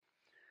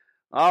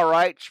All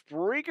right,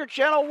 Spreaker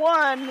Channel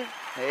 1.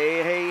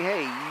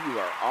 Hey, you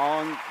are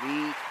on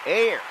the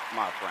air,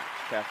 my friends.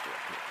 Pastor Rick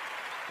here.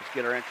 Let's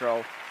get our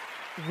intro.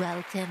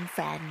 Welcome,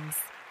 friends,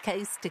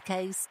 coast to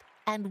coast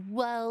and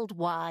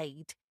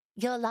worldwide.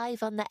 You're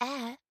live on the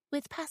air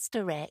with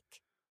Pastor Rick.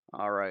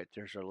 All right,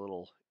 there's our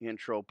little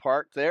intro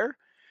part there.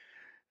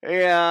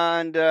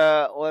 And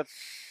let's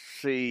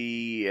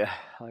see.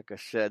 Like I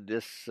said,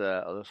 this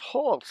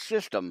whole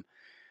system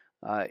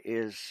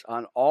is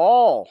on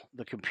all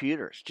the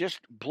computers.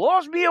 Just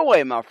blows me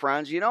away, my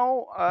friends.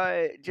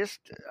 I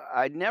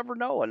never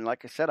know. And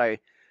like I said, I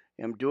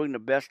am doing the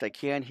best I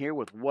can here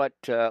with what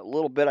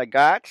little bit I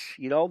got.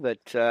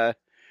 That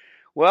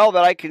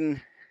I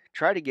can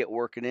try to get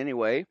working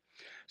anyway.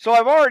 So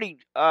I've already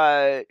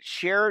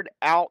shared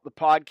out the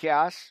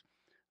podcast.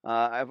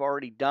 I've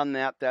already done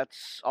that.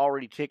 That's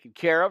already taken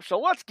care of. So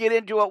let's get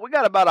into it. We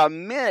got about a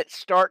minute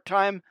start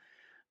time.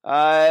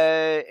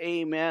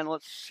 Amen.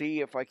 Let's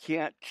see if I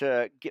can't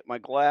get my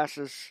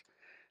glasses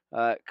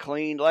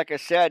cleaned. Like I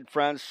said,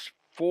 friends,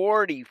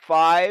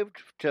 45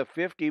 to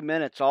 50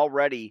 minutes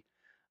already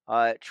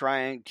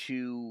trying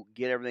to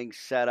get everything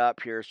set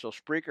up here. So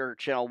Spreaker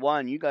Channel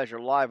 1, you guys are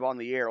live on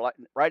the air.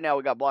 Right now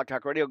we got Blog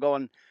Talk Radio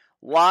going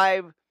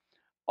live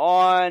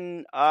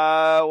on,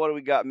 what do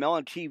we got?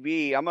 Melon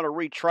TV. I'm going to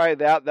retry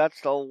that.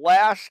 That's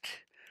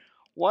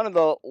one of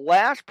the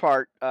last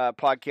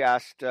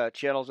podcast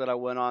channels that I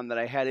went on that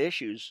I had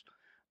issues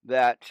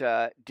that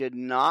did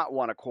not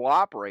want to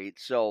cooperate.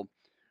 So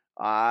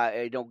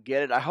I don't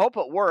get it. I hope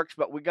it works,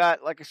 but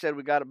like I said,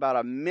 we got about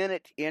a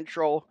minute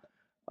intro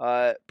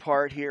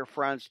part here,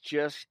 friends,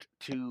 just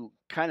to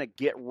kind of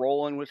get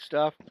rolling with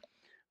stuff.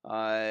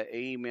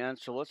 Amen.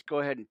 So let's go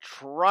ahead and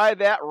try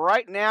that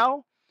right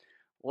now.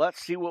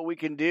 Let's see what we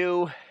can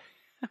do.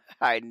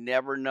 I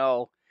never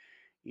know.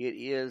 It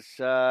is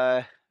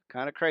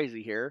kind of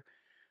crazy here.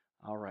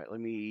 All right, let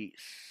me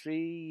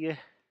see.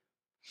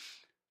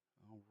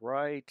 All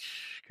right,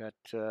 got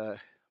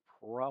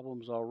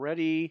problems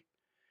already.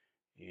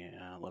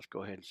 Yeah, let's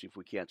go ahead and see if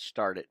we can't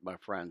start it, my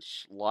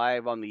friends.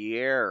 Live on the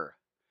air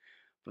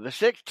for the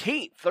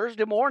 16th,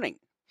 Thursday morning.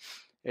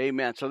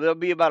 Amen. So there'll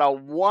be about a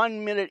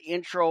 1-minute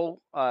intro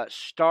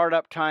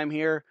startup time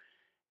here,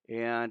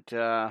 and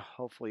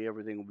hopefully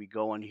everything will be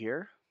going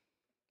here.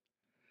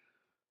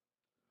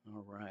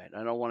 All right.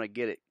 I don't want to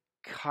get it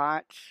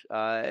caught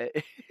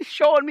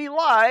showing me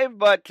live,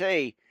 but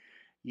hey,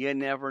 you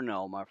never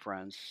know, my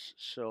friends.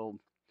 So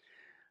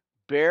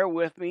bear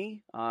with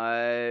me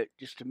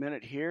just a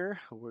minute here.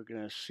 We're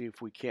going to see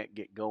if we can't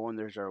get going.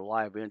 There's our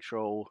live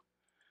intro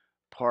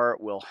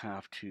part. We'll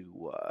have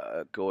to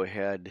go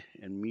ahead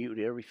and mute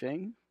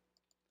everything.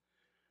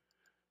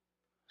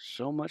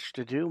 So much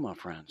to do, my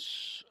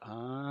friends.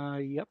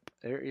 Yep,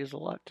 there is a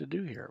lot to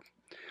do here.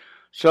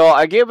 So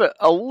I gave it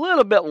a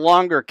little bit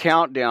longer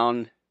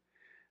countdown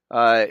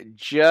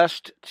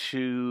just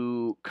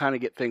to kind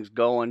of get things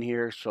going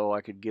here so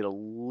I could get a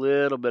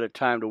little bit of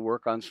time to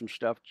work on some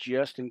stuff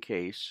just in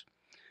case.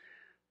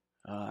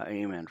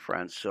 Amen,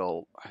 friends.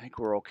 So I think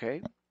we're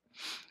okay.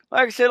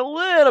 Like I said, a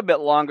little bit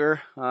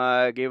longer.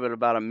 I gave it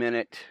about a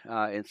minute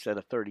instead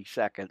of 30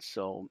 seconds,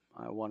 so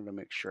I wanted to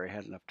make sure I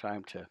had enough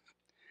time to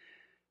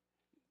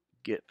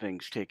get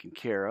things taken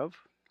care of.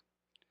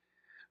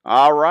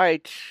 All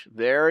right,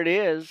 there it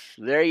is.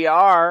 There you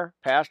are,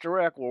 Pastor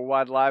Rick,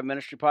 Worldwide Live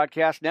Ministry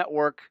Podcast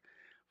Network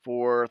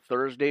for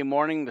Thursday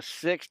morning, the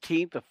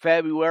 16th of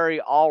February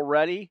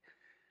already.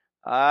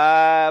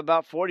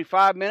 About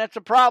 45 minutes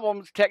of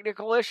problems,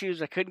 technical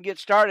issues. I couldn't get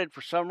started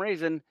for some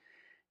reason.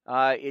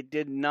 It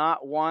did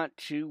not want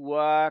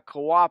to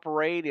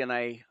cooperate, and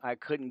I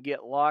couldn't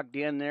get logged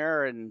in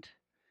there and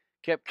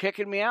kept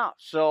kicking me out.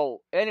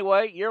 So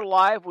anyway, you're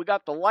live. We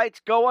got the lights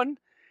going.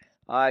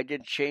 I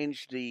did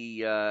change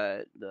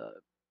the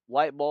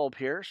light bulb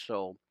here,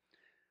 so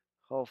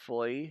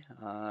hopefully,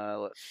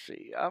 let's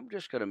see. I'm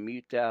just going to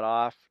mute that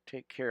off,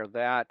 take care of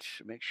that,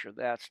 make sure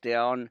that's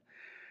down.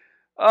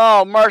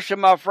 Oh, Marcia,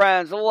 my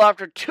friends, a little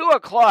after 2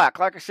 o'clock,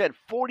 like I said,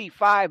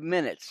 45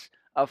 minutes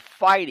of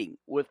fighting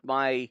with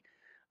my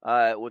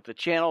with the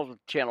channels,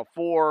 with channel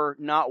 4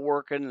 not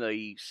working,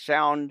 the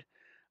sound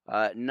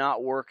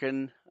not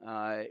working,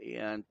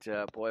 and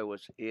boy,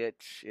 was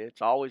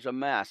it's always a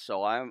mess.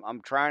 So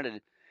I'm trying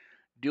to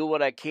do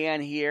what I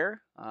can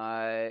here.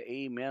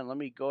 Amen. Let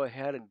me go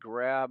ahead and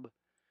grab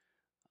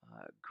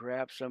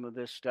some of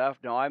this stuff.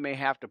 Now I may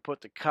have to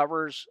put the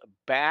covers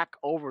back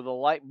over the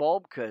light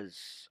bulb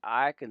because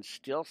I can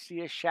still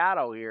see a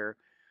shadow here,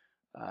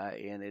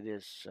 and it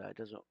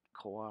doesn't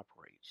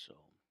cooperate. So.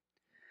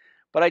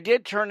 But I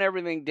did turn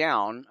everything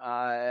down.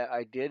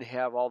 I did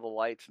have all the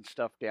lights and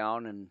stuff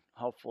down, and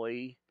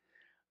hopefully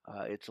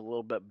it's a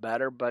little bit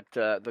better. But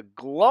the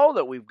glow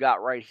that we've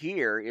got right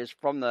here is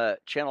from the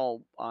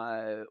channel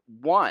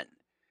 1.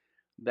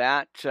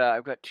 That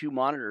I've got 2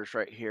 monitors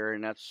right here,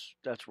 and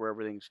that's where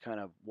everything's kind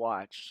of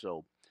watched.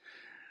 So,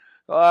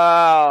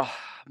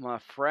 my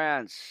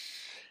friends.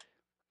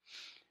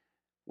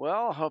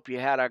 Well, I hope you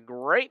had a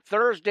great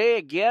Thursday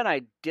again.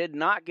 I did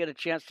not get a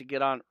chance to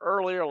get on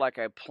earlier like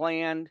I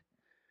planned.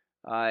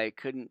 I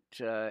couldn't,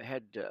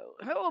 had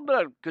a little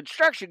bit of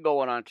construction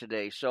going on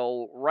today.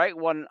 So, right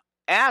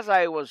as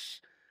I was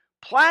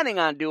planning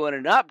on doing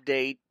an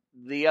update,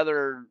 the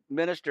other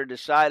minister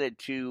decided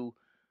to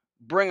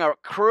bring a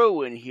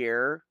crew in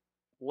here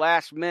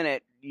last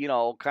minute,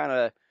 kind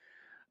of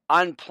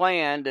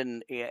unplanned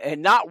and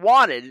not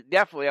wanted.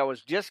 Definitely, I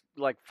was just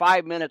like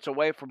 5 minutes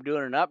away from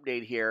doing an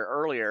update here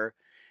earlier,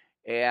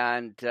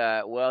 and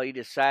he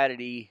decided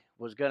he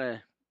was going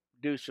to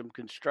do some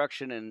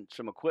construction and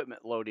some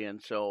equipment load in.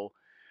 So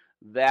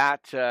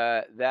that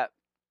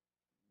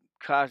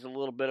caused a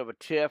little bit of a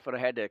tiff, and I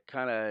had to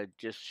kind of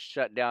just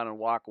shut down and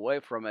walk away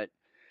from it.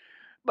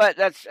 But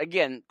that's,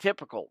 again,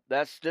 typical.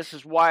 This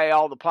is why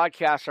all the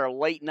podcasts are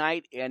late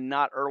night and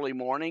not early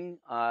morning,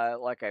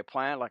 like I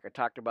planned, like I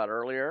talked about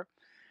earlier.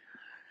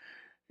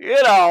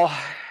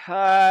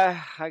 I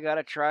got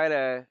to try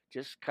to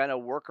just kind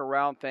of work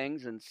around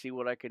things and see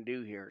what I can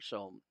do here.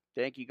 So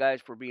thank you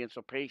guys for being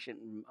so patient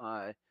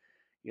and,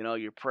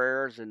 your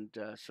prayers and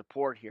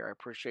support here. I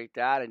appreciate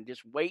that, and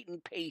just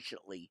waiting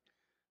patiently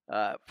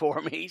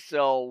for me.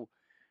 So,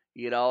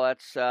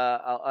 that's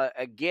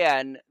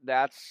again,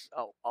 that's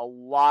a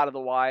lot of the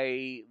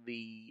why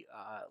the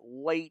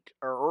late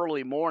or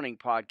early morning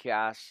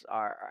podcasts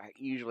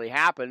usually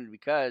happen,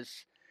 because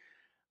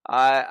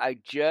I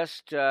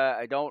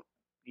don't,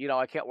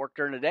 I can't work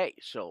during the day,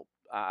 so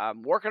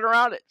I'm working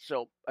around it.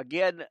 So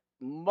again,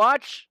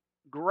 much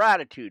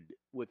gratitude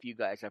with you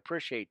guys. I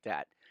appreciate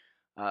that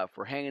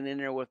for hanging in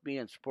there with me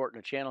and supporting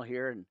the channel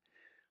here, and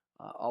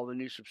all the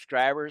new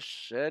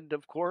subscribers, and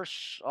of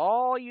course,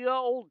 all you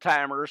old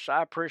timers.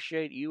 I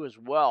appreciate you as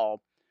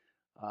well.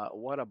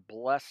 What a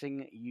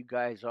blessing you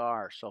guys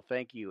are. So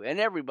thank you. And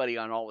everybody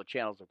on all the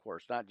channels, of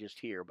course, not just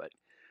here, but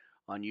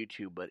on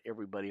YouTube, but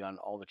everybody on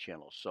all the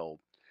channels. So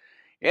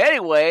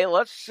anyway,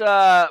 let's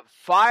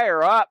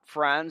fire up,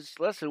 friends.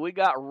 Listen, we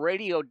got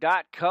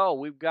radio.co.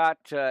 We've got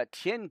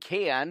Tin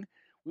Can.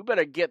 We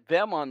better get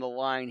them on the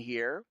line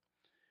here.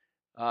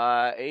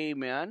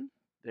 Amen.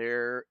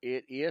 There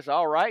it is.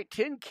 All right,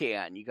 Tin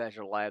Can. You guys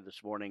are live this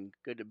morning.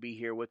 Good to be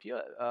here with you.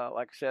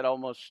 Like I said,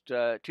 almost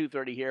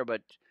 2:30 here,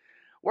 but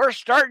we're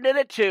starting it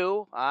at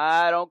 2.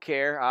 I don't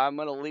care. I'm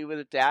going to leave it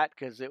at that,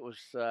 because it was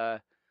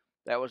that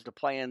was the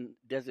planned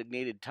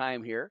designated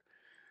time here.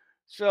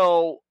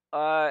 So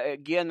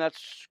again,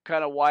 that's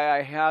kind of why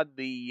I had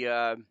the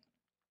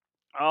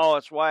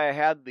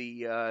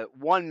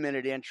 1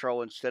 minute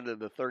intro instead of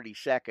the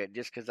 30-second,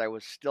 just because I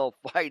was still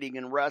fighting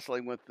and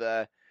wrestling with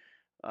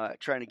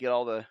trying to get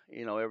all the,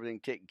 everything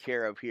taken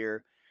care of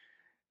here.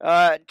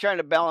 Trying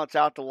to balance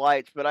out the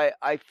lights, but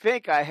I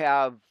think I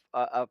have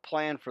a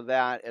plan for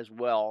that as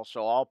well.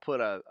 So I'll put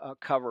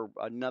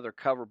another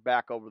cover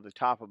back over the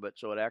top of it,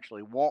 so it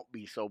actually won't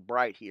be so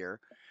bright here.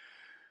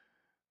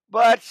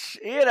 But,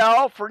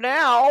 for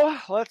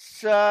now,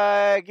 let's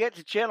get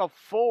to channel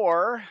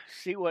 4,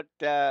 see what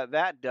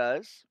that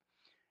does.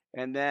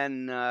 And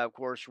then, of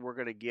course, we're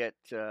going to get,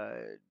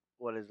 we're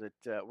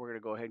going to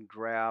go ahead and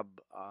grab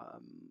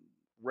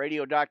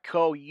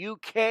radio.co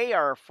UK,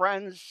 our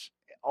friends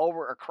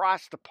over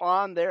across the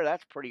pond there.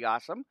 That's pretty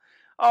awesome.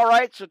 All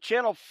right, so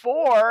channel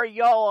 4,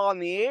 y'all on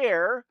the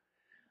air.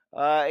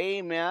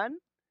 Amen.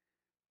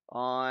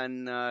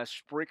 On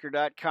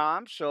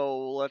Spreaker.com.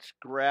 So let's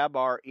grab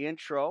our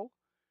intro.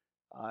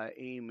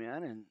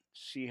 Amen. And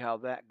see how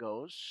that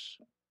goes.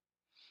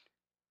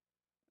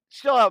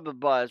 Still have the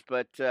buzz,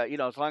 but,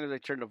 as long as I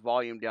turn the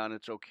volume down,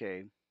 it's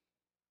okay.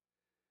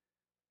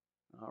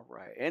 All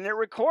right. And it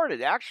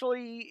recorded.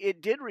 Actually,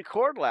 it did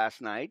record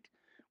last night,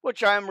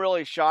 which I'm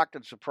really shocked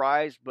and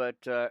surprised, but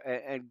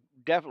and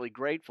definitely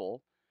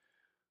grateful.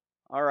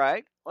 All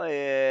right.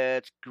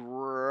 Let's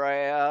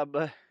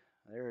grab.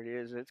 There it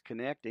is. It's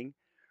connecting.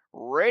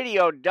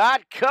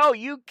 Radio.co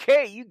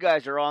UK. You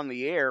guys are on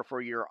the air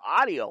for your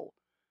audio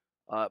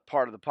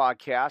part of the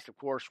podcast. Of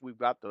course, we've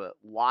got the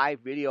live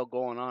video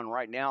going on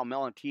right now.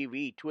 Melon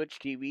TV, Twitch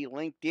TV,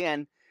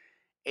 LinkedIn,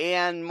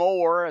 and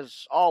more.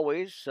 As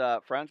always,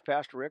 friends,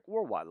 Pastor Rick,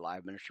 Worldwide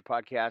Live Ministry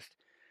Podcast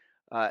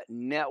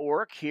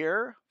Network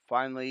here.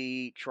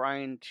 Finally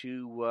trying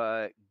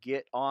to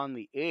get on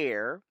the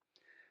air.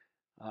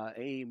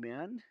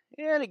 Amen.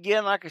 And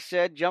again, like I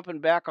said, jumping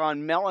back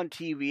on Melon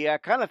TV. I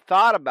kind of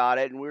thought about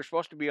it, and we were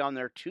supposed to be on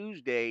there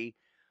Tuesday,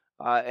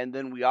 and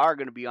then we are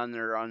going to be on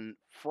there on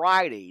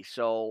Friday.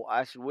 So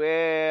I said,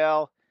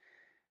 well,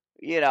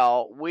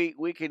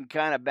 we can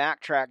kind of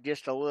backtrack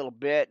just a little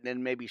bit and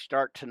then maybe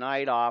start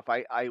tonight off.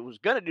 I was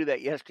going to do that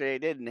yesterday.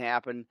 It didn't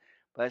happen.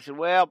 But I said,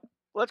 well,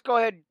 let's go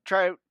ahead and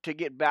try to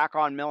get back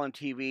on Melon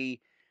TV.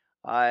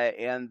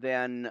 And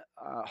then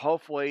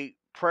hopefully,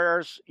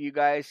 prayers, you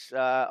guys,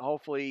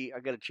 hopefully I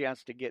get a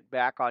chance to get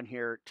back on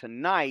here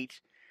tonight.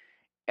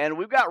 And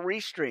we've got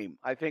Restream,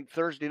 I think,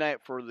 Thursday night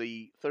for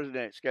the Thursday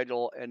night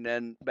schedule, and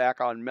then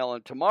back on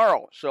Melon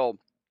tomorrow. So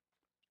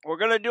we're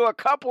going to do a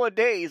couple of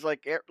days,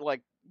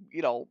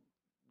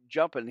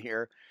 jumping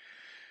here.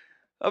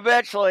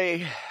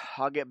 Eventually,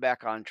 I'll get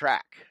back on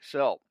track.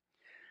 So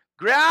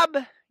grab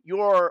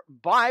your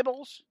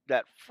Bibles,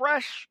 that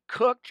fresh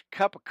cooked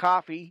cup of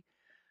coffee,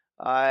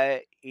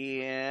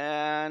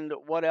 And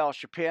what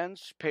else? Your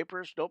pens,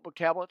 papers, notebook,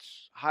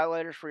 tablets,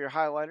 highlighters for your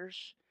highlighters.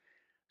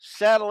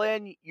 Settle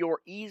in your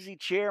easy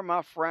chair,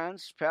 my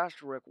friends.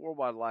 Pastor Rick,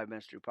 Worldwide Live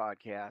Ministry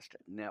Podcast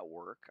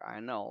Network. I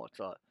know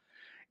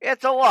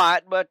it's a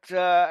lot, but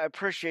I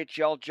appreciate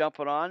y'all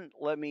jumping on.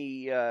 Let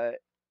me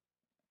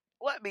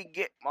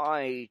get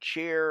my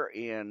chair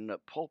and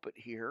pulpit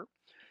here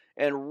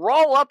and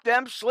roll up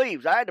them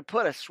sleeves. I had to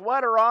put a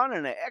sweater on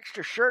and an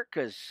extra shirt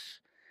because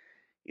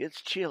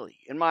it's chilly.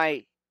 And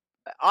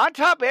on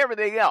top of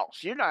everything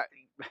else,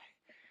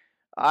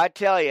 I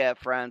tell you,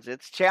 friends,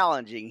 it's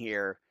challenging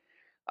here.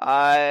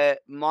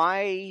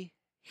 My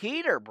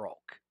heater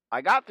broke.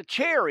 I got the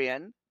chair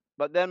in,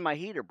 but then my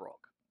heater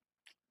broke.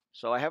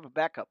 So I have a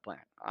backup plan.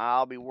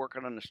 I'll be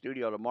working on the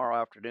studio tomorrow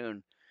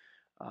afternoon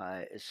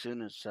as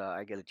soon as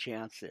I get a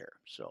chance there.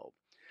 So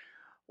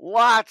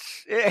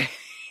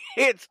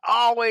it's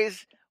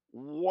always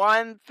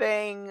one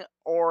thing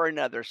or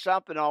another.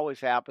 Something always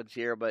happens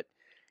here, but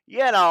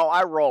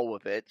I roll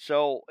with it.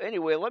 So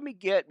anyway,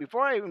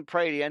 before I even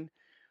pray it in,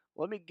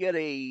 let me get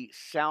a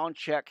sound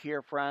check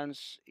here,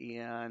 friends,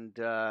 and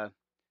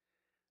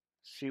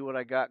see what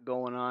I got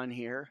going on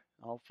here.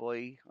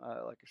 Hopefully,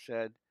 like I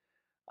said,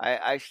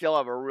 I still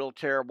have a real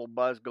terrible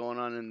buzz going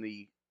on in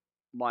the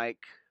mic.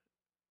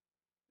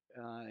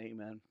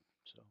 Amen.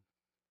 So,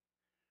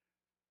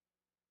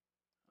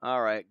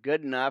 all right,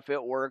 good enough.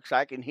 It works.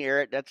 I can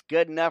hear it. That's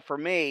good enough for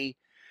me.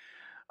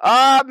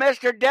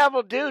 Mr.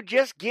 Devil Dude,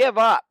 just give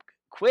up.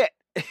 Quit.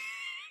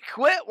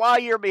 Quit while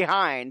you're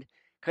behind,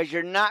 because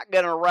you're not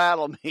going to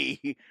rattle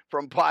me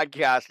from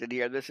podcasting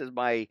here. This is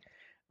my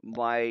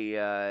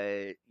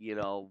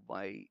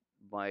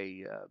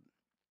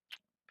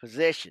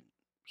position.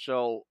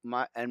 So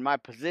my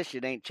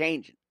position ain't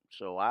changing.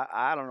 So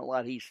I don't know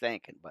what he's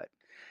thinking, but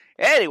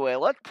anyway,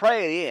 let's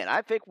pray it in.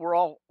 I think we're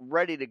all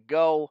ready to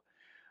go.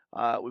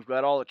 We've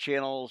got all the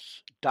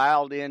channels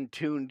dialed in,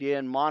 tuned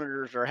in,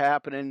 monitors are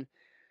happening.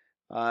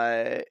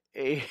 Amen.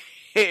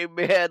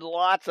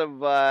 Lots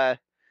of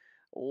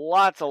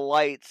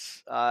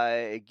lights.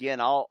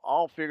 Again,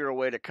 I'll figure a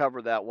way to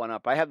cover that one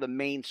up. I have the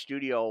main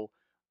studio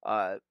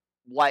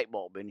light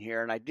bulb in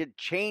here, and I did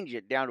change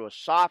it down to a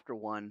softer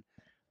one,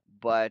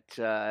 but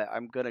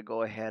I'm going to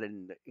go ahead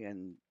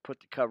and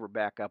put the cover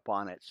back up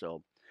on it.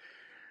 So,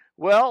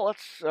 well,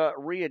 let's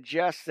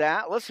readjust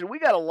that. Listen, we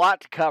got a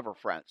lot to cover,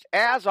 friends,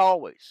 as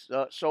always.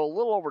 So a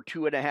little over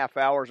 2.5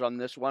 hours on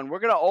this one. We're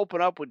going to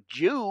open up with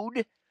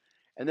Jude,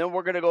 and then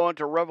we're going to go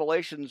into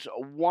Revelations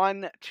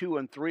 1, 2,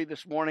 and 3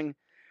 this morning,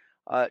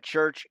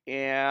 church.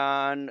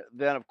 And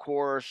then, of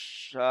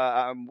course,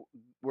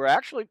 we're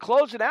actually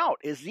closing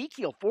out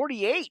Ezekiel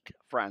 48,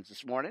 friends,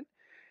 this morning,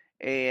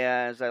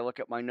 as I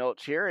look at my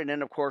notes here. And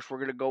then, of course, we're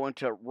going to go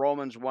into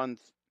Romans 1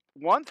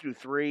 through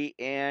 3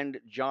 and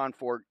John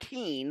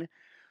 14.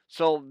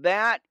 So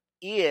that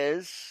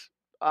is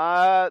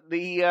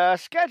the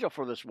schedule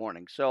for this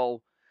morning.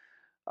 So,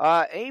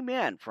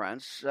 amen,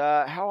 friends.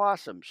 How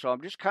awesome. So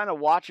I'm just kind of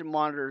watching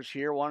monitors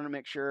here, wanting to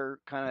make sure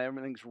kind of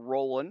everything's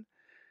rolling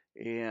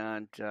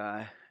and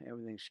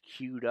everything's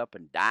queued up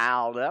and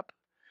dialed up.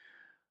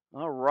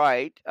 All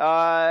right.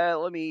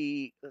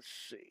 Let's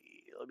see.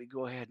 Let me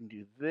go ahead and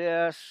do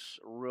this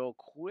real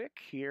quick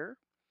here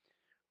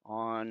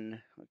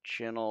on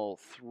channel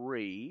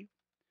 3.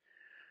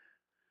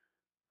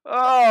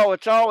 Oh,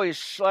 it's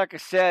always, like I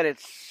said,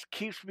 it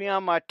keeps me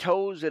on my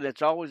toes, and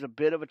it's always a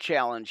bit of a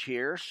challenge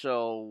here.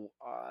 So,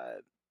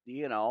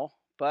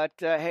 but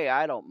hey,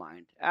 I don't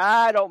mind.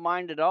 I don't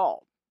mind at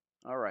all.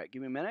 All right,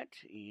 give me a minute,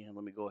 and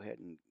let me go ahead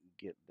and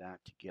get that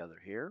together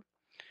here.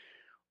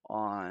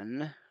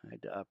 I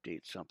had to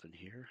update something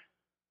here.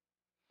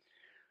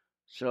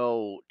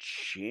 So,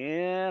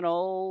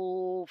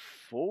 channel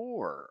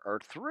 4 or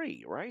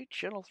 3, right?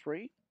 Channel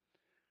 3.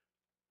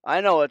 I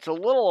know it's a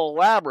little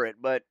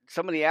elaborate, but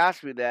somebody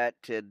asked me that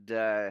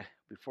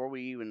before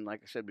we even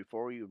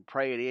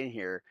pray it in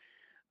here.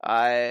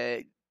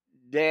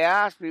 They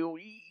asked me, well,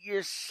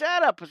 your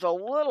setup is a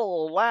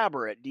little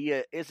elaborate.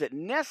 Is it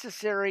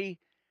necessary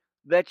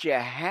that you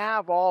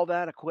have all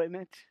that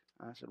equipment?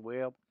 I said,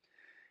 well,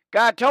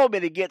 God told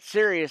me to get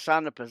serious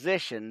on the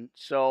position,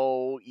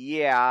 so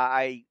yeah,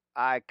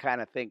 I kind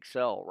of think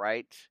so,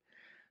 right?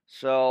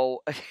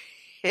 So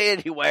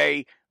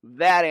anyway,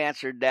 that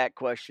answered that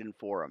question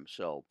for him.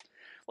 So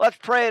let's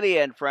pray it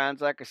in,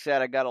 friends. Like I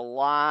said, I got a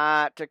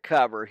lot to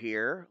cover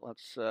here.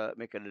 Let's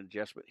make an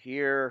adjustment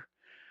here.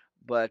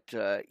 But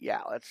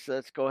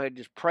let's go ahead and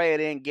just pray it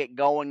in, get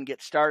going,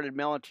 get started.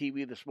 Melon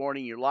TV this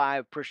morning, you're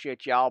live.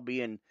 Appreciate y'all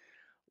being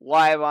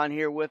live on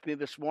here with me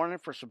this morning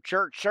for some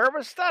church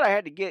service. Thought I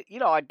had to get,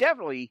 I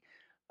definitely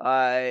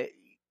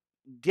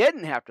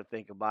didn't have to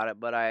think about it,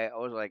 but I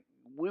was like,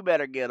 we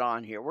better get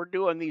on here. We're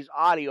doing these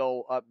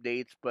audio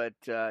updates, but,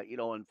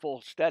 in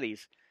full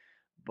studies.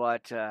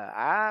 But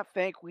I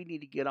think we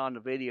need to get on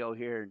the video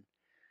here and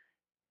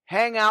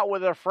hang out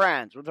with our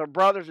friends, with our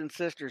brothers and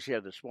sisters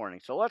here this morning.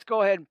 So let's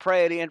go ahead and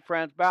pray it in,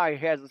 friends. Bow your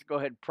heads. Let's go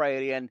ahead and pray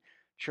it in,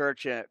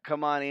 church.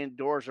 Come on in.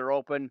 Doors are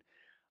open.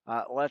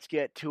 Let's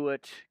get to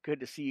it. Good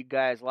to see you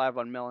guys live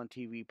on Melon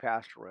TV.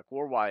 Pastor Rick,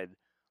 Worldwide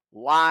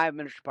Live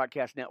Ministry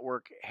Podcast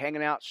Network,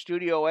 hanging out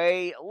Studio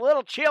A. A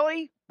little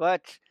chilly,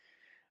 but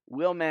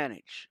we'll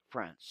manage,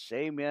 friends.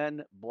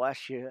 Amen.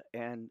 Bless you,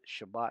 and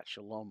Shabbat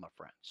Shalom, my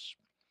friends.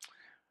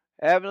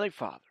 Heavenly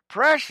Father,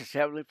 precious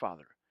Heavenly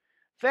Father,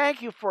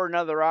 thank you for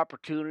another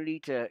opportunity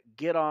to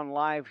get on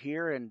live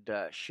here and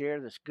share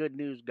this good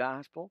news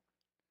gospel.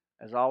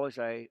 As always,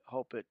 I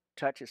hope it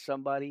touches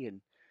somebody,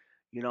 and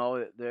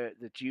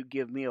that you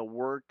give me a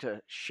word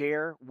to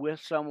share with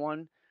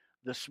someone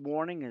this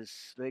morning as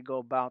they go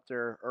about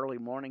their early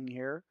morning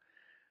here.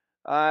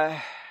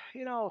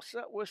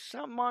 With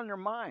something on their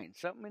mind,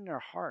 something in their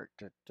heart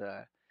that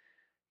that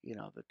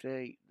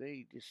they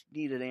just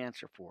need an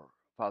answer for,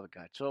 Father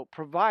God. So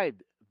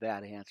provide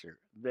that answer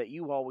that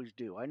you always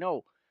do. I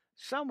know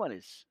someone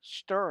is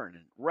stern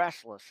and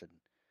restless and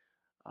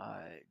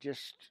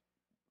just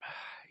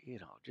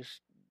just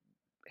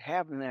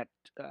having that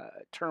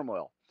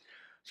turmoil.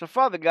 So,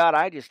 Father God,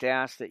 I just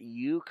ask that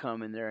you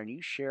come in there and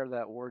you share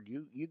that word.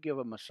 You give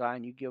them a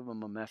sign, you give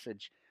them a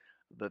message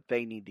that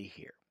they need to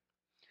hear.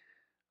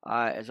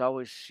 As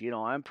always,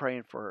 I'm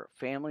praying for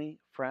family,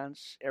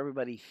 friends,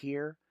 everybody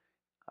here,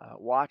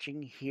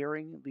 watching,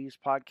 hearing these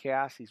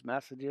podcasts, these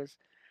messages.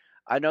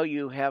 I know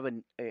you have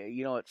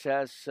it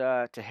says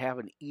to have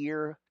an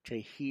ear to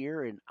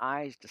hear and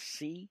eyes to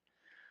see.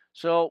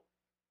 So,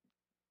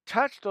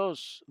 touch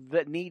those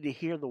that need to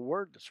hear the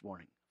word this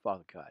morning,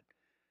 Father God.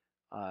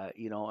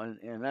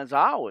 And as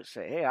I always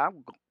say, hey,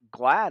 I'm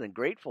glad and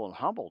grateful and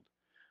humbled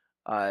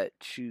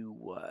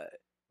to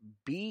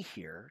be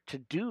here to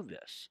do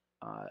this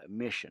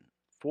mission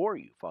for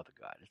you, Father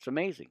God. It's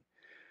amazing.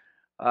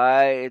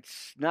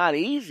 It's not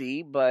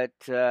easy, but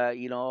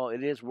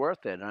it is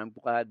worth it. And I'm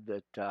glad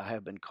that I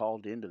have been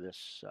called into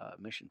this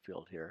mission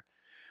field here.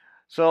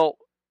 So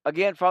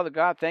again, Father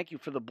God, thank you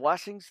for the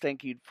blessings.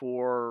 Thank you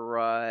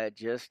for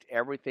just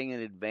everything in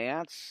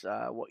advance,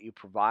 what you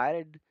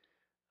provided.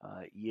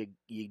 You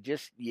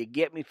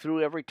get me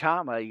through every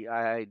time.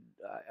 I'm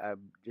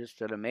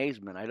just an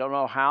amazement. I don't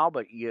know how,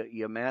 but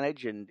you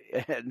manage, and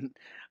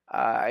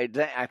I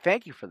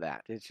thank you for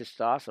that. It's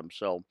just awesome.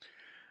 So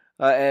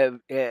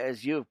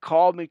as you have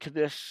called me to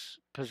this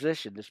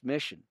position, this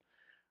mission,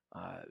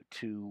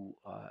 to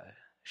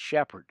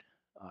shepherd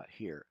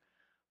here,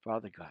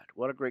 Father God,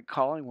 what a great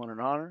calling, what an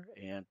honor,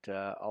 and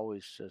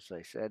always, as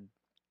I said,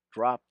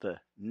 drop the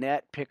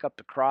net, pick up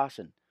the cross,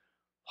 and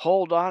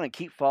hold on and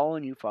keep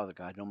following you, Father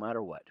God, no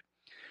matter what.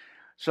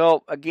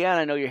 So, again,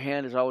 I know your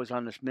hand is always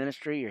on this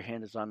ministry. Your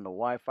hand is on the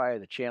Wi-Fi,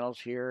 the channels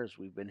here, as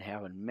we've been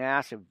having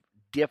massive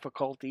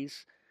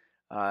difficulties,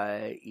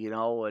 and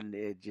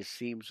it just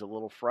seems a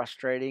little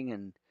frustrating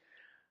and,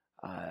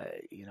 a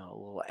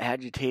little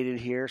agitated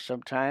here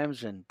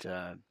sometimes. And,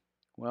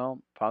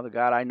 Father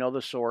God, I know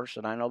the source,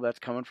 and I know that's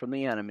coming from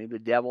the enemy. The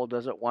devil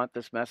doesn't want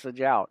this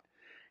message out.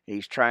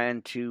 He's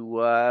trying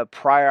to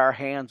pry our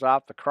hands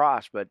off the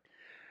cross, but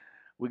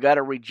we got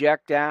to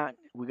reject that.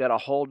 We got to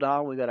hold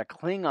on. We got to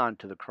cling on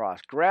to the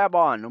cross. Grab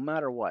on, no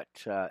matter what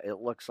it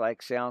looks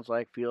like, sounds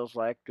like, feels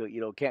like.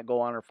 Can't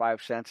go on our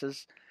five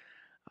senses.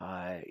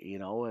 As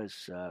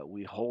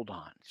we hold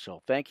on.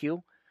 So thank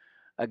you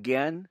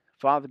again,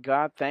 Father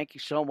God. Thank you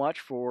so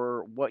much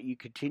for what you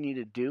continue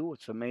to do.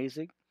 It's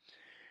amazing.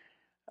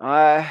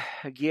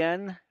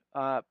 Again,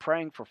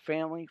 praying for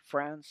family,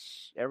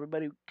 friends,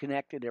 everybody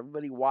connected,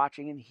 everybody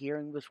watching and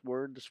hearing this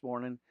word this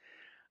morning.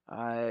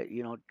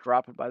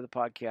 Drop it by the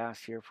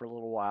podcast here for a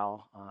little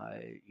while.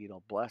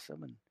 Bless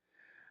them and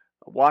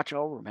watch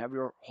over them. Have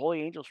your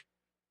holy angels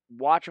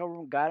watch over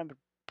them, guide them,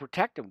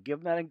 protect them, give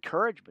them that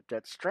encouragement,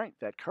 that strength,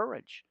 that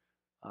courage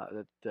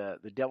that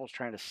the devil's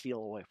trying to steal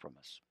away from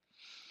us.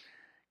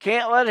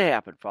 Can't let it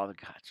happen, Father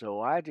God. So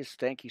I just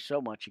thank you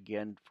so much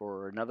again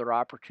for another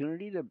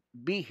opportunity to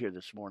be here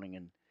this morning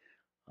and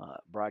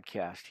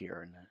broadcast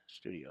here in the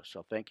studio.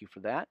 So thank you for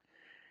that.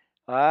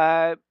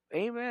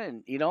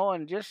 Amen.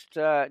 And just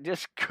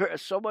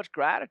so much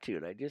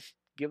gratitude. I just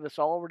give this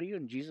all over to you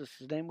in Jesus'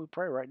 name. We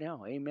pray right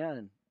now. Amen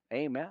and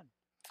amen.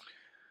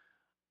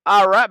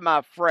 All right,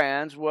 my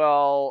friends.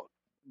 Well,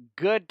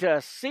 good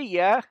to see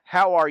ya.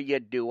 How are you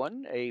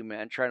doing?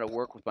 Amen. Trying to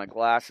work with my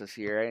glasses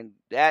here, and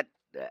that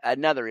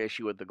another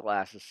issue with the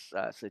glasses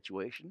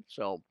situation.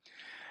 So.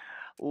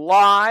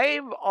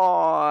 Live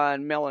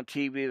on Melon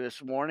TV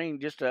this morning,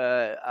 just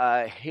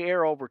a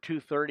hair over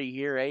 2:30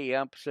 here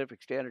a.m.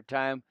 Pacific Standard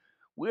Time.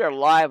 We are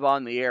live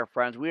on the air,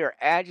 friends. We are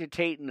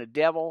agitating the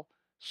devil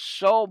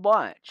so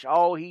much.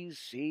 Oh,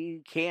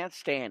 he can't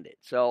stand it.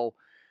 So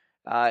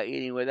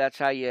anyway, that's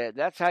how you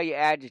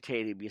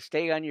agitate him. You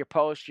stay on your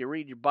post, you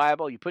read your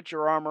Bible, you put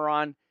your armor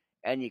on,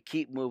 and you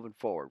keep moving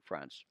forward,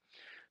 friends.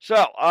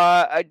 So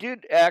I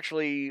did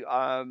actually.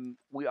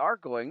 We are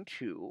going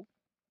to.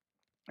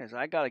 As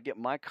I got to get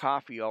my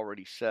coffee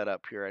already set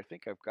up here. I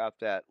think I've got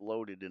that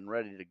loaded and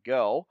ready to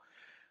go.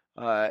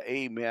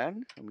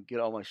 Amen. Let me get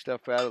all my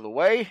stuff out of the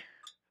way.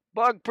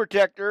 Bug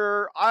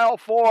protector, aisle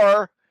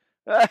 4.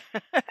 Got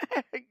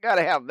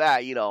to have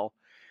that,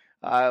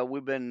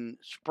 We've been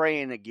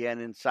spraying again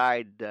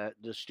inside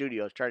the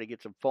studios, trying to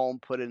get some foam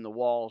put in the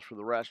walls for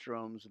the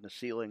restrooms and the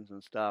ceilings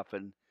and stuff.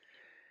 And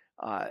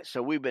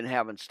so we've been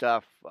having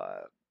stuff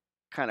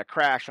kind of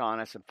crash on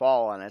us and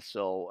fall on us.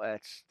 So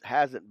it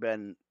hasn't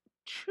been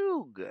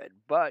too good,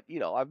 but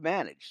I've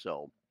managed.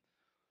 So,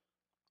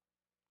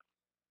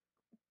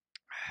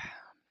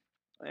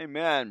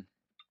 amen.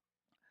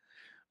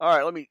 All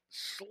right, let me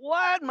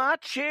slide my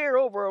chair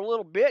over a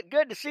little bit.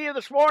 Good to see you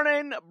this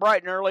morning,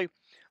 bright and early.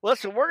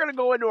 Listen, we're going to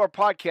go into our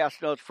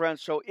podcast notes,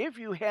 friends. So if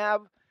you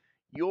have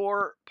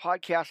your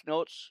podcast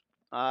notes,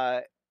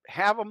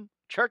 have them.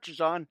 Church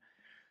is on.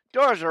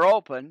 Doors are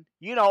open.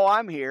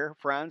 I'm here,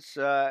 friends.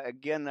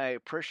 Again, I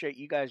appreciate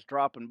you guys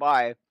dropping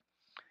by.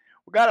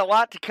 We've got a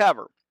lot to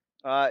cover.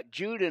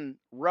 Jude and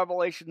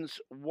Revelations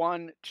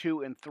 1,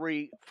 2, and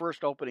 3,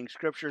 first opening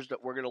scriptures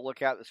that we're going to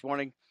look at this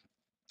morning.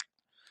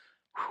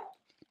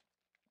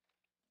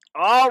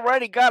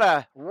 Already got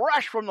a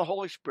rush from the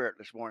Holy Spirit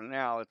this morning.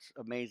 Now it's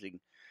amazing.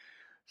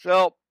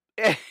 So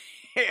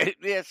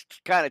it's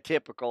kind of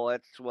typical.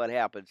 That's what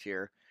happens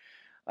here.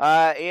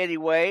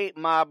 Anyway,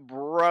 my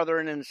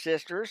brethren and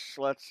sisters,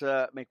 let's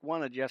make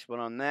one adjustment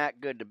on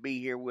that. Good to be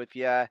here with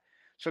you.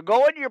 So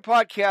go into your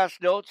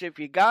podcast notes if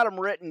you got them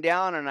written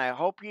down, and I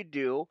hope you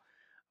do.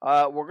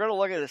 We're going to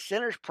look at the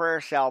Sinner's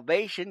Prayer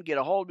Salvation. Get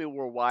a hold of me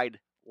worldwide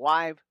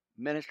live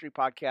ministry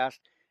podcast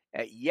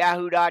at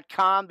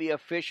yahoo.com, the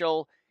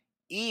official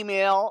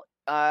email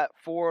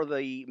for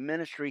the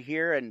ministry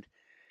here, and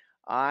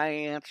I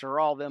answer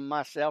all them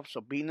myself,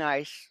 so be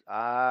nice.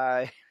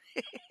 Amen.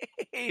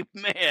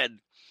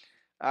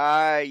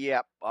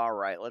 Yep. All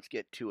right, let's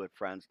get to it,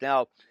 friends.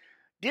 Now,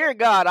 dear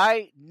God,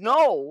 I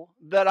know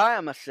that I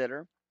am a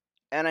sinner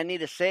and I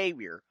need a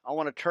Savior. I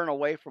want to turn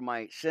away from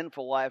my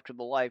sinful life to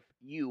the life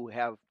you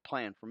have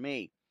planned for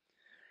me.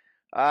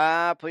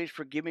 Please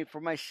forgive me for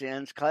my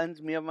sins.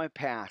 Cleanse me of my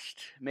past.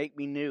 Make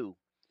me new.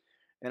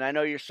 And I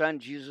know your Son,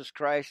 Jesus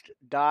Christ,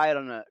 died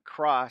on a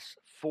cross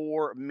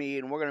for me.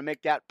 And we're going to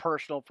make that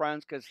personal,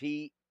 friends, because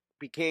he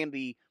became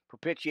the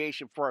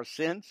propitiation for our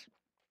sins.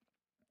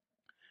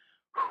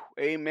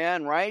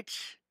 Amen, right?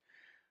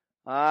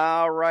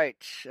 All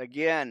right.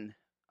 Again,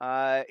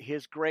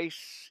 his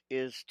grace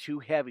is too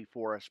heavy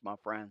for us, my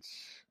friends.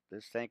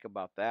 Just think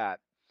about that.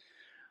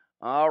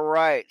 All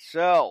right.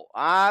 So,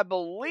 I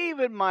believe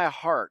in my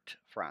heart,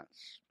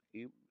 friends.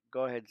 You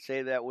go ahead and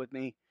say that with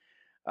me.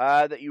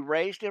 That you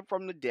raised him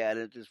from the dead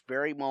at this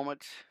very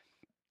moment.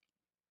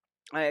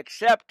 I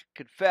accept,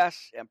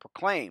 confess, and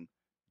proclaim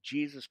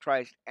Jesus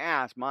Christ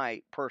as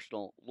my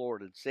personal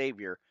Lord and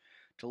Savior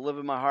to live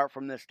in my heart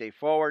from this day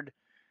forward.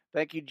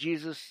 Thank you,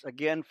 Jesus,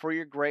 again for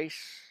your grace.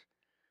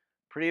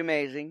 Pretty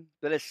amazing.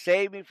 That has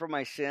saved me from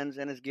my sins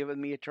and has given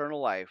me eternal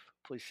life.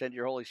 Please send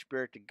your Holy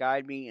Spirit to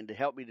guide me and to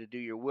help me to do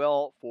your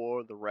will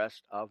for the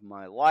rest of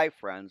my life,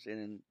 friends. And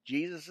in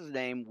Jesus'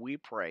 name we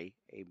pray.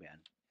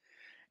 Amen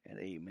and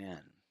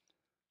amen.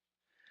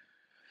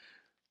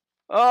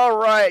 All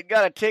right,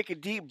 got to take a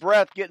deep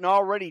breath, getting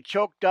already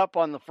choked up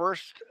on the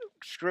first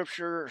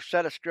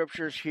set of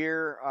scriptures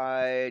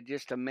here.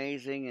 Just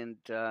amazing, and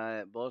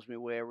it blows me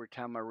away every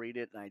time I read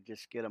it, and I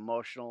just get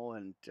emotional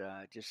and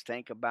just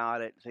think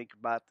about it, think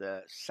about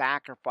the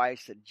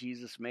sacrifice that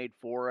Jesus made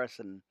for us,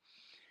 and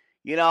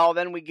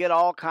then we get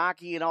all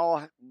cocky and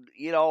all,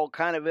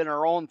 kind of in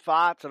our own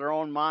thoughts and our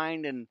own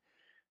mind, and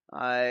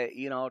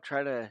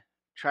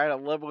try to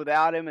live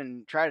without him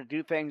and try to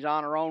do things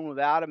on our own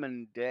without him,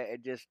 and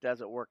it just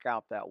doesn't work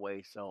out that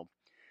way. So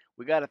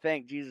we got to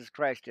thank Jesus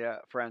Christ,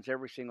 friends,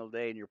 every single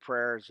day in your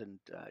prayers and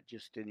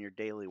just in your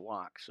daily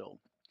walk. So,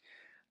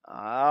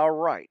 all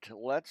right,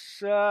 let's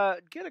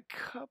get a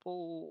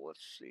couple.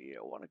 Let's see.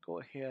 I want to go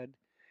ahead,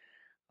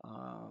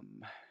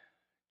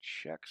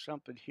 check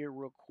something here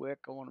real quick.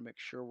 I want to make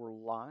sure we're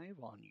live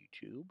on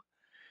YouTube.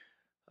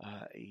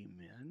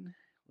 Amen.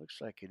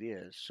 Looks like it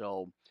is.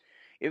 So,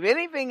 if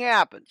anything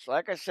happens,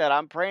 like I said,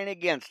 I'm praying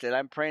against it.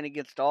 I'm praying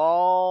against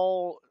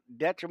all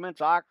detriments,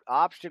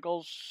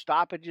 obstacles,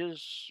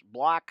 stoppages,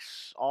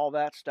 blocks, all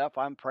that stuff.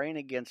 I'm praying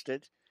against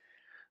it.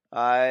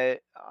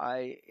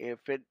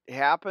 If it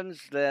happens,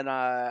 then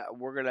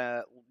we're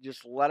gonna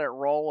just let it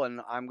roll,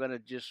 and I'm gonna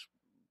just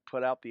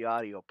put out the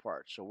audio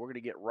part. So we're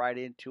gonna get right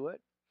into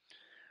it.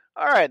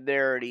 All right,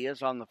 there it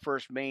is on the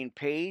first main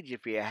page.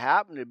 If you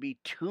happen to be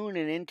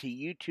tuning into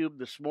YouTube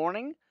this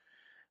morning,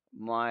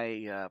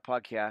 my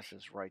podcast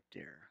is right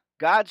there.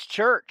 God's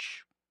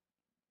church.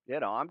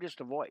 I'm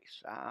just a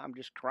voice. I'm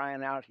just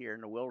crying out here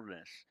in the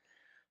wilderness.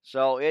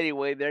 So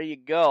anyway, there you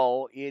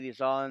go. It is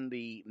on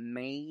the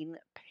main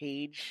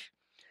page.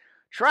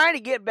 Trying to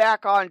get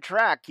back on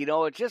track.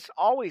 It just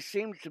always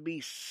seems to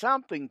be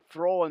something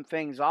throwing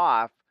things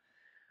off.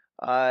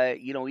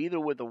 Either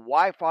with the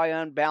Wi-Fi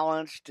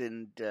unbalanced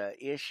and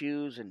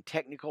issues and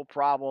technical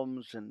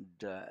problems. And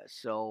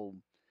so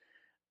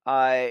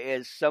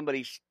as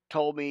somebody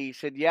told me, he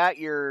said, yeah,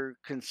 you're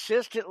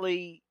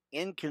consistently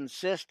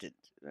inconsistent.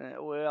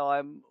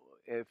 Well,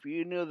 if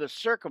you knew the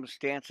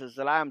circumstances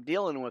that I'm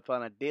dealing with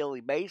on a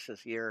daily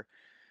basis here,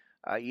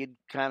 you'd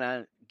kind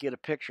of get a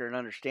picture and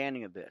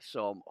understanding of this.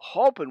 So I'm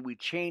hoping we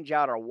change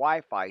out our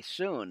Wi-Fi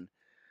soon,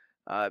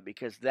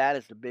 because that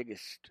is the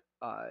biggest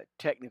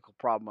technical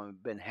problem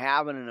I've been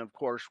having. And of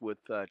course, with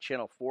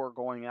Channel 4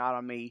 going out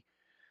on me,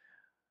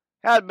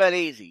 hasn't been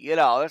easy.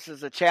 This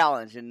is a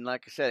challenge. And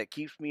like I said, it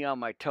keeps me on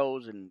my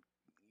toes and,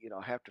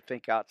 have to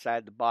think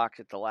outside the box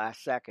at the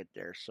last second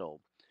there. So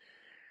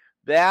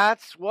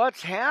that's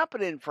what's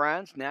happening,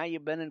 friends. Now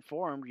you've been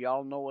informed.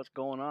 Y'all know what's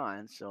going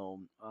on. So,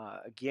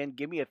 again,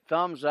 give me a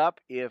thumbs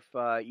up if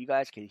you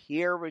guys can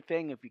hear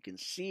everything, if you can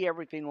see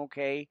everything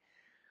okay.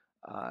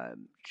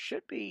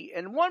 Should be.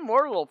 And one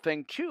more little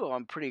thing, too,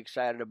 I'm pretty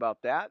excited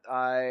about that.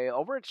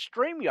 Over at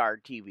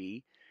StreamYard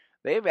TV,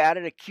 they've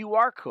added a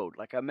QR code,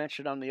 like I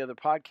mentioned on the other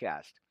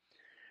podcast.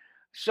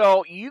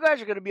 So you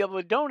guys are going to be able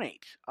to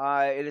donate,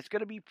 and it's going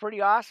to be pretty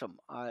awesome.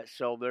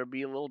 So there'll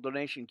be a little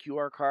donation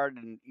QR card,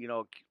 and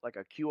like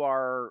a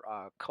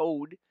QR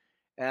code,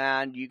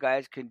 and you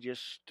guys can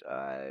just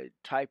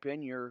type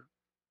in your,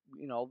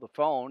 the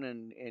phone,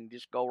 and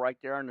just go right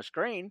there on the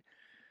screen,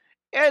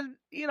 and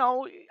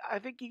I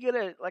think you get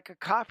a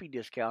coffee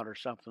discount or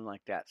something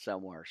like that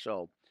somewhere.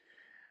 So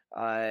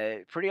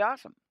pretty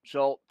awesome.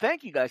 So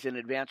thank you guys in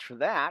advance for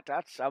that.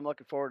 I'm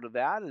looking forward to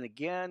that. And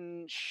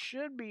again,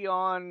 should be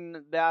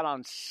on that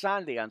on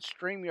Sunday on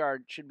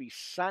StreamYard. Should be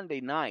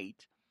Sunday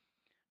night.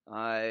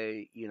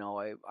 I'm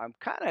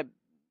kind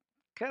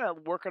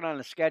of working on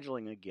the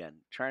scheduling again,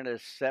 trying to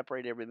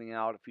separate everything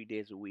out a few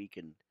days a week,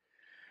 and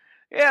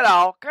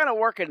kind of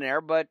working there.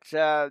 But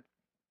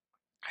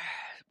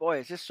boy,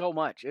 it's just so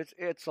much.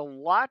 It's a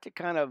lot to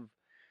kind of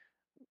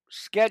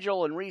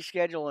schedule and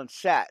reschedule and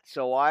set.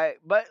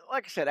 But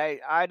like I said,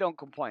 I don't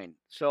complain.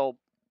 So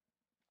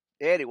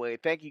anyway,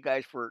 thank you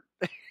guys for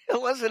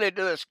listening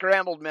to the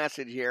scrambled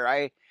message here.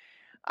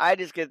 I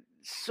just get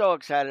so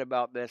excited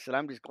about this, and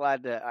I'm just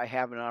glad that I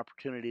have an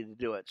opportunity to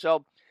do it.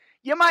 So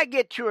you might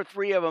get 2 or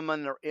 3 of them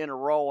in a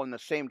row on the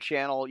same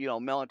channel.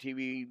 Melon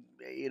TV,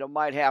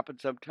 might happen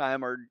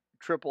sometime, or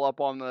triple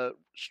up on the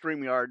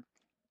StreamYard,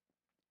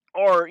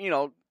 or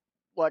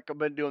like I've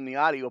been doing the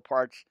audio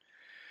parts.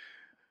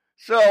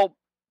 So,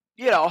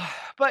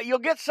 but you'll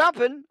get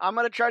something. I'm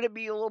going to try to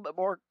be a little bit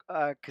more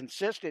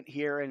consistent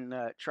here, and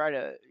try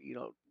to,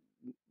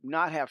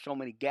 not have so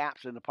many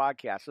gaps in the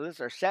podcast. So this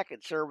is our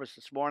second service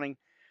this morning.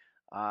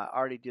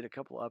 Already did a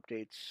couple of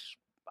updates.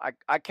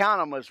 I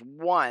count them as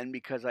one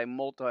because I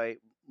multi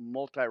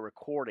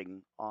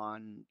recording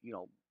on,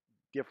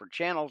 different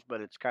channels,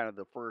 but it's kind of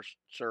the first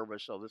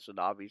service. So this would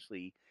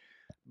obviously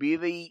be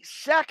the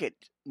second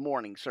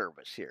morning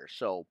service here.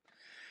 So,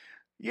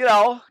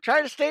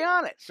 try to stay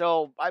on it.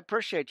 So I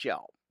appreciate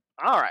y'all.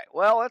 All right.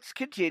 Well, let's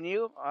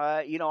continue.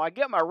 I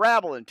get my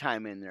rabbling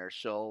time in there.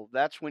 So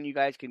that's when you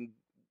guys can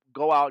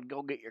go out and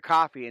go get your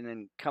coffee and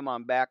then come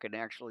on back and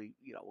actually,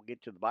 we'll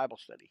get to the Bible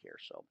study here.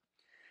 So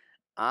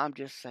I'm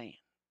just saying,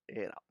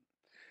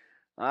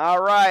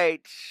 All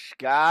right.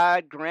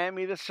 God grant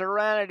me the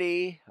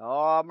serenity.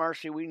 Oh,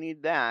 mercy, we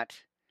need that.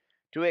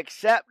 To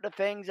accept the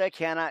things I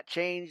cannot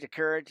change, the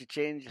courage to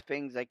change the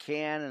things I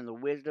can, and the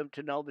wisdom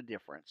to know the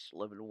difference.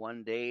 Living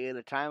one day at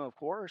a time, of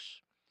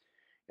course,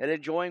 and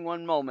enjoying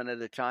one moment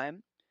at a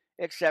time.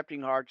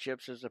 Accepting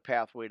hardships as a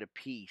pathway to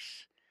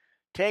peace.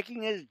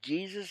 Taking as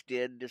Jesus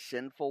did the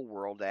sinful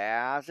world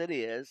as it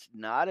is,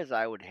 not as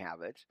I would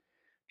have it.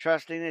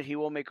 Trusting that He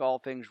will make all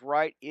things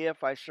right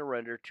if I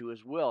surrender to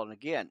His will. And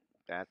again,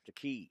 that's the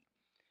key.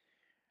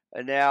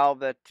 And now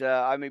that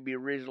I may be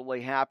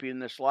reasonably happy in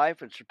this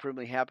life and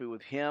supremely happy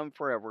with Him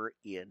forever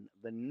in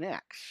the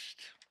next.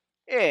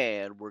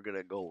 And we're going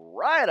to go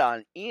right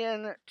on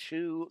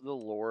into the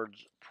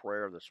Lord's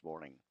Prayer this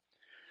morning.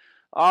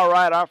 All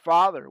right, our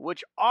Father,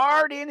 which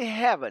art in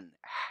heaven,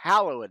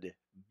 hallowed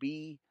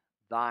be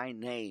thy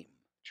name,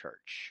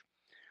 church.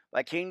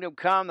 Thy kingdom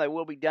come, thy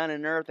will be done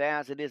in earth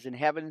as it is in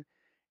heaven.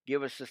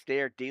 Give us this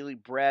day our daily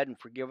bread, and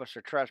forgive us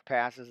our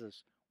trespasses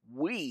as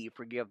we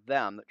forgive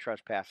them that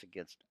trespass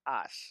against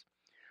us.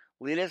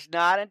 Lead us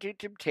not into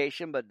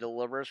temptation, but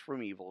deliver us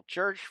from evil.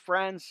 Church,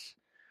 friends,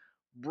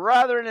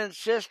 brethren and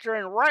sister,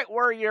 and right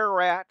where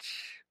you're at,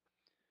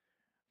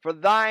 for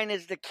thine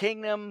is the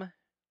kingdom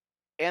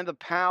and the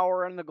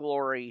power and the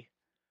glory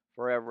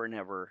forever and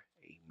ever.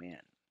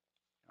 Amen.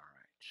 All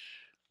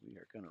right. We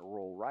are going to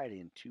roll right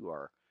into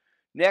our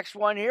next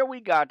one here. We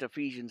got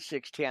Ephesians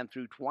 6:10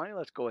 through 20.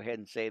 Let's go ahead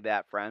and say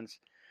that, friends.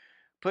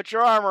 Put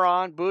your armor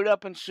on, boot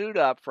up and suit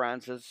up,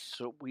 friends. That's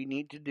what we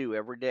need to do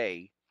every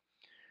day.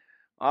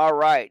 All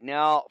right.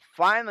 Now,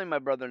 finally, my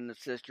brothers and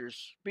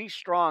sisters, be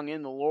strong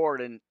in the Lord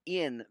and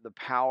in the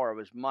power of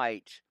His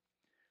might.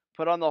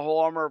 Put on the whole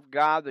armor of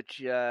God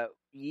that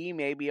ye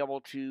may be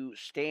able to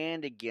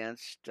stand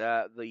against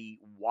the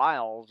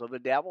wiles of the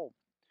devil.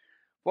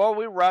 For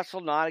we wrestle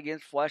not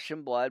against flesh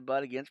and blood,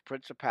 but against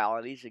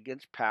principalities,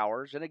 against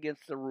powers, and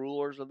against the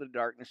rulers of the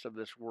darkness of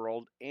this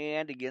world,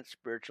 and against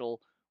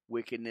spiritual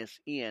wickedness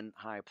in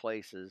high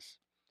places.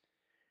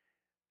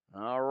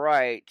 All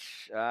right,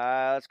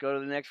 let's go to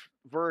the next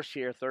verse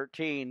here,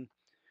 13.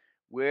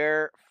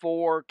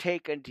 Wherefore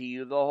take unto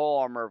you the whole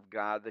armor of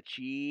God, that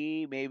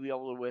ye may be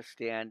able to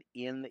withstand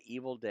in the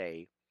evil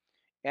day.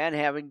 And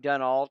having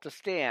done all to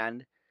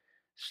stand,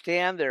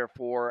 stand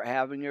therefore,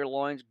 having your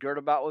loins girt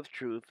about with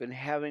truth, and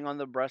having on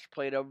the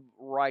breastplate of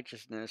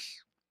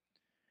righteousness.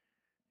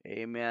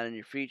 Amen. And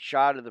your feet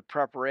shod with the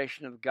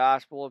preparation of the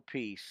gospel of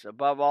peace.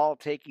 Above all,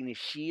 taking the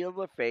shield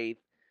of faith,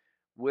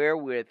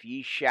 wherewith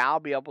ye shall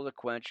be able to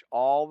quench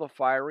all the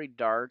fiery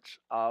darts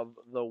of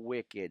the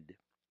wicked.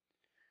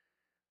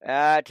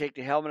 Take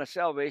the helmet of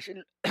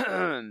salvation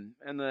and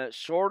the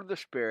sword of the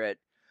Spirit,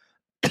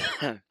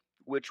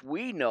 which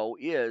we know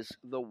is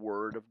the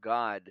Word of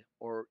God,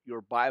 or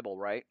your Bible,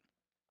 right?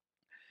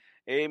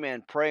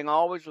 Amen. Praying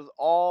always with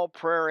all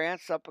prayer and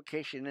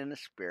supplication in the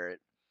Spirit,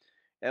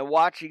 and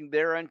watching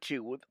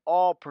thereunto with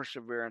all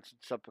perseverance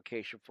and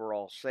supplication for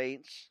all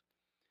saints,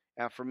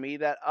 and for me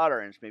that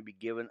utterance may be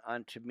given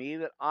unto me,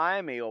 that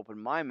I may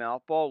open my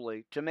mouth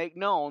boldly to make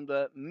known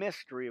the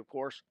mystery, of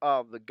course,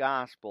 of the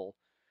gospel,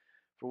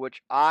 for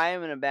which I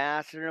am an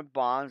ambassador in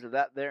bonds,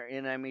 that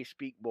therein I may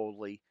speak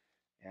boldly,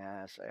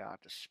 as I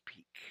ought to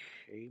speak.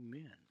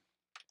 Amen.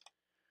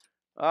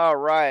 All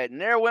right, and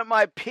there went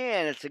my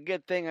pen. It's a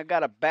good thing I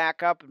got a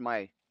backup in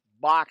my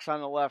box on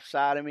the left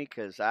side of me,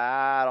 because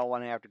I don't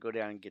want to have to go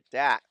down and get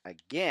that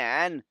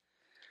again.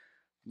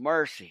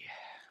 Mercy.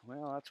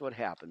 Well, that's what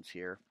happens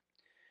here.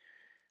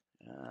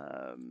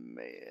 Man.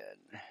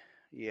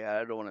 Yeah,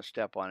 I don't want to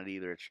step on it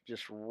either. It's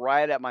just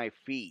right at my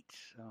feet.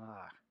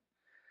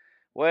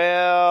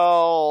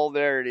 Well,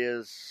 there it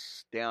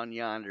is, down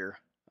yonder.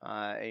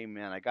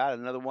 Amen. I got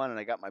another one, and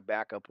I got my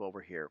backup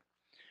over here.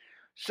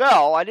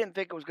 So, I didn't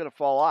think it was going to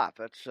fall off.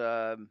 That's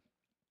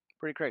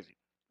pretty crazy.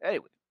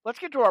 Anyway, let's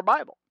get to our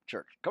Bible,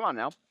 church. Come on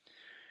now.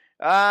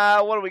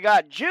 What do we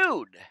got?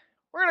 Jude.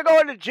 We're going to go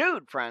into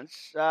Jude, friends.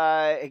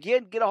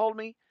 Again, get a hold of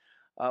me.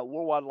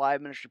 Worldwide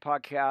Live Ministry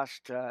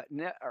Podcast,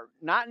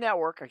 not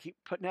network. I keep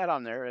putting that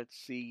on there.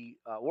 It's the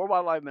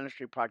Worldwide Live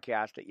Ministry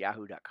Podcast at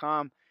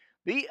yahoo.com.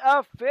 The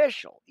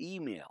official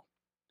email.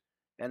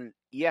 And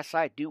yes,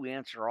 I do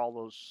answer all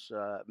those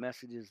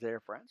messages there,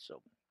 friends.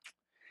 So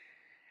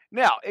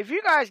now, if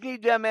you guys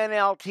need them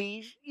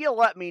NLTs, you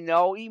let me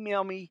know.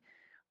 Email me,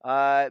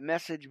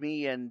 message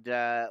me, and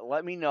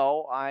let me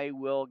know. I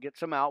will get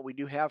some out. We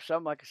do have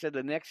some. Like I said,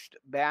 the next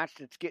batch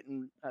that's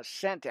getting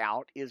sent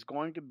out is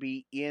going to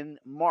be in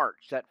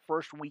March, that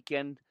first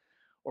weekend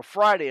or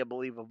Friday, I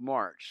believe, of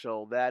March.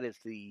 So that's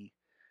the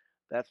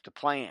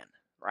plan,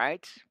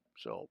 right?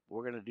 So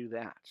we're going to do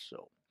that.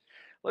 So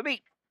let's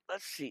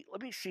see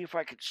if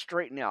I can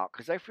straighten out,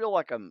 because I feel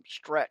like I'm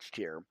stretched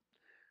here.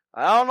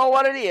 I don't know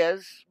what it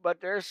is, but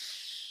there's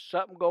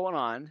something going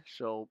on,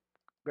 so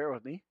bear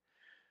with me.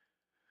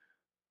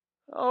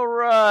 All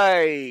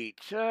right,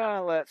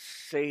 let's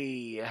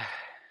see.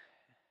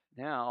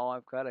 Now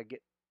I've got to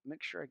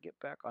make sure I get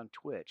back on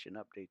Twitch and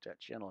update that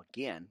channel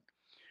again.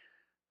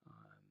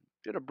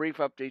 Did a brief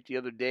update the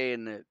other day,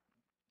 and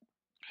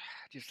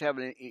just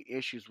having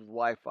issues with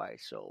Wi-Fi,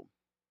 so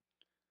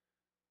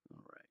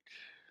all right.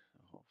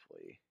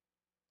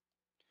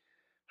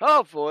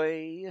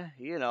 Hopefully,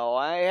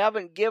 I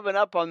haven't given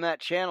up on that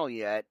channel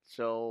yet,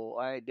 so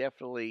I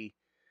definitely,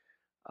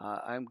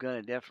 I'm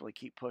going to definitely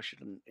keep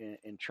pushing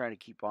and trying to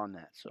keep on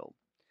that. So,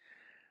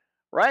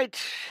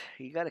 right,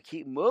 you got to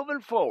keep moving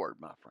forward,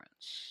 my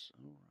friends.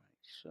 All right,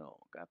 so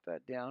got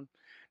that down.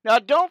 Now,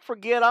 don't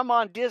forget, I'm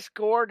on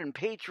Discord and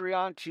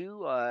Patreon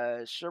too,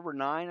 server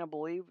 9, I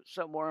believe,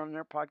 somewhere on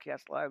there,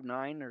 Podcast Live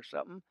 9 or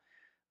something.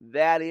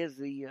 That is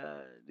the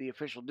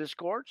official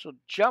Discord, so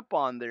jump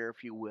on there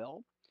if you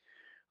will.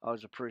 I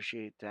always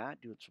appreciate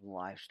that, doing some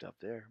live stuff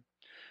there.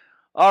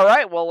 All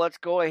right, well, let's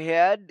go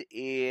ahead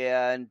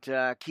and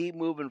keep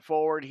moving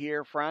forward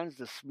here, friends.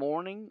 This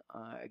morning,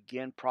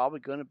 again, probably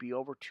going to be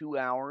over 2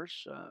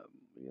 hours.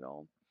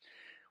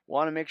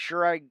 Want to make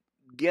sure I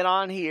get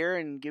on here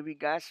and give you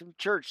guys some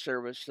church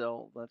service.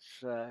 So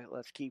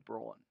let's keep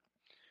rolling.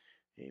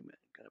 Amen.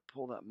 Got to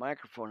pull that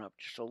microphone up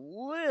just a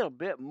little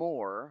bit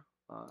more.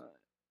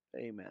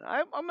 Amen.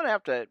 I'm going to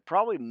have to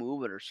probably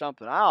move it or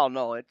something. I don't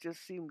know. It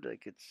just seemed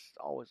like it's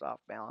always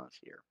off balance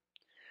here.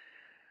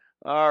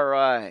 All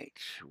right.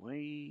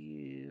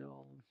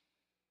 Well,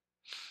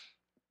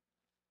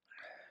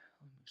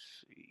 let's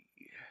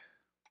see.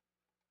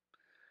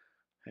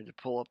 Had to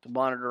pull up the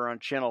monitor on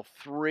channel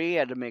 3.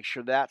 Had to make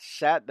sure that's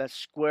set. That's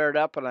squared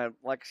up. And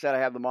like I said, I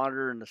have the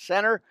monitor in the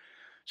center,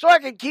 so I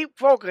can keep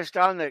focused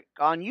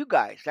on you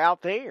guys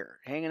out there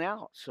hanging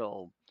out.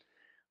 So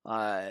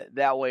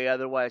that way,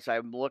 otherwise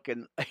I'm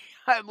looking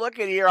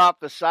here off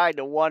the side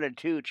to 1 and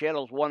 2.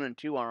 Channels 1 and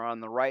 2 are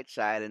on the right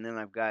side, and then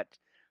I've got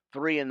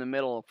 3 in the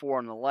middle and 4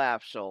 on the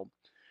left. So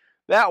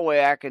that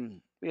way I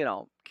can,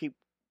 keep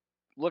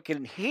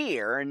looking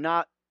here and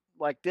not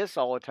like this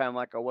all the time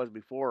like I was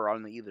before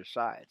on the either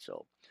side.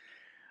 So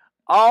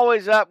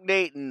always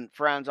updating,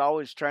 friends,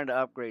 always trying to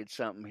upgrade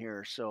something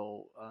here.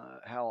 So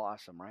how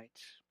awesome, right?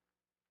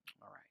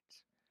 All right.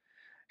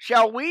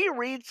 Shall we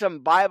read some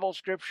Bible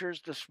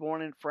scriptures this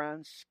morning,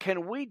 friends?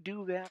 Can we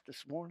do that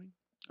this morning?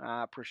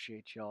 I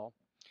appreciate y'all.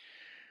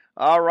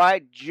 All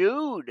right,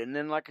 Jude. And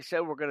then, like I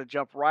said, we're going to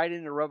jump right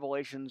into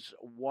Revelations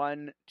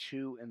 1,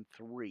 2, and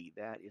 3.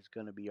 That is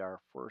going to be our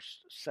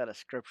first set of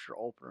scripture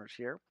openers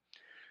here.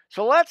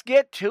 So let's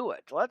get to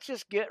it. Let's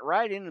just get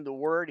right into the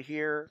word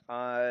here.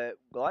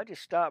 Glad you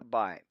stopped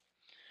by.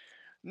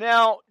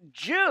 Now,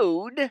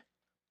 Jude,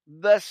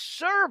 the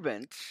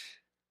servant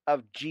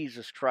of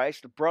Jesus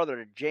Christ, the brother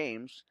to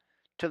James,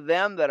 to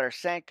them that are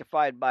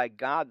sanctified by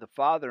God the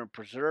Father and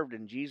preserved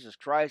in Jesus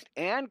Christ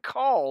and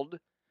called,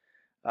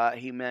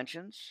 he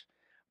mentions,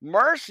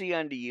 mercy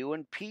unto you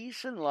and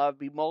peace and love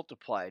be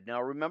multiplied.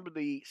 Now, remember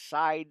the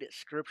side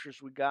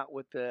scriptures we got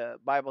with the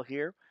Bible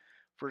here?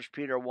 1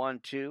 Peter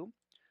 1, 2.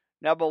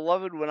 Now,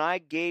 beloved, when I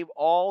gave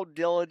all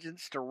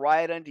diligence to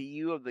write unto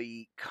you of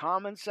the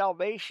common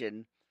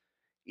salvation,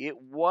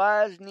 it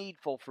was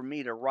needful for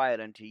me to write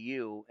unto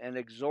you and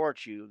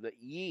exhort you that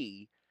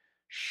ye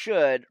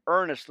should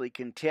earnestly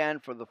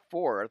contend for the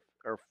fourth,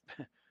 or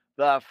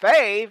the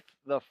faith,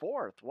 the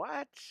fourth.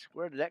 What?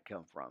 Where did that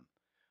come from?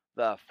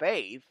 The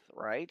faith,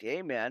 right?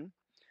 Amen.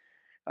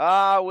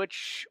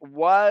 Which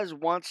was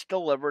once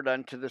delivered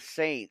unto the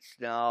saints.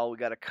 Now, we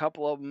got a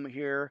couple of them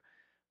here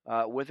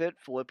with it.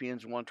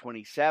 Philippians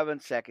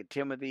 1:27, 2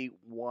 Timothy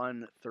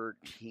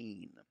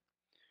 1:13.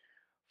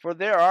 For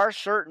there are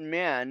certain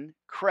men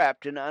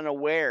crept in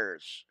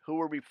unawares, who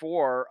were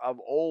before of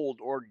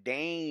old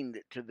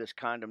ordained to this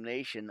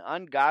condemnation,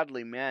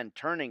 ungodly men,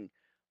 turning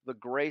the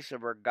grace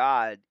of our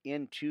God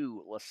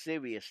into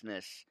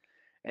lasciviousness,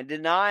 and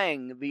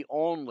denying the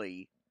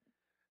only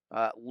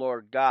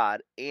Lord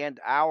God and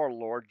our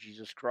Lord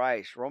Jesus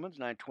Christ. Romans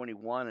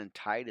 9:21 and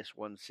Titus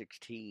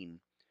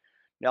 1:16.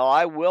 Now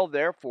I will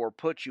therefore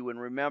put you in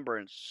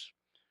remembrance,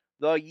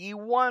 though ye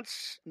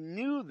once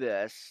knew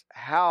this,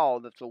 how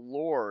that the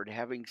Lord,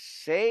 having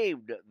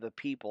saved the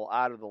people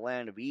out of the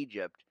land of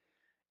Egypt,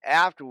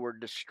 afterward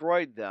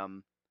destroyed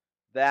them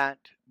that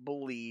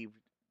believed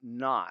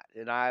not.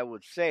 And I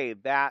would say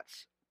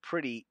that's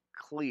pretty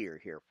clear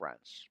here,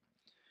 friends.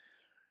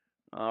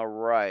 All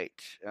right.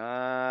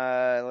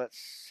 Let's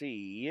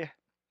see.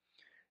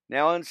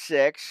 Now in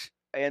 6,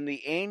 and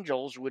the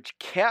angels which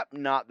kept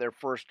not their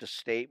first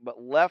estate, but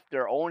left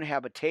their own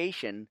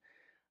habitation,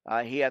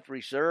 he hath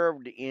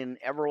reserved in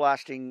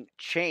everlasting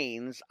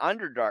chains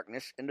under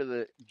darkness into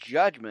the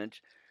judgment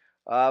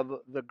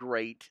of the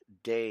great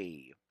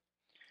day.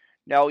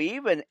 Now,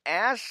 even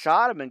as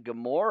Sodom and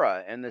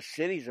Gomorrah and the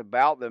cities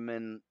about them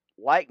in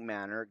like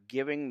manner,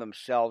 giving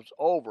themselves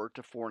over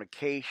to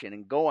fornication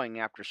and going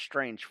after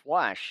strange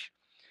flesh.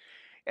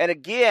 And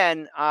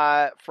again,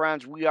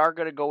 friends, we are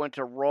going to go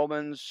into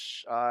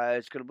Romans.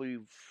 It's going to be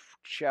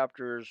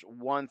chapters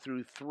 1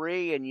 through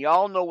 3. And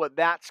y'all know what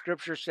that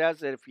scripture says,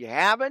 that if you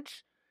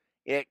haven't,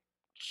 it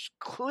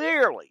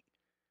clearly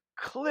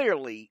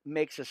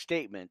makes a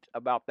statement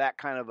about that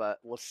kind of a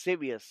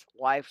lascivious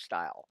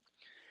lifestyle.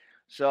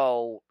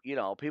 So,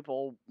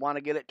 people want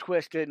to get it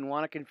twisted and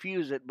want to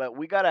confuse it, but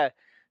we got to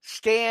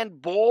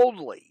stand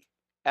boldly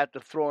at the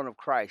throne of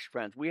Christ,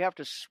 friends. We have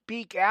to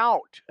speak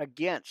out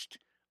against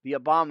the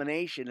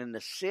abomination and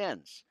the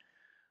sins.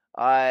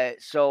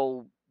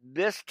 So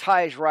this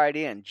ties right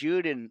in.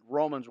 Jude and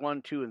Romans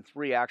 1, 2, and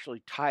 3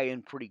 actually tie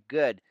in pretty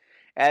good,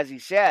 as he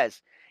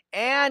says,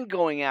 and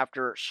going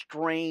after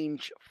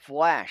strange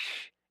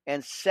flesh,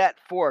 and set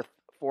forth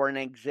for an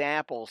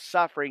example,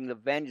 suffering the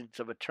vengeance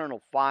of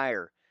eternal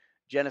fire.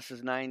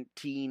 Genesis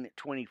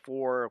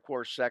 19:24, of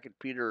course, 2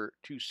 Peter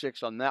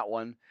 2:6 on that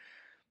one.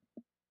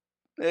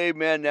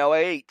 Amen. Now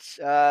 8.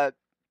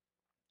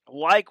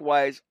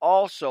 Likewise,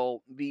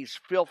 also these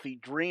filthy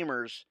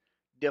dreamers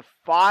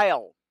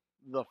defile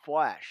the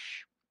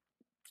flesh,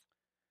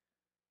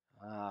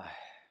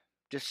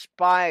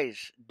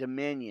 despise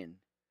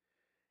dominion,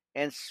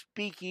 and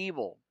speak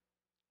evil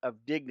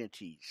of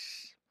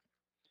dignities.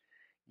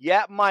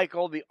 Yet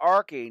Michael, the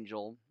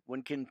archangel,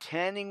 when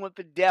contending with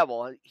the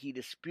devil, he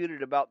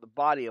disputed about the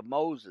body of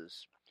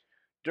Moses,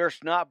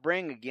 durst not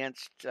bring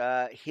against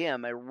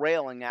him a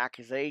railing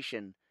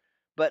accusation,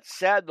 but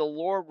said, the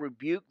Lord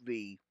rebuke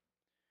thee.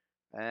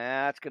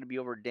 That's going to be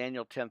over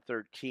Daniel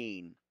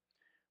 10:13.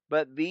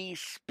 But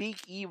these speak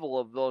evil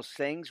of those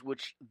things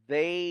which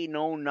they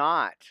know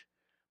not.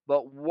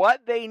 But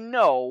what they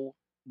know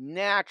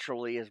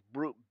naturally as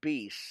brute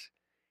beasts,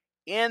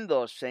 in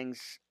those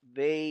things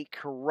they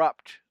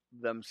corrupt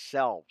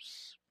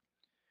themselves.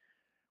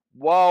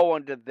 Woe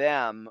unto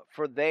them,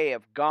 for they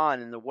have gone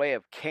in the way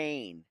of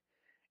Cain,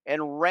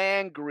 and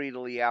ran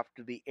greedily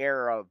after the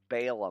error of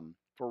Balaam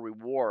for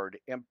reward,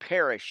 and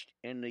perished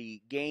in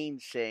the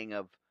gainsaying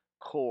of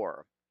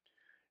Kor.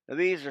 Now,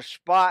 these are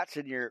spots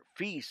in your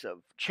feast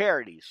of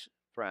charities,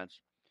 friends.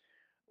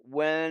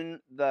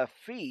 When the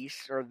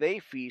feast, or they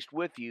feast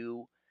with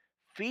you,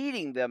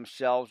 feeding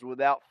themselves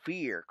without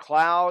fear,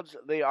 clouds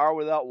they are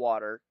without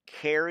water,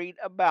 carried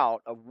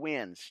about of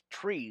winds,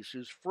 trees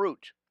whose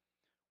fruit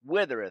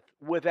withereth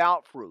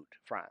without fruit,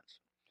 friends.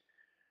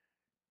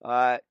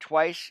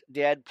 Twice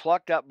dead,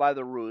 plucked up by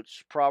the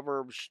roots.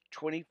 Proverbs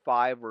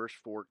 25, verse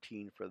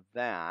 14 for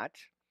that.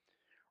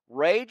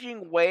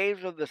 raging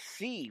waves of the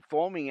sea,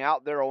 foaming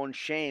out their own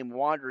shame,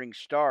 wandering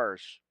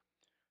stars,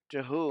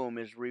 to whom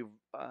is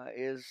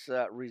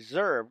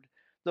reserved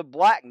the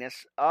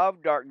blackness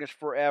of darkness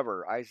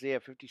forever. Isaiah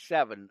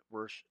 57,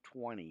 verse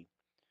 20.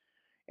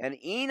 And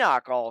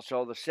Enoch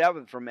also, the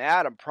seventh from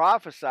Adam,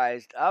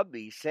 prophesied of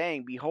thee,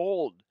 saying,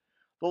 Behold,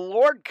 the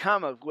Lord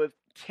cometh with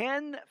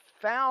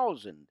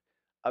 10,000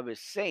 of his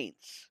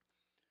saints.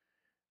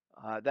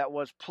 That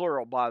was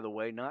plural, by the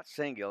way, not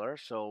singular.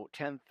 So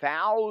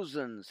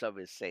 10,000s of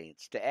his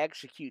saints to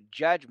execute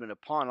judgment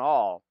upon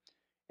all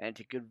and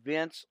to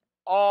convince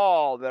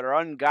all that are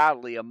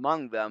ungodly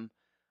among them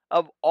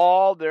of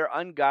all their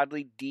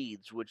ungodly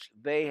deeds which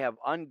they have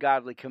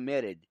ungodly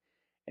committed,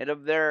 and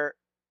of their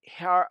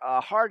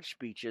hard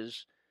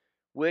speeches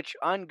which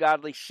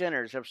ungodly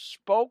sinners have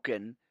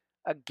spoken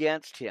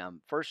against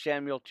him. 1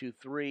 Samuel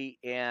 2:3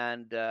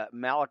 and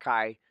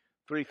Malachi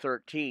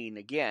 3:13.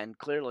 Again,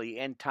 clearly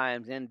end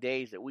times, end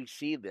days that we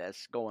see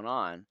this going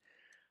on.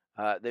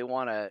 They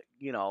want to,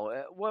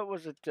 what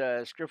was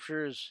it?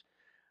 Scriptures,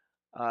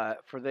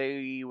 for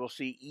they will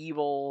see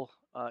evil.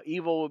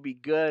 Evil will be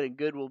good and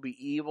good will be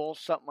evil.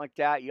 Something like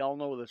that. You all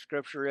know what the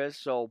scripture is.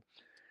 So,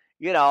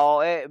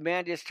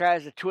 man just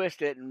tries to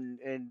twist it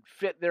and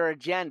fit their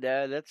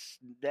agenda.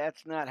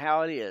 That's not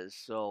how it is.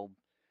 So,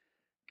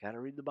 got to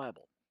read the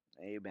Bible.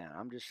 Amen.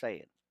 I'm just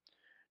saying.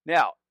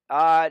 Now,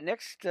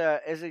 next,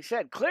 as I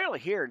said, clearly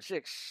here in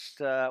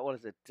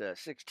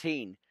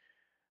 16.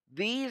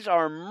 These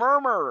are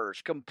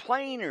murmurers,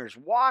 complainers,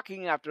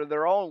 walking after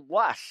their own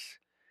lusts,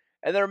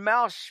 and their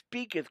mouth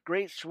speaketh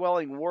great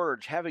swelling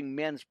words, having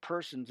men's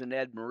persons in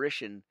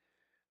admiration,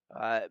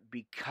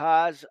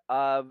 because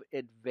of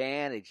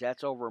advantage.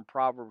 That's over in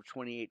Proverbs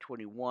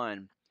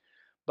 28:21.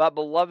 But,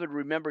 beloved,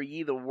 remember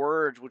ye the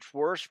words which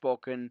were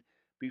spoken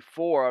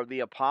before of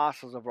the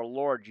apostles of our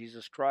Lord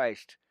Jesus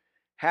Christ,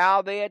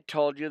 how they had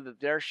told you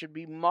that there should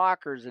be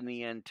mockers in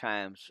the end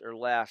times, or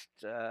last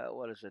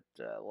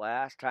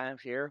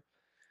times here.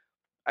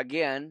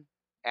 Again,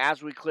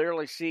 as we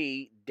clearly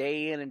see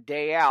day in and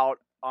day out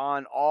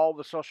on all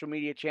the social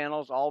media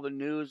channels, all the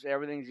news,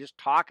 everything's just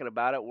talking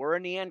about it. We're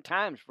in the end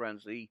times,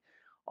 friends.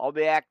 All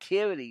the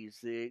activities,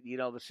 the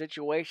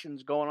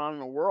situations going on in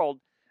the world,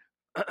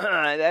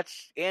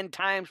 that's end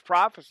times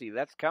prophecy.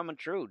 That's coming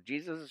true.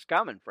 Jesus is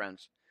coming,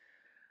 friends.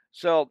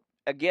 So,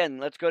 again,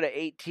 let's go to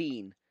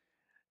 18.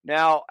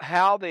 Now,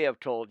 how they have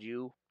told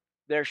you,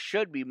 there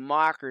should be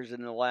mockers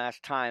in the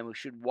last time who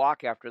should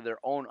walk after their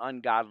own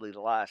ungodly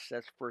lusts.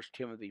 That's 1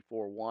 Timothy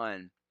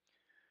 4:1.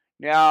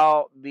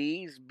 Now,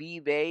 these be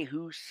they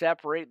who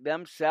separate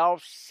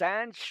themselves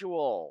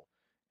sensual,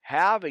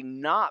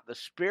 having not the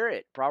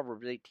Spirit.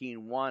 Proverbs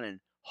 18:1 and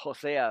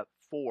Hosea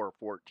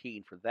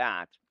 4:14 for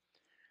that.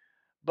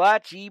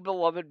 But ye,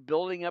 beloved,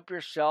 building up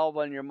yourself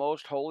on your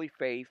most holy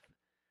faith,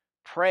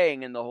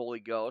 praying in the Holy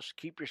Ghost,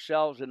 keep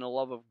yourselves in the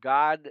love of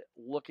God,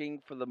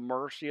 looking for the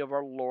mercy of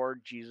our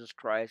Lord Jesus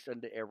Christ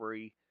unto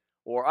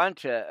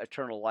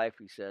eternal life,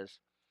 he says.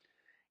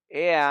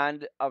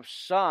 And of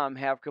some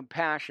have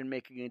compassion,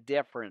 making a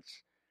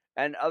difference,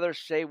 and others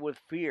save with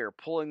fear,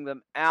 pulling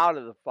them out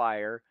of the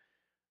fire,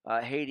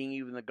 hating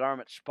even the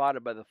garment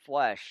spotted by the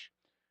flesh.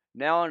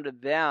 Now unto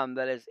them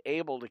that is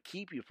able to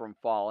keep you from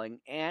falling,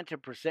 and to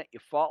present you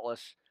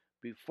faultless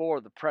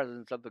before the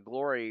presence of the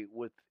glory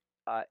with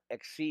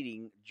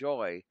exceeding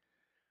joy.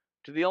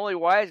 To the only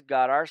wise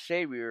God, our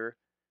Savior,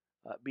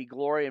 be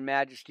glory and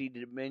majesty,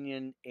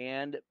 dominion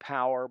and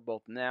power,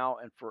 both now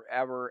and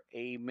forever.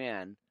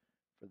 Amen.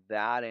 For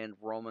that and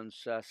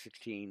Romans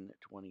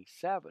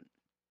 16:27.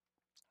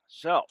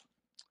 So,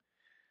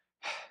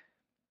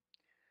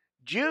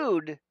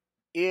 Jude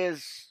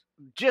is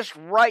just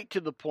right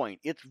to the point.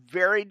 It's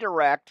very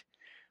direct.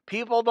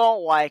 People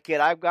don't like it.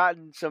 I've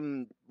gotten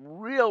some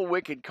real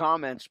wicked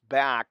comments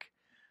back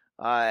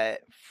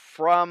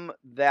from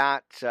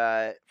that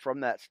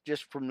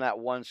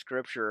one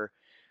scripture,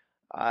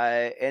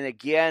 and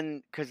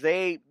again, because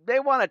they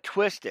want to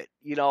twist it.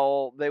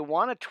 They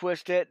want to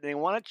twist it and they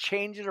want to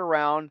change it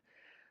around.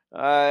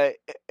 I'm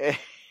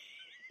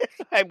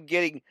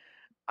getting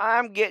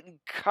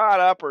caught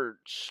up or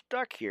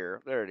stuck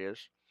here. There it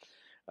is.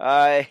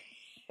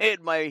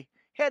 In my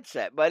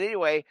headset. But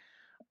anyway,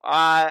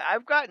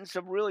 I've gotten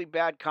some really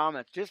bad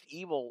comments, just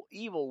evil,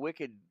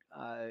 wicked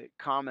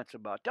comments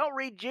about, don't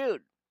read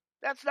Jude.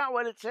 That's not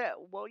what it said.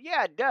 Well,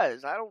 yeah, it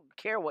does. I don't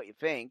care what you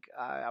think.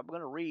 I'm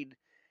going to read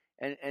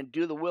and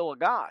do the will of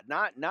God,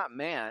 not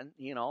man,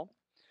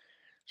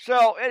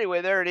 So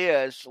anyway, there it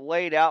is,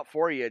 laid out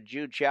for you,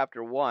 Jude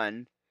chapter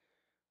 1.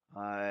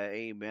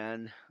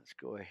 Amen. Let's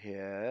go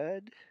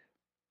ahead.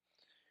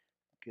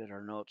 Get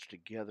our notes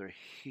together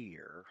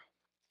here.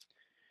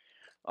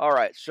 All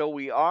right, so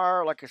we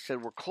are, like I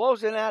said, we're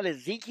closing out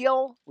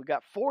Ezekiel. We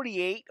got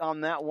 48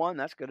 on that one.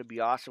 That's going to be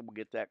awesome. We'll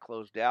get that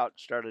closed out.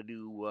 Start a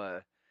new,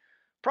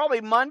 probably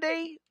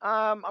Monday.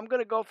 I'm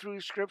going to go through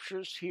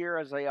scriptures here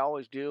as I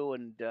always do,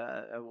 and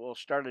we'll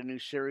start a new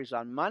series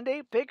on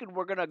Monday. Thinking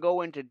we're going to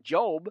go into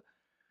Job.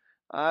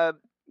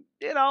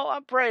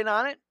 I'm praying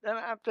on it, and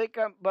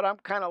I'm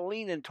kind of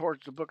leaning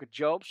towards the book of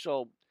Job.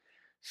 So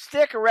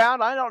stick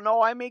around. I don't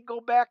know. I may go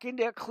back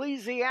into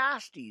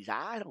Ecclesiastes.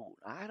 I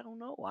don't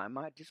know. I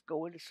might just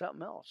go into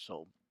something else.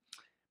 So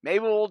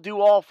maybe we'll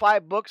do all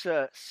 5 books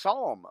of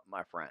Psalm,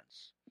 my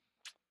friends.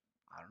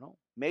 I don't know.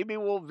 Maybe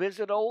we'll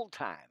visit old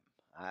time,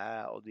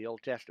 the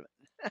Old Testament.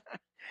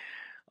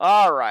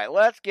 All right,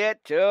 let's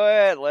get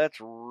to it. Let's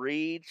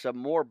read some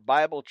more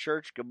Bible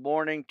Church. Good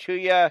morning to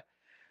you.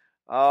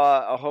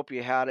 I hope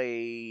you had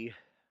a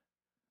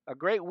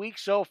great week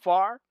so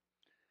far.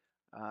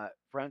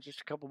 Friends,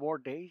 just a couple more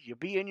days. You'll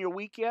be in your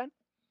weekend.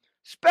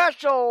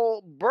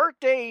 Special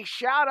birthday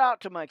shout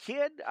out to my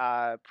kid.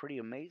 Pretty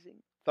amazing.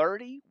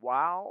 30.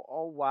 Wow.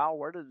 Oh, wow.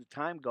 Where did the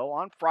time go?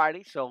 On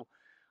Friday. So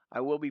I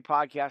will be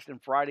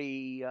podcasting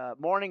Friday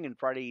morning and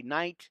Friday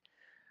night.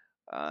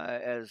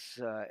 As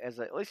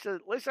at least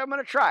I'm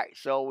going to try.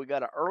 So we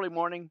got an early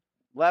morning,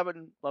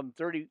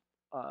 11:30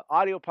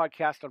 audio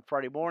podcast on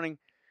Friday morning.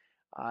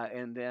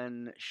 And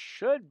then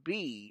should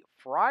be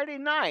Friday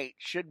night,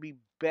 should be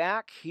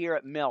back here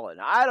at Mellon.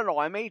 I don't know.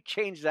 I may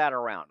change that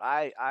around.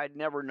 I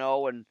never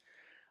know. And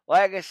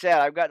like I said,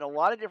 I've gotten a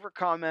lot of different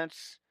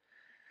comments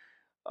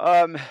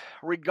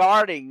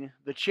regarding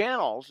the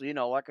channels.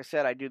 Like I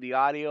said, I do the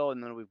audio,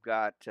 and then we've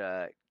got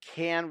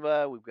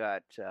Canva. We've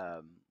got,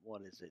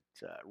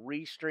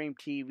 Restream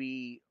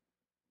TV.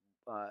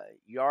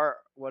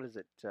 What is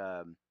it?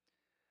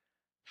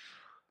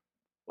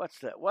 What's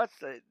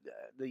the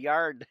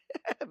yard?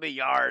 The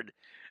yard.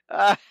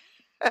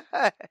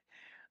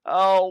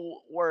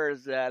 Where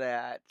is that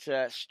at?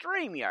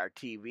 StreamYard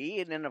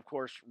TV, and then of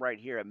course right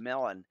here at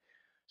Mellon.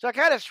 So I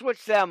kind of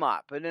switched them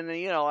up, and then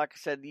like I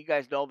said, you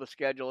guys know the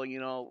schedule,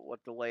 what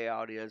the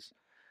layout is.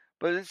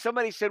 But then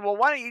somebody said, well,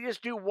 why don't you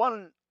just do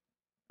one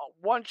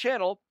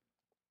channel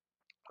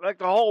like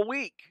the whole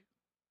week,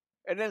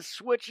 and then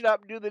switch it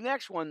up and do the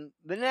next one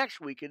the next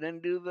week, and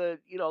then do the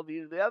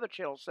other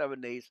channel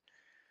 7 days.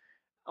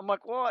 I'm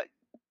like, well,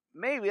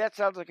 maybe that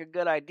sounds like a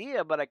good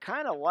idea, but I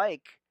kind of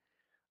like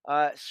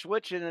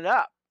switching it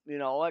up.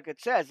 Like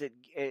it says,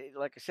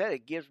 like I said,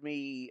 it gives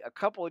me a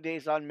couple of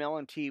days on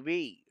Mellon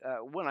TV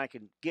when I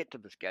can get to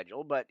the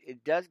schedule, but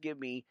it does give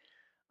me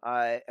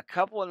a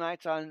couple of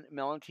nights on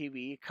Mellon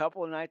TV, a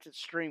couple of nights at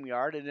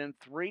StreamYard, and then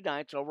 3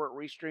 nights over at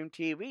Restream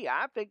TV.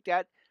 I think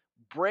that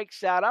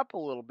breaks that up a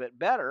little bit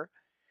better.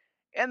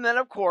 And then,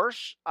 of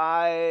course,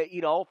 3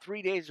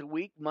 days a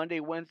week, Monday,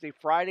 Wednesday,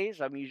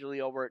 Fridays, I'm usually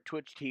over at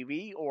Twitch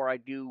TV, or I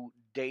do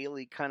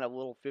daily kind of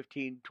little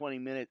 15,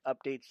 20-minute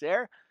updates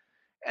there.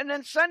 And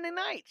then Sunday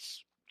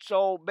nights.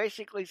 So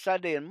basically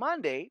Sunday and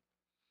Monday,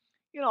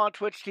 on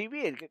Twitch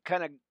TV, it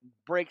kind of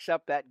breaks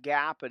up that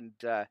gap. And,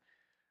 like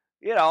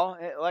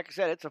I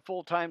said, it's a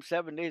full-time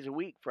 7 days a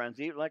week, friends.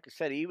 Like I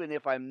said, even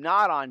if I'm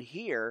not on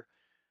here,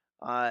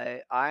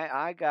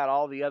 I got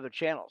all the other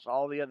channels,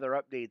 all the other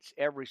updates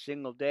every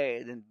single day,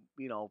 and then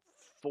 4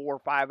 or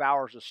 5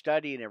 hours of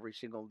studying every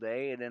single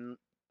day, and then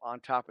on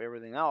top of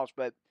everything else.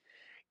 But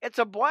it's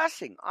a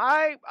blessing.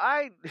 I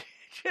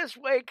just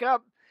wake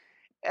up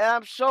and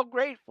I'm so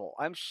grateful.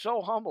 I'm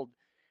so humbled,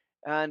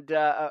 and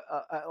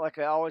like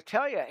I always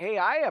tell you, hey,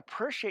 I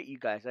appreciate you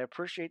guys. I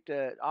appreciate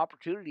the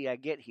opportunity I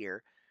get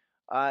here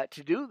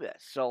to do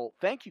this. So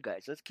thank you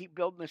guys. Let's keep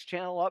building this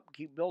channel up.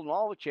 Keep building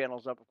all the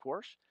channels up, of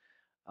course.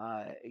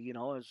 As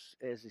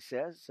he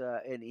says,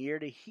 an ear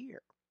to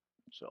hear.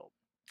 So,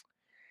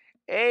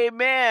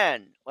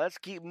 amen. Let's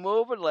keep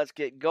moving. Let's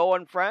get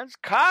going, friends.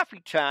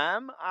 Coffee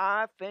time.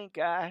 I think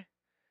I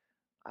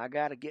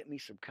got to get me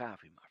some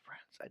coffee, my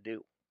friends. I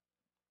do.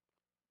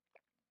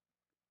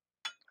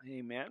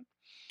 Amen.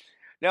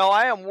 Now,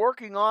 I am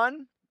working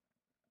on,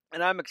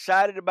 and I'm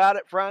excited about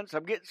it, friends.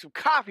 I'm getting some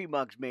coffee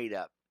mugs made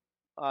up.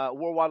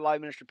 Worldwide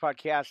Live Ministry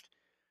Podcast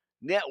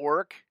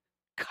Network.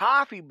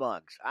 Coffee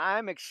mugs.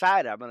 I'm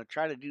excited. I'm going to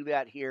try to do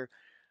that here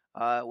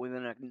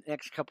within the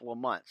next couple of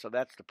months. So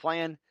that's the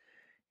plan.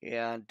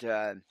 And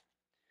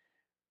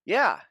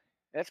yeah,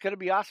 that's going to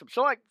be awesome.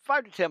 So like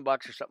 $5 to $10 or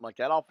something like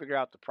that. I'll figure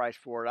out the price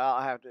for it.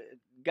 I'll have to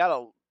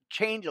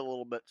change a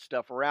little bit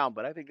stuff around,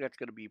 but I think that's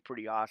going to be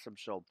pretty awesome.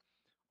 So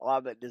I'll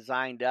have that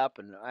designed up,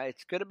 and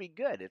it's going to be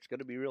good. It's going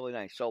to be really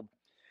nice. So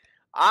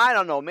I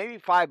don't know, maybe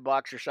 $5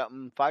 or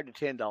something, $5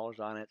 to $10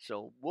 on it.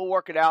 So we'll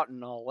work it out,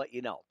 and I'll let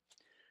you know.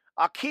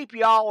 I'll keep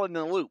y'all in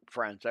the loop,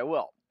 friends. I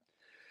will.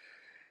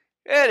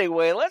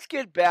 Anyway, let's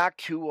get back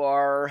to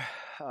our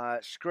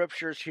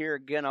scriptures here.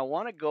 Again, I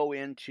want to go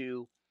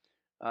into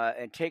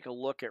and take a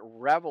look at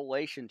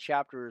Revelation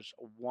chapters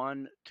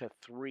 1 to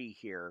 3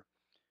 here.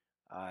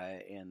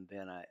 And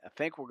then I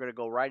think we're going to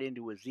go right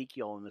into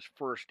Ezekiel in this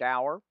first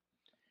hour.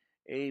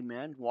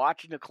 Amen.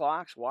 Watching the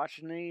clocks,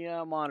 watching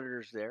the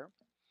monitors there.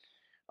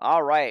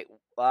 All right.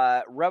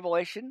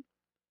 Revelation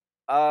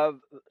of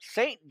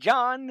St.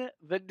 John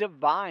the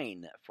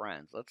Divine,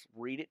 friends. Let's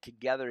read it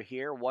together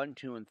here. 1,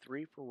 2, and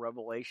 3 for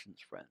Revelations,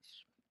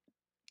 friends.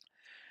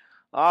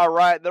 All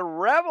right. The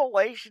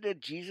revelation of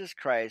Jesus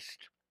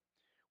Christ,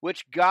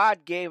 which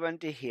God gave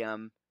unto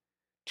him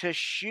to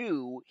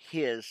shew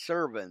his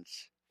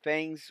servants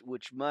things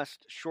which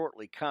must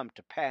shortly come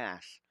to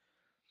pass.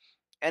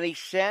 And he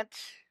sent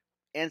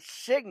and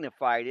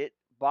signified it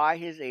by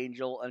his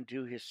angel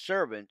unto his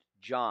servant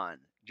John.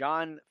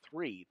 John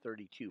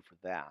 3:32 for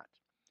that.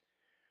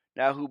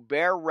 Now, who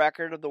bear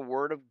record of the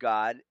word of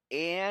God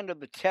and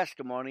of the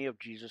testimony of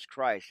Jesus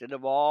Christ, and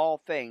of all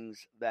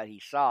things that he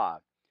saw.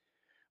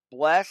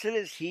 Blessed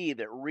is he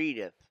that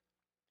readeth,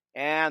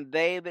 and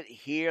they that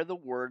hear the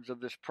words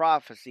of this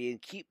prophecy,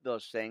 and keep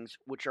those things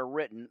which are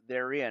written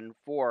therein,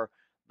 for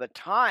the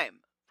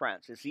time,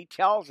 friends, as he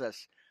tells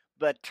us,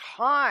 the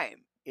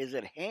time is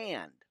at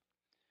hand.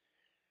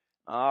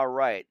 All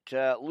right,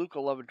 Luke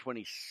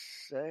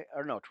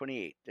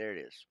 28, there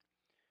it is.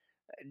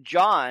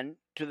 John,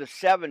 to the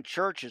 7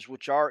 churches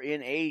which are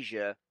in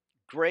Asia,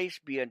 grace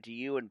be unto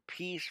you, and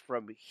peace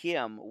from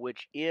him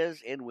which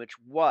is, and which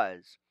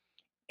was,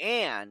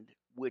 and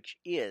which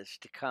is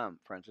to come,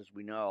 friends, as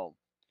we know.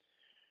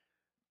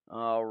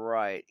 All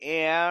right,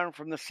 and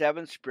from the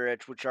 7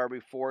 spirits which are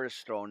before his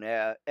throne,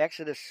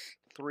 Exodus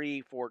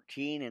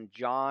 3:14 and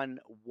John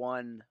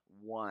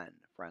 1:1,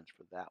 friends,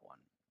 for that one.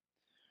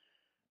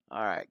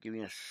 All right, give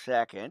me a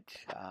second.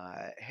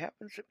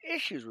 Having some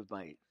issues with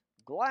my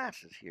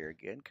glasses here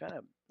again, kind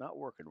of not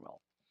working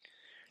well.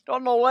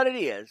 Don't know what it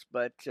is,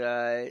 but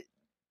you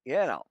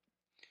know.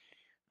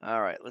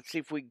 All right, let's see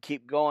if we can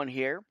keep going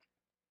here.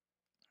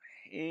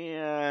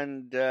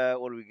 And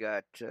what do we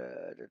got?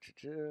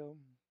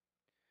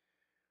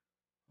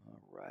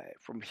 All right,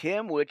 from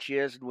him which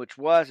is, and which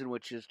was, and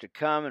which is to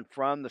come, and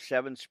from the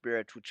 7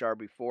 spirits which are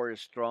before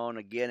his throne,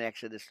 again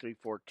Exodus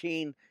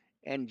 3:14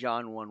 and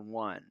John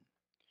 1:1.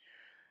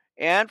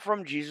 And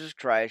from Jesus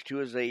Christ, who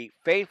is a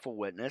faithful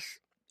witness,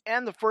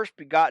 and the first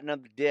begotten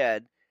of the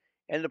dead,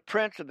 and the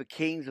prince of the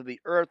kings of the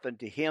earth,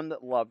 unto him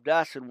that loved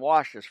us and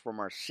washed us from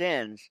our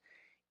sins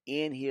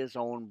in his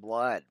own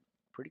blood.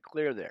 Pretty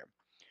clear there.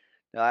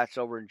 Now that's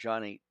over in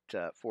John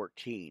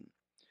 8:14.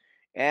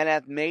 And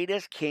hath made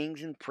us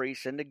kings and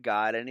priests unto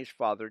God and his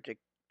Father,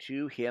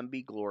 to him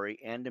be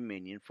glory and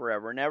dominion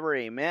forever and ever.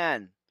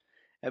 Amen.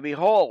 And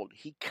behold,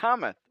 he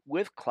cometh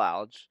with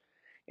clouds,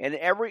 and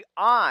every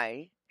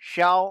eye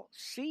shall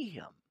see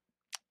him,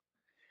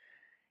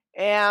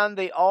 and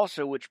they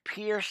also which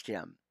pierced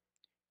him,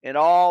 and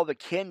all the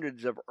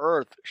kindreds of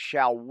earth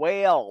shall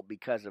wail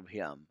because of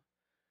him.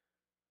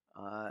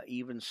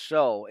 Even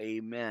so,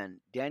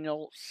 amen.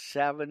 Daniel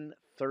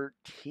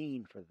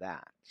 7:13 for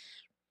that.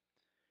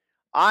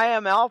 I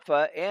am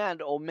Alpha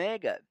and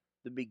Omega,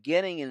 the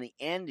beginning and the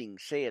ending,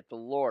 saith the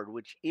Lord,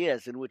 which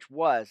is, and which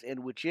was,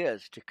 and which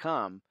is to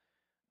come,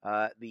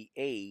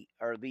 the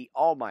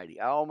Almighty.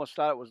 I almost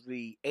thought it was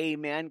the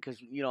Amen,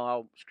 because you know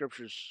how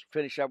scriptures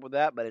finish up with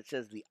that, but it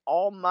says the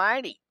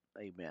Almighty.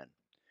 Amen.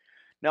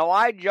 Now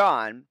I,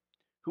 John,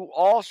 who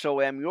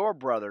also am your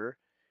brother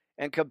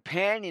and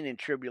companion in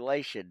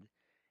tribulation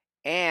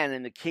and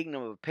in the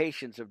kingdom of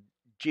patience of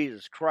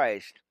Jesus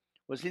Christ,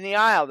 was in the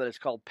isle that is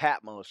called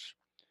Patmos,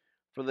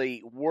 for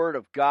the word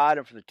of God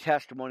and for the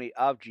testimony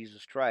of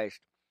Jesus Christ.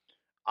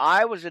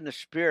 I was in the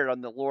Spirit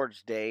on the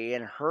Lord's day,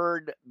 and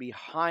heard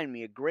behind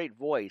me a great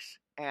voice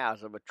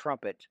as of a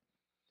trumpet,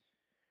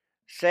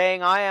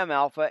 saying, I am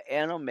Alpha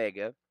and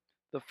Omega,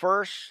 the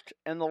first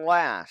and the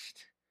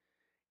last.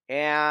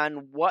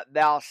 And what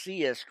thou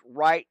seest,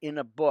 write in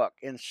a book,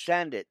 and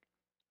send it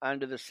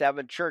unto the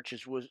 7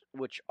 churches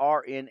which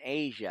are in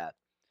Asia,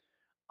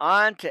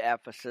 unto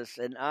Ephesus,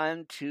 and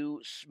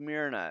unto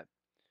Smyrna,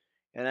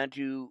 and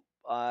unto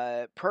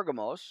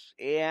Pergamos,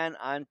 and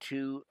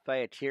unto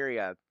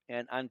Thyatira,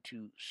 and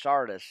unto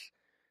Sardis,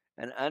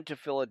 and unto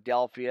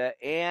Philadelphia,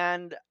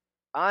 and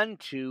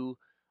unto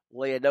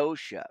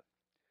Laodicea.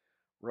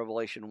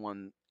 Revelation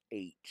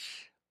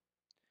 1:8.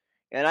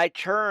 And I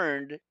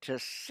turned to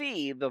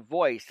see the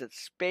voice that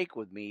spake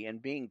with me,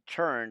 and being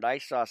turned, I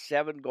saw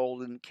 7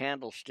 golden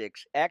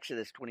candlesticks.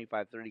 Exodus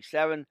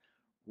 25:37,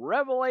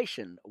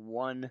 Revelation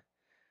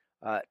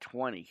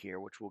 1:20 here,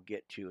 which we'll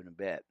get to in a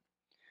bit.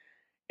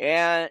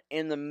 And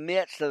in the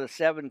midst of the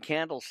 7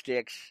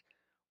 candlesticks,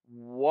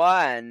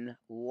 one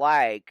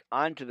like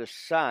unto the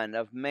Son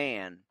of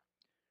Man,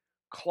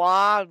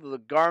 clothed with a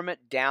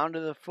garment down to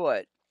the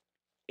foot,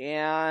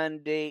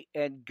 and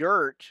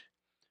girt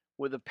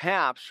with a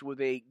paps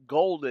with a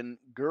golden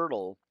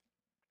girdle.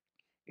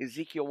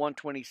 Ezekiel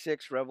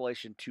 1:26,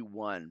 Revelation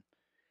 2:1.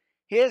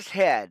 His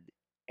head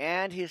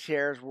and his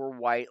hairs were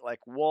white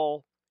like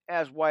wool,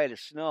 as white as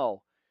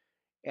snow,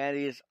 and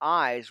his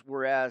eyes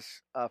were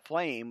as a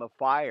flame of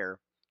fire,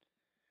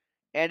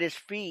 and his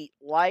feet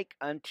like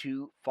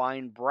unto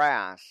fine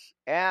brass,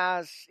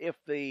 as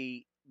if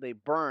they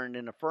burned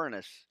in a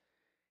furnace,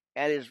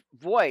 and his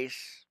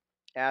voice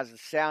as the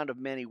sound of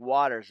many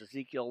waters.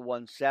 Ezekiel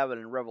 1:7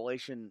 and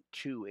Revelation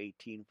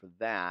 2:18 for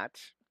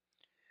that.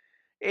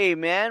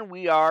 Amen.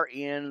 We are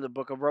in the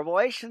book of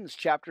Revelations,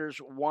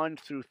 chapters 1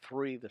 through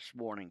 3 this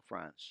morning,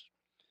 friends.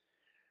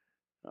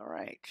 All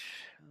right.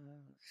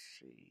 Let's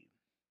see.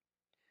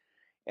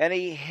 And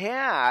he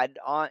had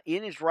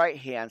in his right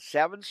hand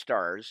 7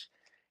 stars,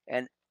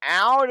 and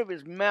out of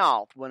his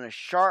mouth went a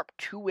sharp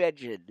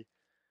 2-edged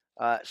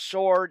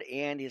sword,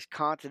 and his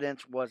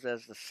countenance was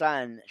as the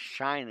sun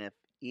shineth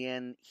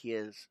in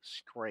his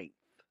strength.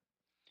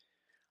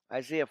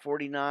 Isaiah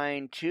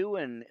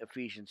 49:2 and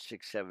Ephesians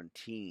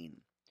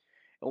 6:17.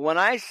 And when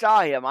I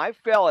saw him, I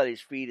fell at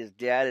his feet as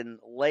dead, and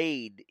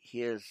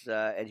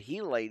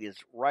he laid his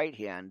right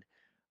hand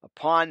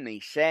upon me,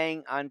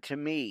 saying unto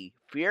me,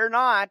 Fear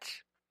not,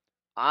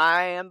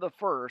 I am the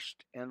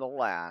first and the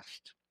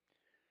last.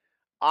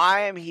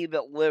 I am he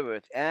that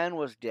liveth and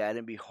was dead,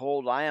 and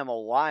behold, I am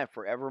alive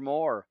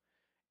forevermore.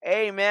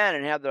 Amen.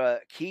 And have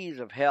the keys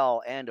of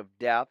hell and of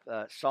death.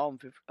 Psalm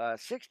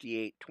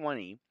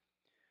 68:20.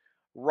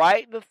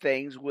 Write the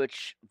things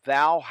which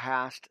thou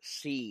hast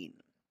seen.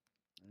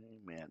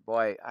 Amen.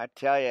 Boy, I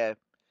tell you,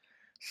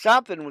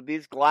 something with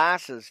these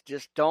glasses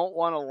just don't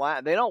want to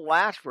last. They don't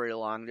last very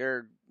long.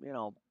 They're,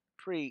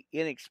 pretty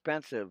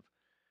inexpensive.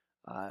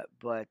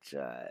 But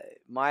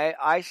my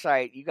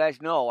eyesight, you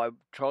guys know, I've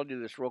told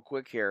you this real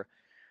quick here.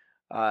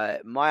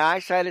 My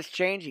eyesight is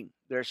changing.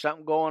 There's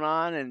something going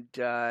on, and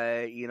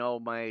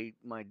my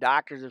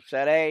doctors have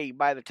said, hey,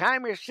 by the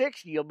time you're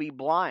 60, you'll be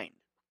blind.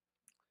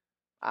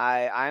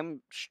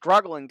 I'm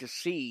struggling to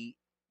see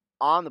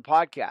on the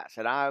podcast,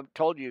 and I've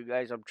told you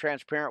guys, I'm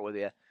transparent with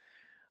you.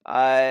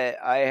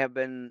 I have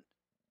been.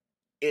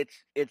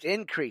 It's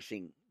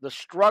increasing. The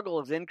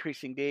struggle is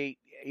increasing day.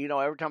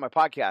 Every time I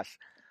podcast.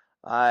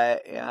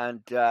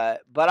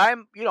 But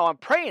I'm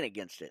praying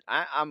against it.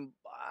 I'm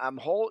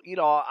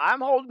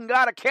holding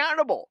God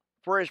accountable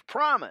for His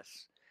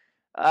promise.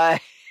 We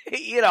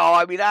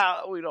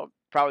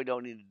probably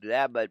don't need to do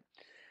that, but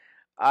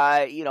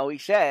He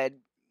said,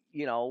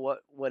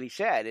 what He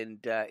said,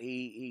 and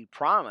He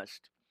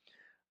promised,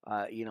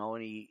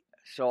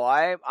 So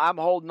I'm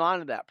holding on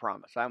to that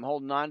promise. I'm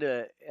holding on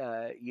to,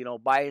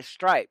 by His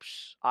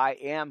stripes I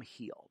am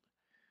healed.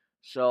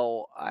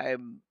 So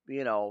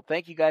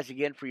thank you guys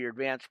again for your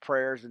advanced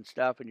prayers and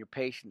stuff and your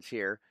patience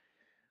here.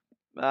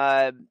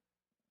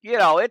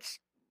 It's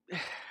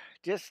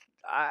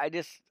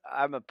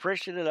I'm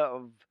appreciative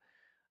of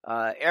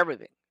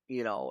everything,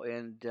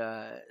 and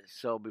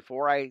so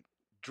before I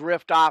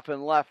drift off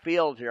in left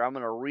field here, I'm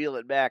going to reel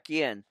it back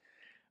in.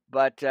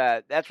 But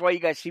that's why you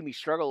guys see me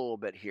struggle a little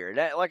bit here.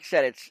 Like I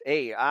said,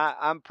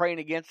 I'm praying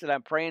against it.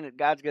 I'm praying that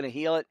God's going to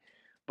heal it.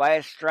 By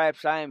His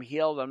stripes I am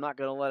healed. I'm not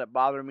going to let it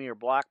bother me or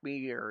block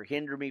me or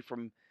hinder me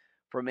from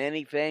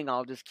anything.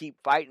 I'll just keep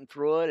fighting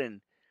through it and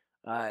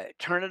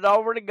turn it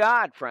over to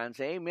God, friends.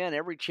 Amen.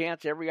 Every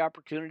chance, every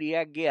opportunity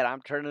I get,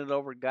 I'm turning it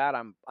over to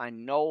God. I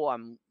know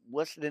I'm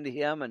listening to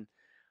Him, and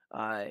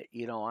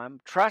I'm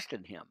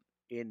trusting Him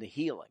in the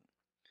healing.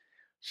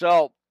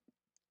 So,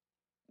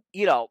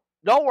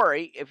 don't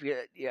worry if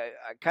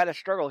I kind of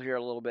struggle here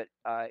a little bit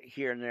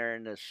here and there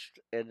in the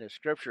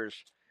scriptures.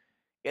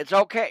 It's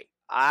okay.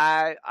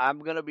 I'm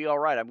going to be all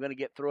right. I'm going to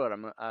get through it.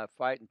 I'm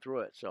fighting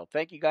through it. So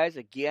thank you guys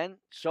again.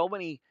 So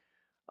many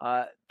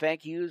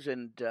thank yous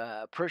and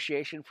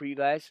appreciation for you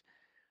guys,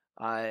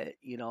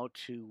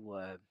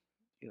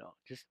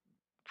 just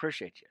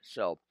appreciate you.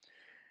 So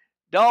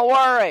don't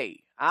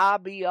worry. I'll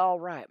be all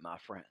right, my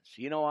friends.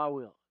 I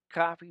will.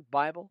 Coffee,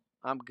 Bible,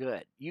 I'm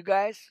good. You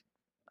guys?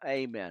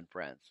 Amen,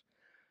 friends.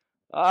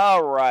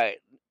 All right.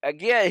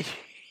 Again,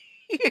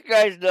 you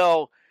guys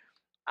know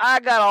I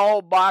got a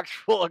whole box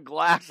full of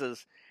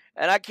glasses,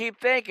 and I keep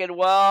thinking,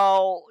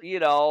 well,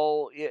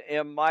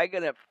 am I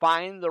going to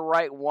find the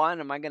right one?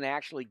 Am I going to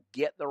actually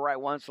get the right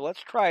one? So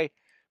let's try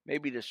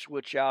maybe to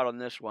switch out on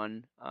this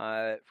one,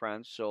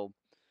 friends. So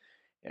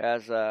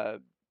as, as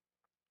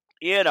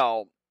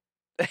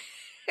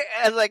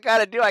I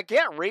kind of do, I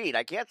can't read.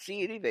 I can't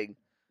see anything.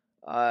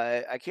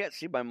 I can't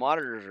see my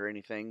monitors or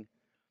anything.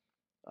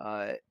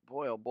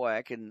 Boy, oh boy,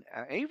 I can,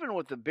 even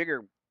with the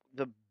bigger,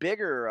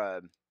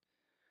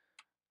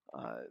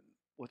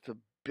 with the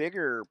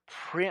bigger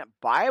print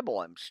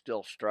Bible, I'm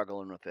still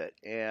struggling with it.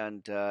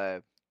 And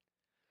so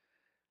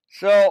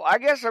I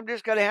guess I'm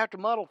just going to have to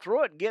muddle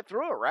through it and get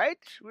through it, right?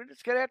 We're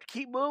just going to have to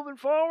keep moving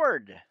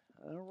forward.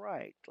 All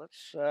right. Let's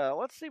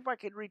see if I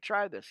can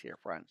retry this here,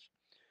 friends.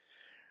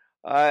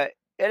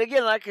 And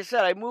again, like I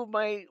said, I moved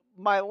my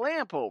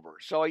lamp over.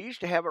 So I used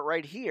to have it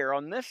right here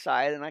on this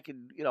side, and I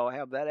could,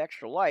 have that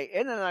extra light.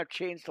 And then I've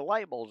changed the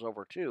light bulbs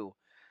over too.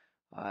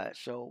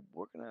 So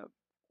we're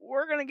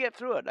gonna get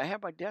through it. I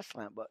have my desk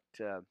lamp, but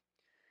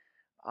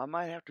I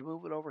might have to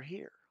move it over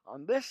here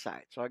on this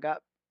side, so I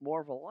got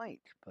more of a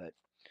light. But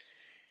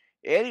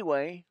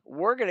anyway,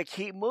 we're gonna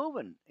keep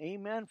moving.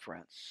 Amen,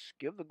 friends.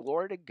 Give the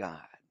glory to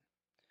God.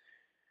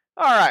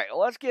 All right,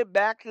 well, let's get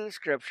back to the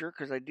scripture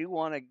because I do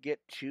want to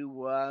get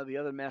to the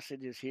other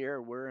messages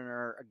here. We're in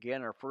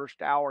our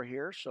first hour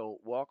here, so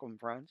welcome,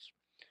 friends.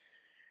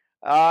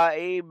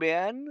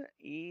 Amen.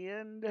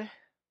 And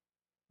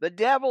the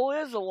devil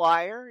is a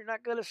liar. You're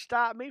not going to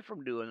stop me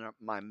from doing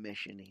my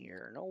mission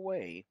here. No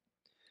way.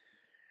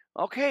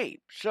 Okay,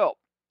 so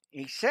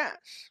he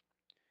says,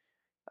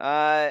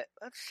 let's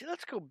see,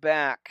 let's go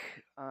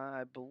back.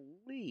 I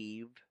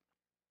believe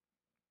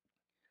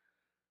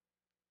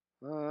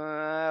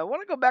I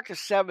want to go back to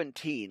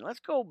 17. Let's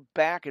go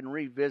back and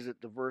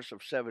revisit the verse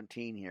of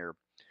 17 here.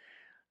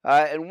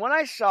 And when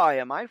I saw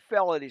him, I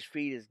fell at his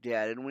feet as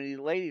dead. And when he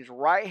laid his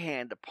right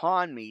hand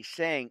upon me,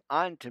 saying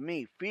unto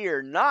me,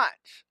 Fear not,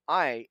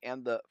 I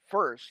am the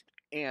first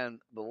and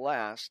the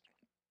last.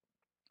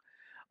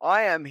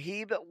 I am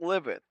he that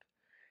liveth,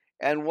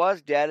 and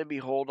was dead, and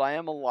behold, I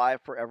am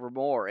alive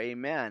forevermore.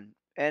 Amen.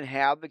 And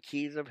have the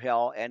keys of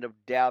hell and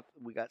of death.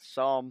 We got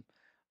Psalm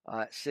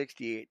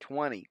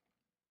 68:20.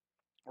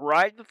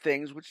 Write the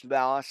things which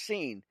thou hast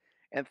seen,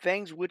 and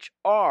things which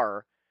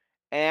are,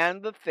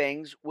 and the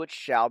things which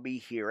shall be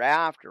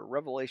hereafter.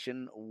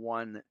 Revelation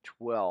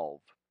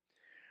 1:12.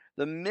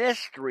 The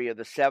mystery of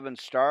the 7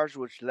 stars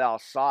which thou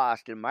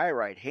sawest in my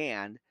right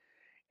hand,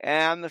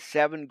 and the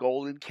 7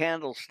 golden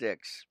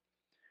candlesticks.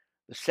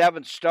 The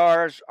 7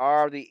 stars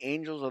are the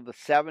angels of the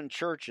 7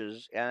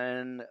 churches,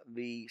 and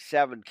the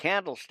 7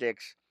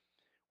 candlesticks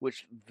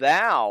which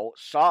thou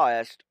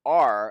sawest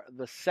are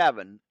the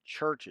 7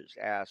 churches,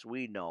 as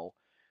we know.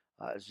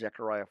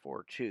 Zechariah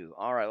 4:2.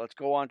 All right, let's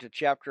go on to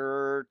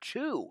chapter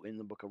 2 in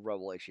the book of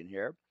Revelation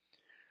here.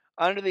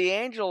 Unto the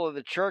angel of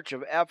the church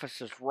of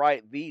Ephesus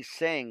write these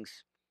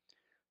things,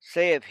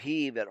 saith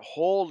he that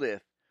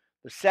holdeth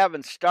the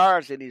 7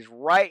 stars in his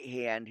right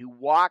hand, who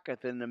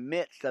walketh in the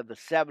midst of the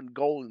 7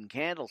 golden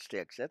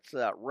candlesticks. That's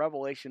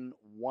Revelation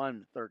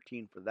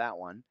 1:13 for that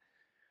one.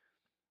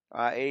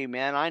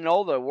 Amen. I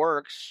know thy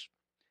works,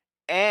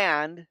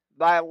 and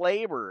thy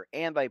labor,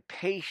 and thy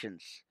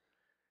patience,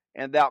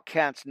 and thou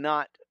canst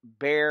not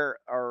bear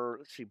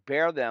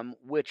them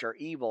which are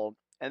evil,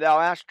 and thou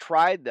hast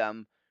tried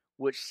them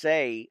which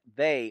say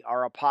they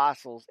are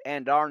apostles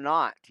and are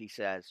not, he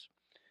says,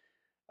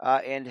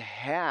 and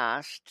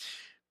hast,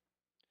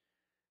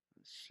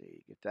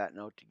 get that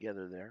note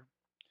together there,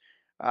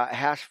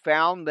 hast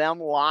found them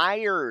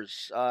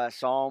liars,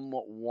 Psalm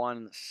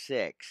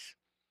 1:6,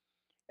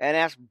 and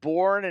hast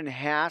borne and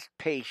hast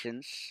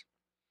patience,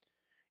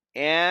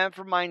 and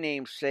for my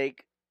name's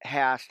sake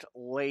hast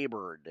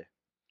labored,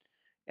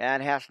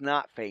 and hast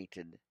not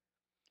fainted.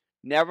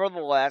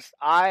 Nevertheless,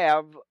 I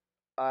have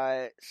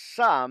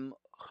somewhat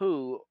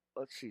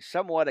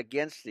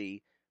against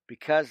thee,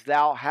 because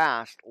thou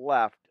hast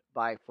left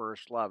thy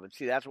first love. And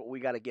see, that's what we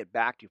got to get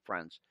back to,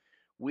 friends.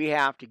 We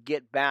have to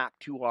get back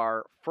to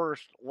our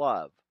first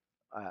love.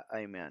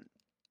 Amen.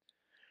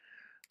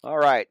 All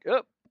right.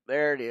 Oh,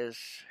 there it is.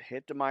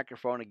 Hit the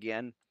microphone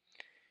again.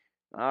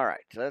 All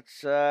right.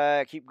 Let's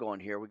keep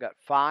going here. We got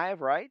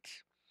 5, right?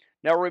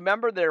 Now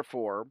remember,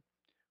 therefore,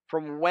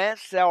 from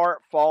whence thou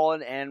art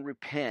fallen, and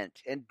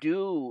repent, and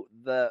do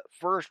the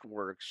first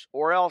works,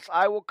 or else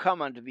I will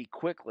come unto thee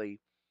quickly,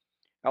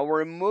 and will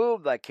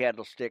remove thy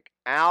candlestick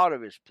out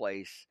of his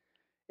place,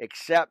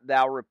 except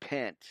thou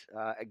repent.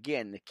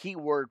 Again, the key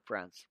word,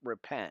 friends,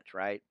 repent,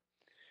 right?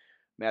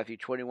 Matthew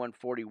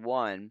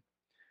 21:41.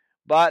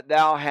 But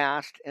thou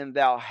hast, and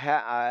thou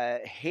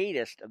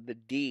hatest of the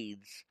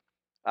deeds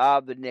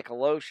of the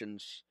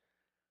Nicolaitans,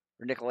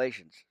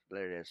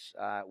 there it is,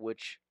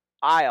 which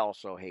I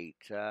also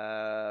hate.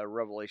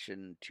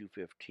 Revelation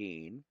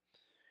 2:15.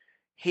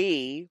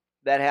 He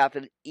that hath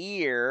an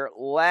ear,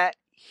 let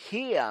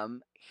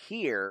him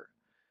hear,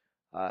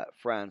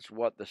 friends,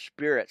 what the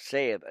Spirit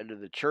saith unto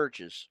the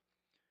churches.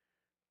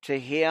 To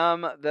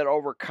him that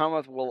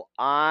overcometh will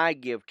I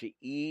give to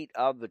eat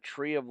of the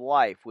tree of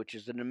life, which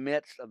is in the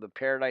midst of the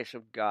paradise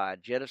of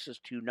God. Genesis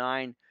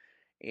 2:9,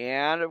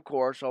 and of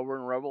course over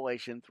in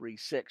Revelation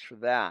 3:6 for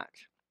that.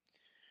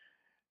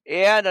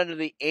 And unto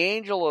the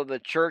angel of the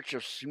church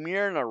of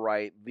Smyrna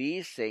write,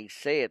 these things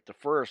saith the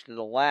first and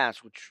the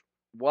last, which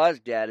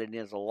was dead and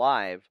is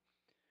alive.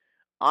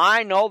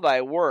 I know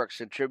thy works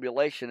in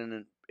tribulation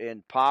and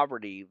in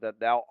poverty, that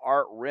thou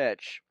art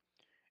rich,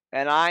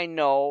 and I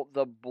know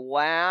the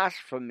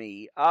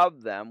blasphemy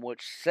of them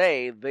which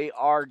say they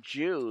are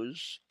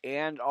Jews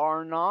and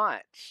are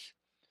not.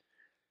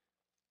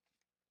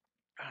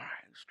 All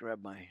right, let's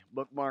grab my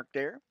bookmark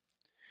there.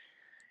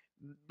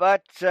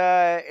 But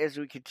as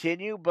we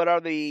continue, but are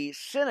the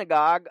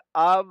synagogue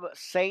of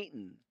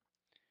Satan.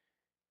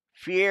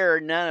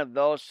 Fear none of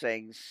those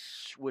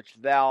things which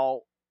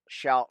thou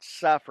shalt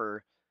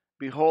suffer.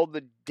 Behold,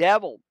 the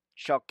devil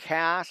shall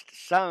cast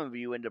some of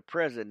you into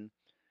prison,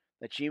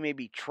 that ye may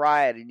be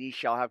tried, and ye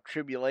shall have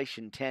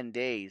tribulation 10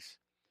 days.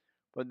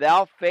 But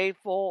thou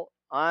faithful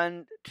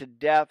unto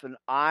death, and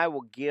I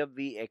will give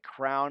thee a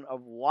crown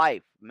of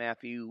life.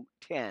 Matthew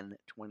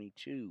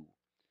 10:22.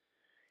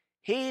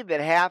 He that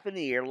hath an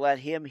ear, let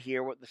him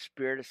hear what the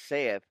Spirit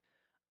saith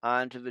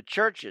unto the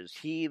churches.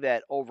 He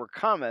that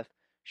overcometh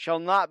shall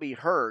not be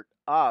hurt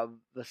of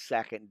the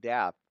second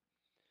death.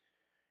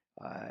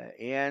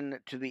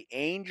 And to the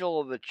angel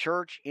of the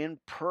church in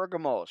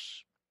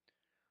Pergamos,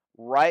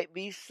 write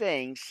these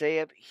things,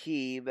 saith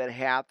he that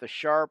hath a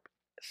sharp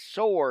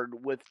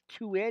sword with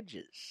 2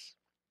 edges.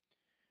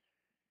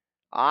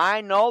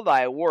 I know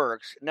thy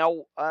works.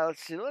 Now,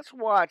 let's see. Let's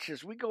watch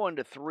as we go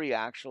into 3,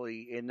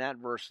 actually, in that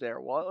verse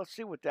there. Well, let's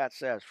see what that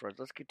says for us.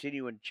 Let's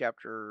continue in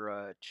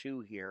chapter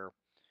 2 here.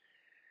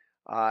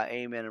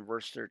 Amen. In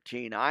verse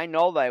 13. I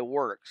know thy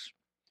works,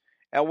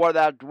 and where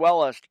thou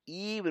dwellest,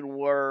 even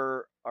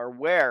where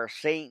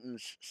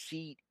Satan's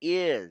seat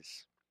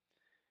is.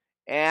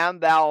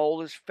 And thou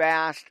holdest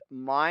fast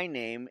my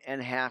name,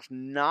 and hast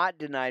not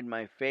denied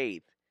my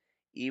faith,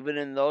 even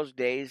in those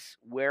days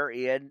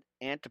wherein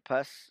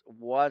Antipas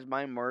was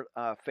my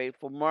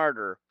faithful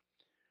martyr,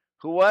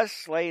 who was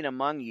slain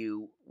among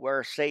you,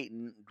 where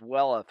Satan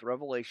dwelleth.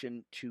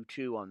 Revelation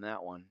 2:2 on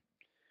that one.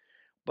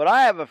 But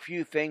I have a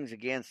few things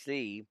against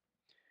thee,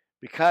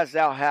 because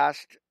thou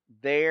hast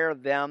there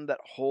them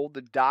that hold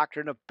the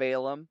doctrine of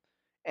Balaam,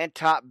 and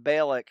taught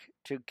Balak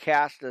to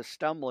cast a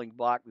stumbling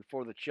block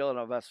before the children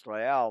of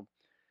Israel,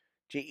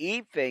 to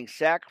eat things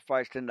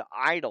sacrificed unto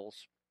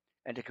idols,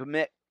 and to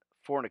commit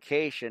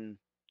fornication.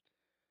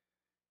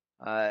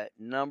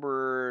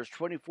 Numbers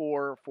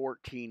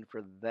 24:14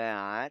 for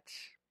that.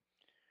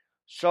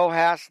 So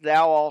hast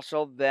thou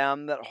also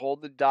them that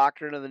hold the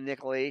doctrine of the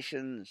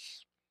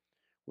Nicolaitans,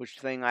 which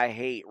thing I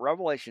hate.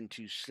 Revelation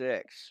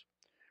 2:6.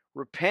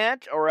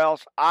 Repent, or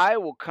else I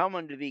will come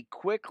unto thee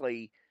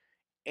quickly,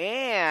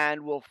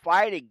 and will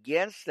fight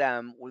against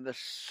them with the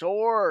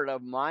sword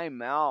of my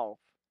mouth.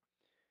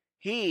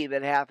 He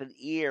that hath an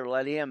ear,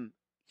 let him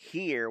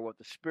hear what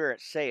the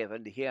Spirit saith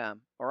unto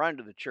him, or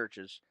unto the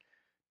churches.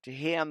 To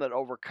him that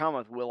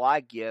overcometh will I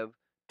give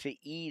to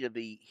eat of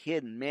the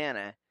hidden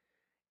manna,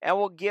 and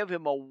will give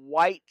him a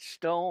white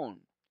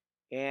stone,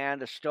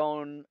 and a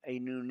stone a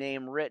new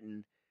name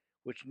written,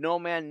 which no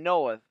man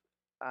knoweth,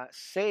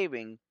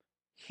 saving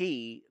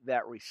he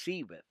that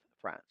receiveth.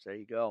 Friends, there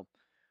you go.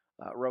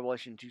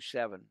 Revelation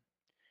 2:7.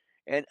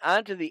 And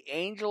unto the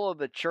angel of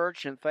the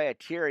church in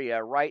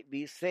Thyatira write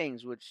these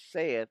things which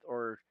saith,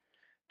 or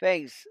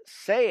things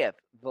saith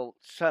the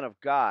Son of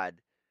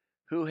God,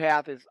 who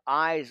hath his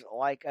eyes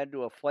like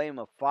unto a flame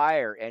of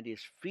fire, and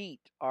his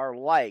feet are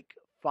like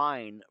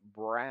fine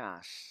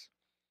brass.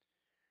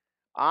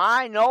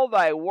 I know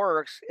thy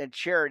works, and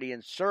charity,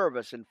 and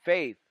service, and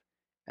faith,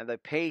 and thy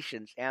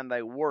patience, and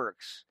thy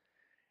works,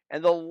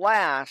 and the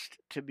last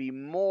to be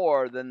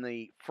more than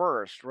the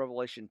first.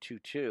 Revelation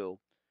 2:2.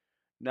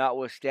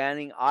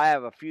 Notwithstanding, I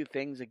have a few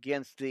things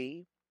against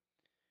thee,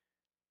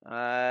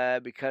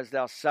 because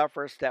thou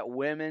sufferest that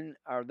woman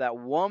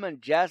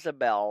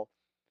Jezebel,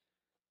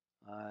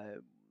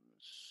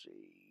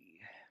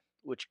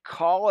 which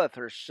calleth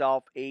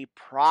herself a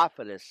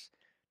prophetess,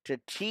 to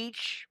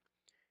teach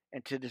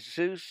and to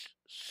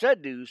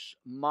seduce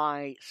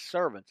my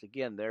servants.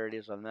 Again, there it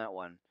is on that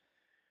one.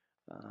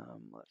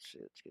 Let's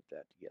get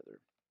that together.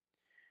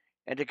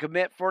 And to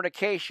commit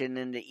fornication,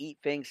 and to eat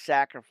things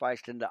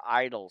sacrificed unto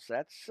idols.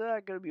 That's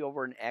going to be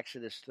over in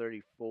Exodus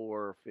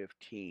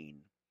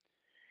 34:15.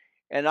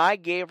 And I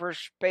gave her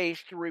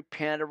space to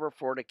repent of her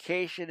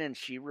fornication, and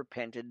she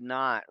repented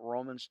not.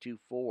 Romans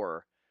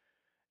 2:4.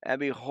 And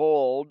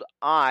behold,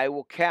 I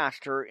will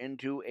cast her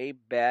into a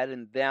bed,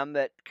 and them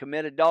that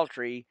commit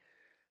adultery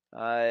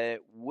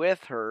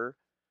with her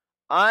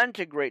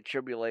unto great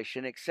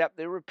tribulation, except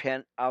they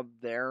repent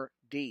of their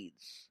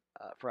deeds.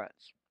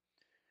 Friends.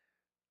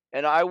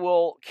 And I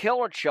will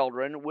kill her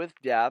children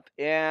with death,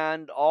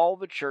 and all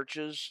the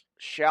churches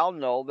shall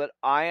know that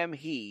I am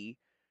he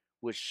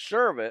which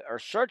serveth or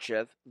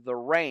searcheth the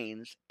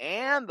reins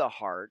and the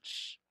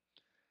hearts.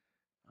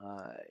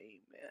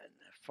 Amen.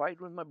 Fight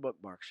with my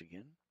bookmarks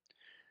again.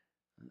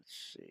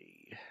 Let's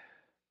see.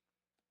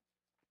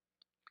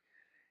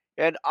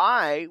 And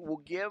I will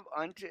give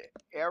unto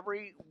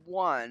every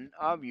one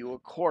of you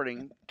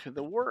according to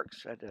the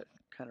works. I had to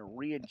kind of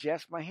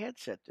readjust my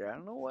headset there. I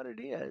don't know what it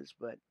is,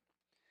 but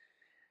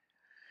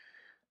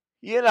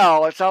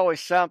it's always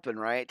something,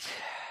 right?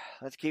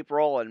 Let's keep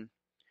rolling.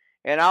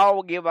 And I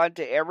will give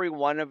unto every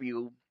one of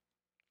you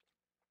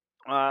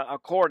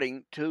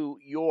according to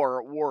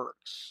your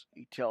works,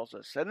 he tells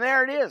us. And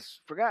there it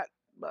is. Forgot.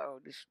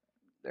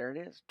 There it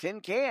is. Tin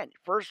Can,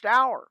 first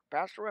hour.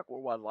 Pastor Rick,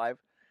 Worldwide Live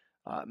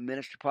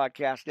Ministry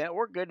Podcast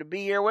Network. Good to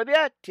be here with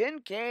you. Tin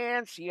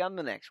Can. See you on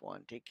the next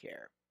one. Take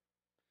care.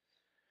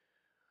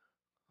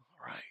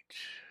 All right.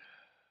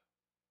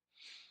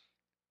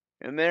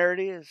 And there it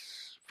is.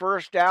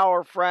 First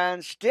hour,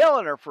 friends. Still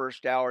in our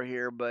first hour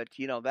here, but,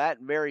 that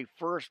very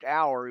first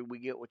hour we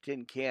get with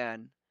Tin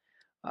Can.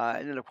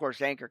 And then, of course,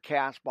 Anchor,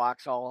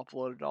 Castbox, all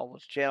uploaded to all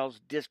those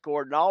channels,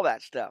 Discord, and all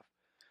that stuff.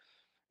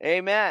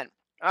 Amen.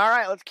 All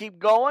right, let's keep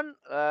going.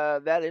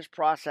 That is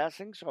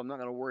processing, so I'm not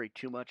going to worry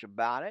too much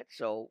about it.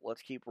 So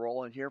let's keep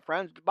rolling here,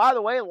 friends. By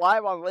the way,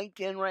 live on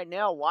LinkedIn right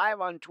now,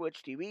 live on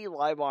Twitch TV,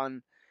 live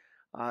on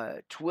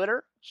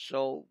Twitter.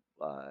 So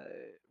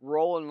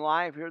rolling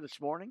live here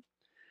this morning.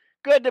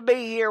 Good to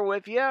be here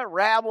with you,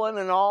 rattling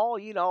and all,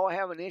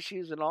 having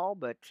issues and all.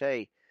 But,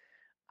 hey,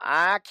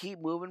 I keep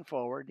moving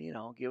forward,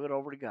 give it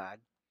over to God.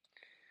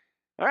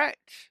 All right.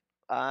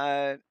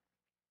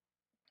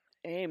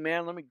 Hey,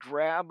 man, let me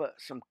grab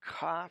some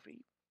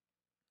coffee.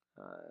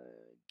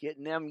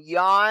 Getting them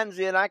yawns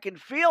in. I can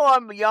feel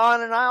them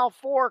yawning aisle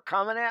 4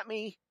 coming at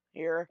me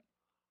here.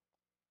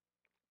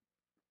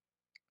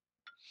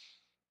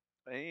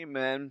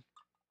 Amen.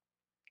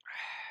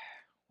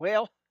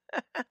 Well,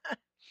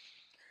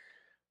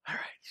 All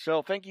right.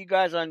 So thank you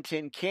guys on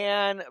Tin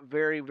Can.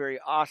 Very, very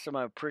awesome.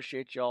 I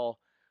appreciate y'all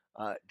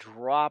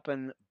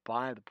dropping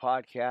by the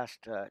podcast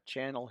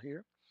channel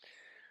here.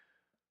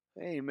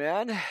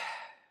 Amen.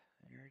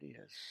 There it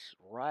is.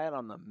 Right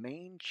on the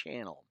main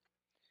channel.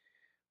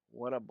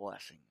 What a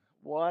blessing.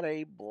 What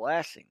a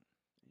blessing.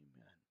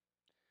 Amen.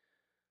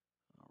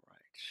 All right.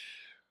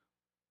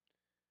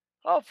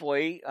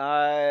 Hopefully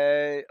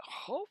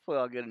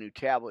I'll get a new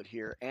tablet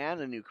here and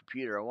a new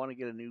computer. I want to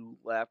get a new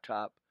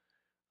laptop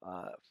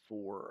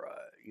for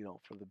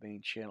for the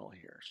main channel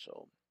here.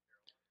 So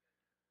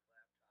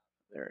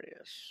there it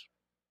is.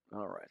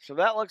 All right. So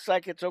that looks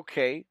like it's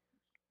okay.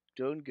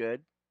 Doing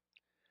good.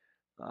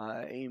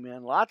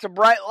 Amen. Lots of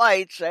bright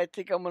lights. I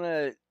think I'm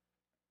gonna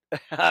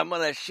I'm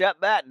gonna shut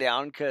that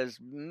down because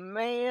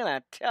man,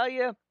 I tell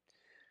you,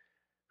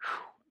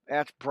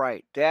 that's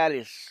bright. That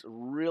is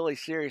really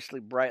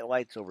seriously bright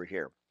lights over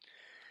here.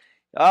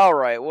 All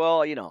right.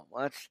 Well,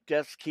 let's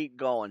just keep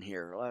going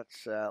here.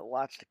 Let's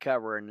lots to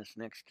cover in this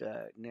next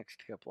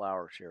couple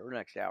hours here, or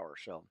next hour or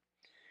so.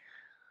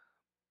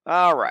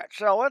 All right.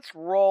 So let's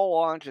roll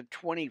on to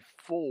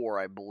 24,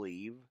 I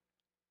believe.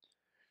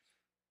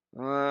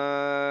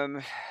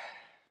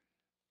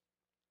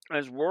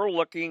 As we're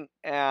looking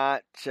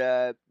at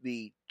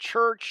the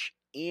church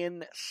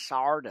in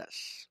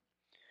Sardis.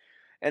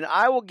 And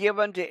I will give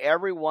unto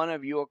every one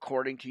of you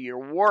according to your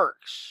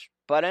works.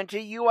 But unto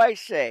you I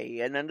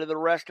say, and unto the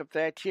rest of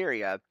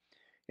Thyatira,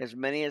 as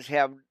many as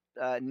have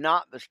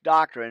not this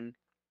doctrine,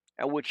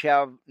 and which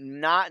have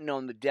not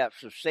known the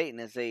depths of Satan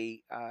as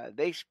they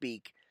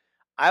speak,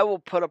 I will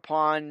put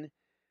upon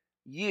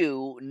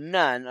you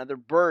none other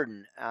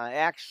burden.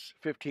 Acts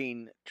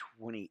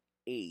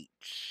 15:28.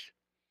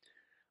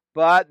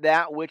 But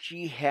that which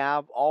ye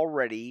have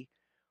already,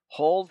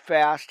 hold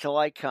fast till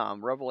I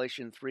come.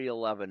 Revelation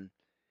 3:11.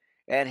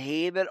 And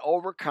he that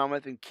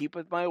overcometh and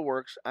keepeth my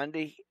works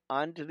unto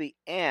the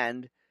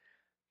end,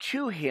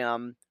 to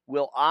him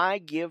will I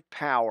give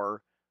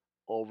power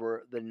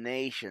over the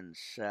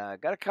nations.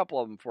 Got a couple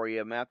of them for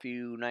you.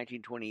 Matthew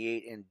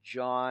 19:28 and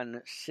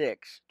John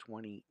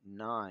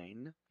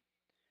 6:29.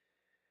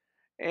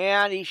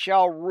 And he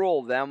shall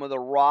rule them with a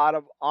rod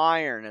of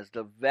iron, as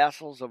the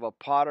vessels of a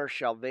potter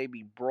shall they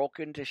be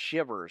broken to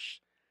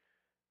shivers.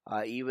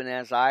 Even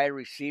as I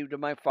received of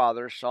my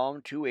Father,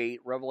 Psalm 2:8,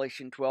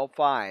 Revelation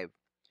 12:5.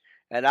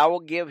 And I will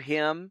give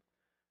him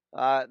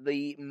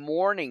the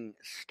morning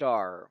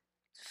star,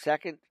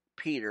 2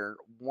 Peter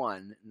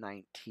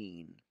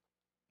 1:19.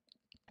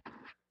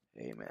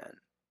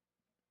 Amen.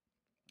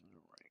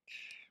 All right.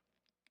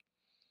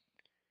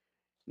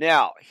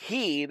 Now,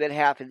 he that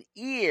hath an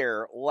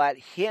ear, let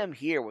him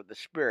hear what the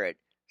Spirit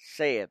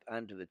saith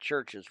unto the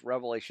churches.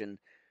 Revelation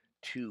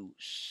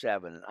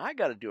 2:7. And I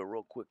got to do a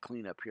real quick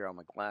cleanup here on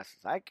my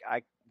glasses.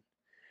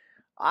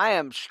 I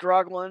am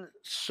struggling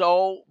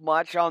so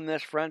much on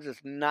this, friends.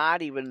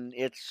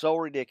 It's so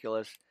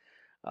ridiculous.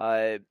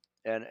 And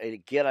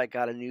again, I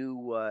got a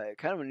new,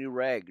 kind of a new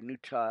rag,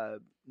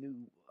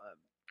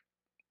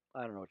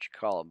 I don't know what you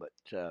call them, but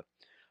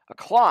a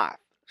cloth.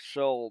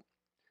 So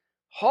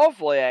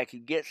hopefully I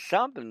can get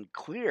something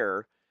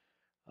clear.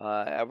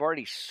 I've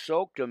already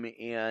soaked them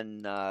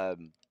in, well,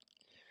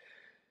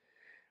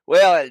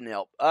 that didn't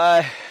help.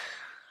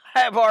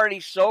 I've already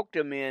soaked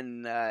them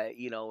in, like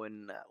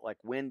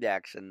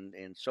Windex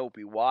and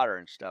soapy water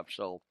and stuff.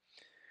 So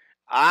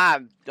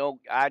I'm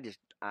at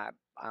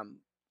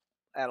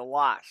a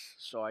loss.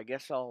 So I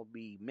guess I'll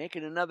be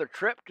making another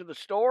trip to the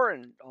store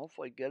and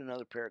hopefully get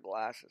another pair of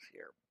glasses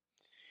here.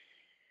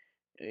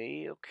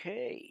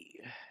 Okay.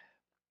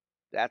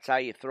 That's how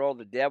you throw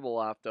the devil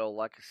off, though.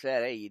 Like I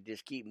said, hey, you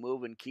just keep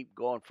moving, keep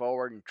going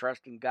forward, and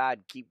trusting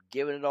God, keep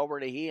giving it over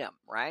to Him,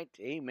 right?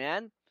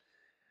 Amen.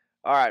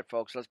 All right,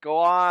 folks, let's go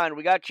on.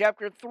 We got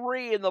chapter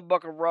 3 in the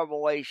book of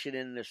Revelation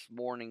in this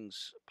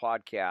morning's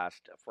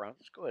podcast. Friends,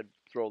 let's go ahead and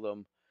throw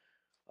them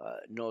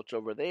notes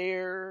over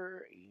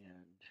there,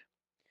 and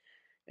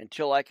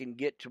until I can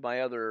get to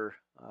my other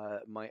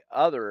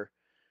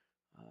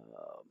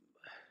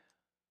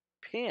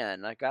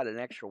pen, I got an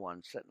extra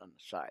one sitting on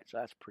the side, so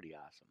that's pretty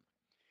awesome.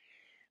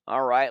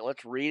 All right,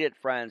 let's read it,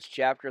 friends.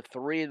 Chapter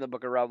 3 in the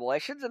book of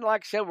Revelations, and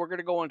like I said, we're going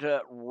to go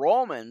into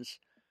Romans.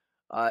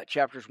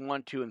 Chapters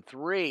 1, 2, and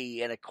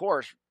 3, and of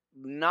course,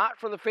 not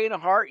for the faint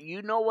of heart.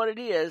 You know what it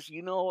is.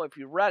 You know if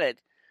you read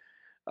it.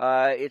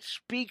 It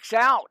speaks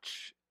out.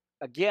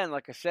 Again,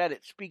 like I said,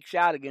 it speaks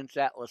out against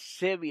that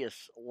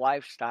lascivious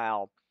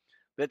lifestyle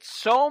that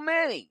so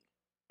many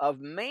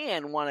of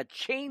man want to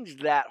change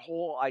that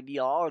whole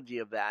ideology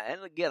of that.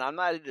 And again,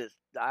 I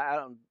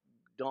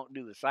don't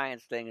do the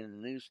science thing and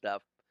the new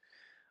stuff,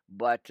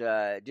 but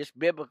just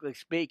biblically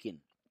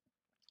speaking.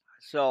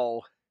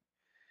 So,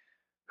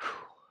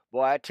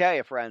 boy, I tell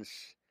you,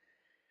 friends,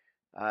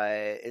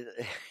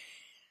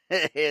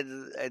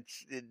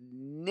 it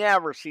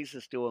never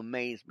ceases to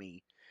amaze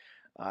me,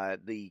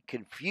 the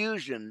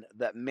confusion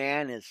that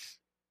man is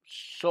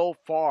so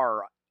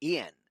far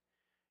in.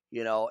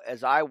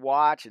 As I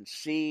watch and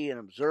see and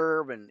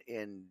observe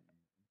and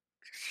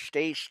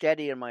stay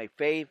steady in my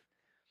faith,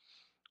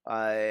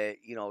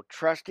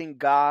 Trusting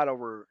God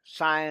over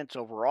science,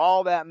 over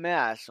all that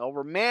mess,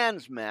 over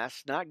man's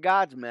mess, not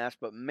God's mess,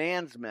 but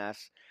man's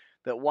mess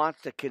that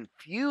wants to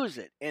confuse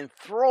it and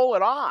throw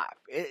it off.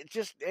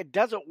 It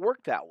doesn't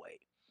work that way.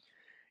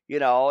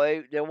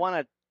 They want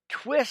to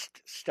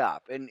twist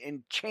stuff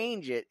and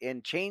change it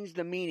and change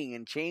the meaning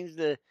and change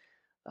the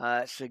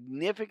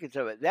significance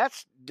of it.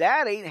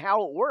 That ain't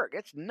how it works.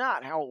 It's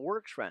not how it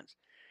works, friends.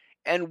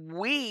 And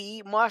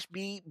we must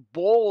be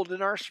bold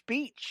in our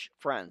speech,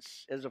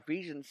 friends, as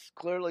Ephesians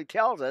clearly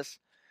tells us.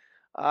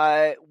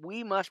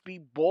 We must be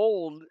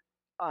bold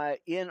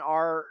in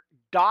our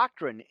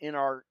doctrine, in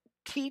our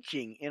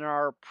teaching, in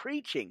our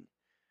preaching.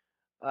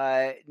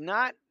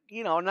 Not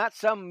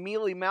some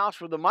mealy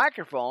mouse with a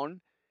microphone,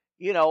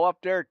 up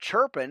there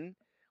chirping.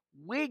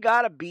 We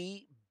got to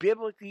be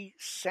biblically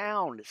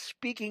sound,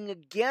 speaking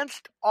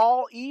against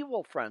all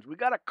evil, friends. We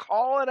got to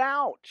call it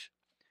out.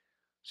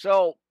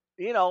 So,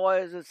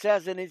 as it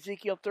says in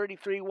Ezekiel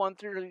 33,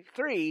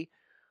 1-3,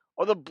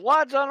 or the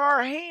blood's on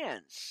our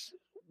hands.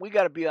 We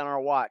got to be on our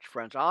watch,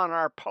 friends, on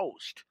our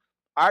post.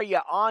 Are you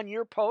on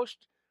your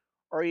post,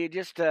 or are you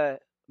just a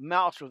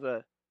mouse with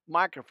a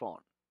microphone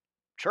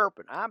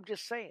chirping? I'm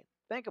just saying.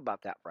 Think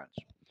about that, friends.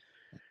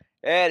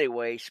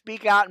 Anyway,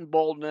 speak out in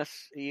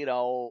boldness.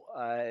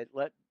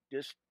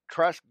 Just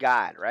trust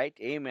God, right?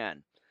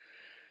 Amen.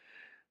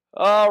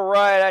 All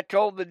right, I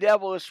told the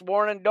devil this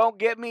morning, don't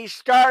get me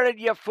started,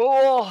 you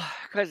fool,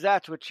 because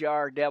that's what you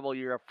are, devil.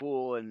 You're a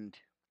fool, and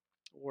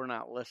we're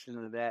not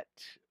listening to that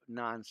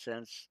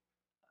nonsense.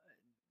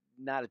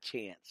 Not a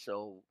chance.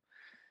 So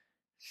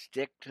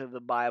stick to the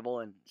Bible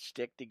and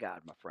stick to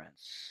God, my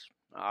friends.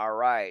 All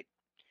right.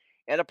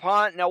 And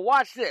now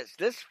watch this.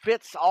 This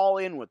fits all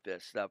in with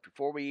this stuff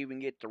before we even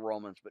get to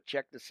Romans, but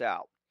check this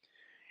out.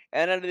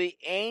 And unto the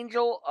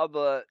angel of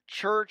the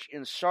church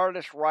in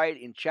Sardis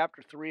write in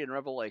chapter 3 in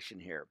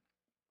Revelation here.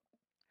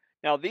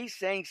 Now these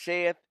things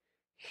saith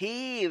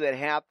he that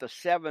hath the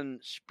 7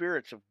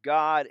 spirits of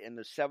God and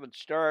the 7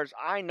 stars.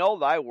 I know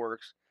thy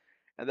works,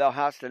 and thou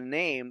hast a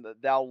name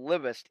that thou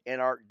livest and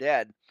art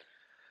dead.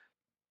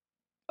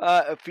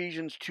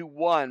 Ephesians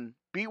 2:1.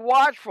 Be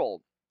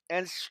watchful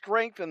and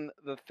strengthen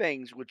the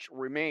things which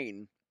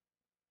remain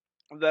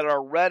that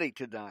are ready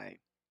to die.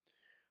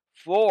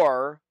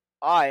 For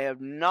I have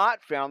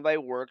not found thy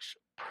works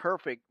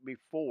perfect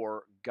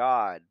before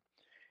God.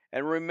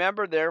 And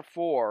remember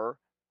therefore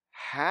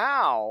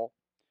how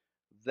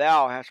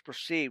thou hast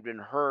perceived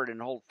and heard,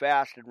 and hold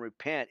fast and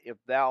repent. If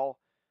thou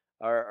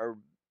or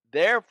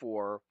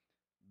therefore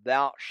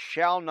thou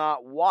shalt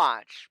not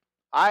watch,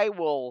 I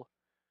will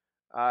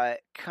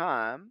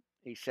come,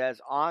 he says,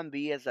 on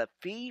thee as a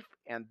thief,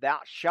 and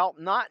thou shalt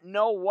not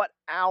know what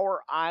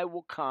hour I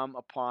will come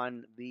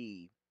upon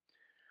thee.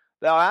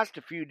 Thou hast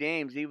a few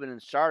names even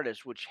in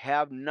Sardis, which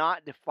have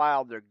not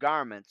defiled their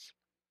garments,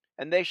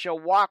 and they shall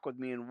walk with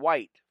me in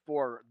white,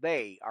 for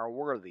they are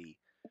worthy.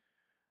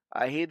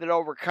 He that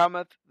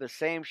overcometh, the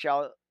same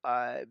shall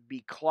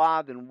be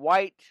clothed in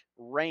white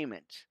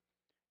raiment,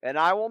 and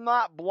I will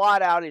not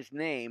blot out his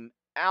name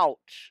out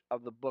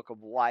of the book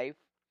of life.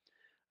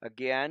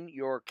 Again,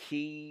 your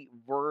key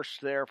verse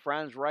there,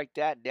 friends, write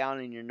that down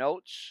in your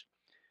notes.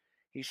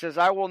 He says,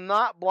 I will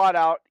not blot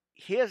out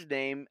his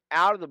name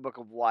out of the book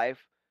of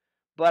life,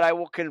 but I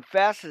will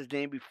confess his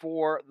name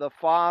before the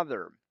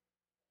Father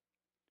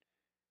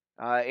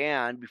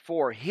and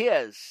before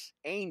his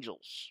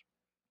angels.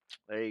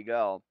 There you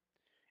go.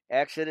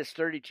 Exodus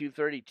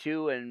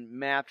 32:32 and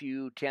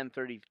Matthew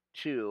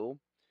 10:32.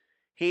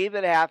 He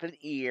that hath an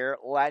ear,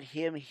 let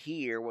him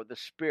hear what the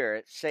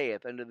Spirit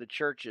saith unto the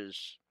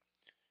churches.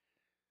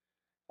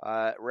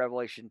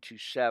 Revelation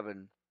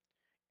 2:7.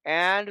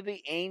 And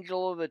the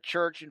angel of the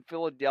church in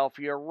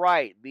Philadelphia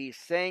write, these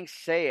things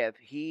saith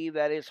he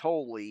that is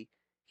holy,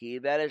 he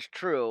that is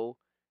true,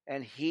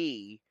 and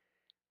he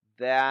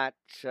that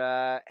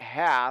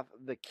hath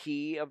the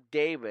key of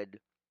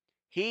David,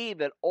 he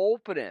that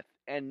openeth,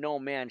 and no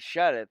man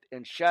shutteth,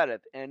 and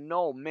shutteth, and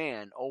no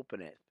man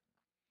openeth.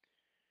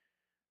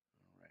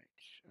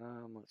 All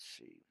right, let's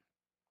see.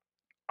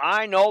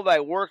 I know thy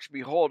works,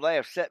 behold, I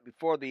have set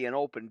before thee an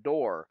open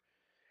door,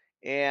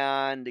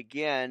 and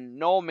again,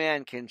 no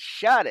man can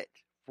shut it.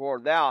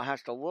 For thou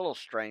hast a little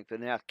strength,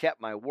 and hast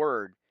kept my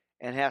word,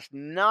 and hast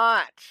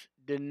not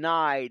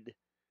denied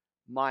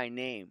my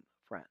name,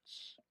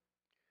 friends.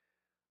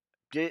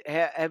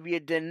 Have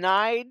you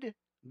denied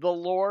the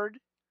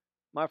Lord,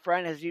 my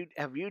friend?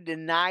 Have you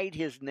denied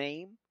his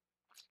name?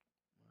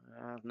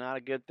 Not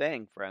a good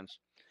thing, friends.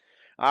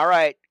 All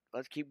right,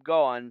 let's keep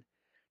going.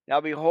 Now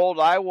behold,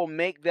 I will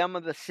make them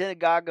of the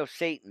synagogue of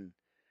Satan,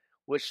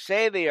 which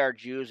say they are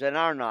Jews and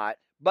are not,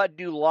 but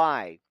do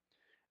lie.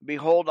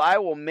 Behold, I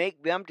will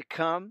make them to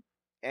come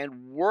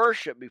and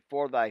worship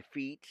before thy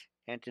feet,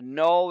 and to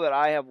know that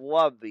I have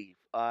loved thee.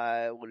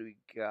 What do we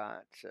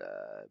got?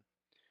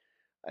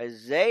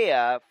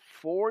 Isaiah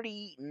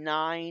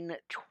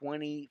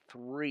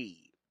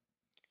 49:23.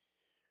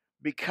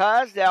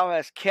 Because thou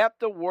hast kept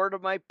the word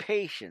of my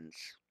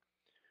patience,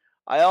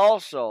 I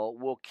also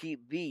will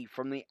keep thee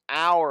from the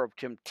hour of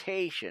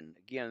temptation.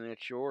 Again,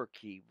 that's your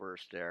key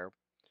verse there.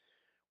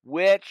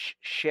 Which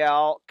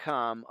shall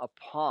come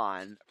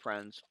upon,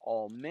 friends,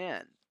 all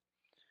men,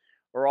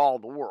 or all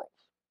the world.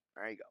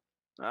 There you go.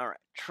 All right.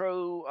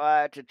 True,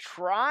 to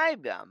try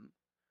them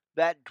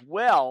that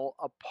dwell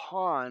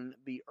upon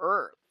the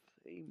earth.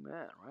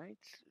 Amen, right?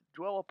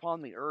 Dwell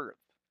upon the earth.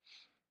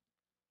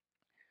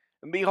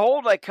 And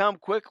behold, I come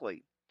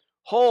quickly.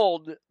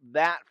 Hold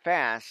that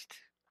fast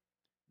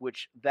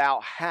which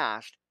thou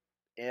hast,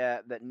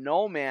 that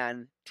no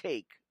man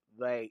take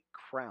thy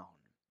crown.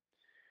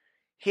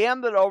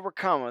 Him that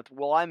overcometh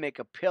will I make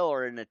a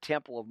pillar in the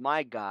temple of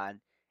my God,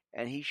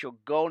 and he shall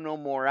go no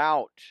more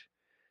out.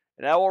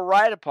 And I will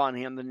write upon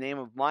him the name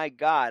of my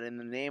God, and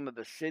the name of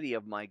the city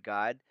of my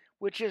God,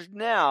 which is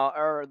now,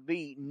 or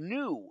the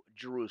new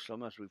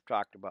Jerusalem, as we've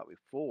talked about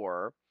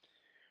before,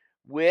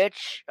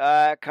 which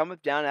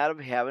cometh down out of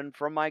heaven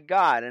from my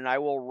God, and I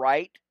will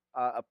write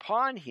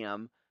upon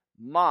him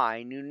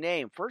my new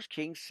name. 1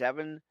 Kings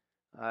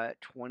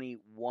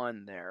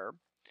 7:21 there.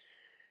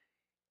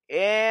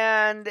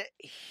 And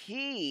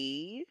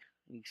he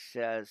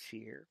says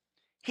here,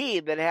 he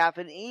that hath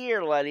an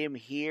ear, let him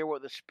hear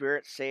what the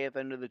Spirit saith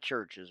unto the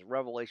churches.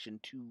 Revelation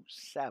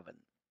 2:7.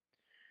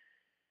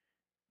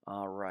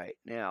 All right,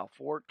 now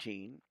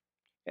 14.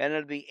 And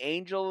of the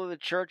angel of the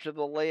church of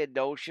the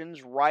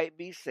Laodiceans write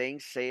these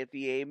things, saith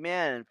the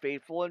Amen, and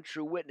faithful and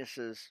true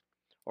witnesses,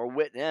 or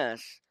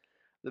witness,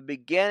 the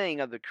beginning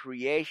of the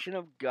creation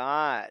of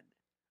God.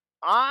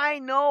 I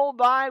know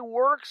thy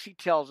works, he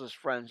tells his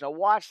friends. Now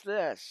watch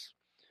this.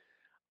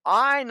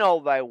 I know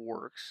thy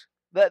works,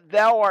 that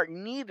thou art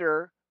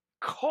neither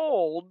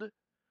cold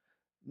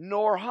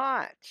nor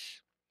hot.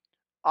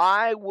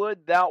 I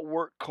would thou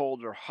wert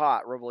cold or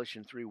hot,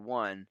 Revelation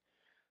 3:1.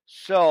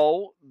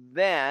 So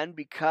then,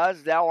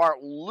 because thou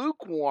art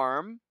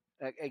lukewarm,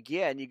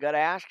 again, you got to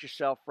ask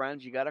yourself,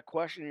 friends, you got to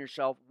question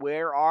yourself,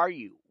 where are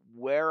you?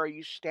 Where are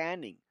you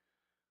standing?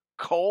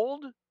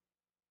 Cold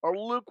or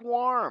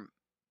lukewarm?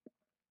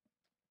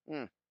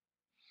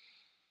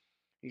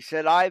 He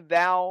said,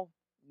 thou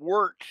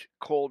wert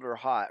cold or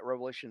hot.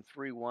 Revelation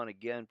 3:1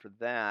 again for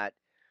that.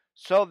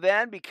 So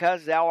then,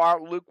 because thou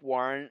art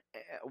lukewarm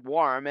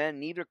and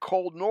neither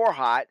cold nor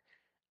hot,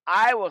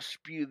 I will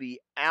spew thee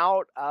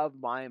out of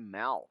my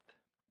mouth.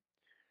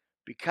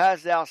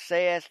 Because thou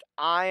sayest,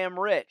 I am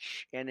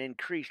rich and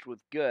increased with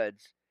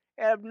goods,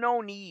 and have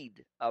no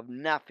need of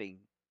nothing,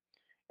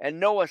 and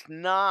knowest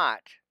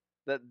not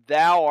that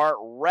thou art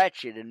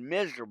wretched and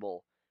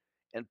miserable,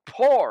 and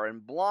poor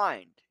and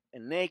blind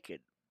and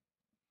naked.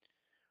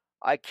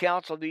 I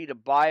counsel thee to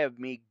buy of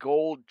me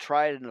gold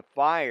tried in the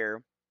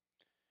fire,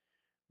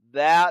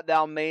 that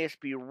thou mayest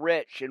be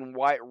rich in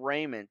white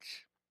raiment,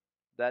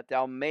 that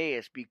thou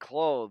mayest be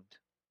clothed,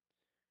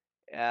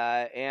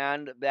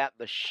 and that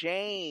the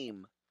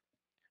shame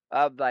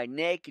of thy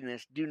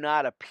nakedness do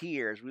not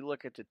appear. As we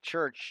look at the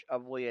church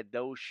of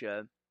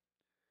Laodicea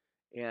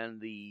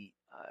and the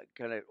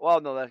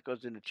that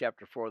goes into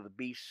chapter 4, the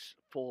beasts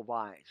full of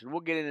eyes. And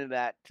we'll get into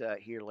that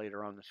here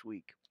later on this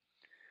week.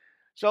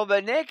 So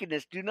the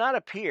nakedness do not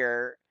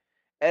appear,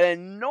 and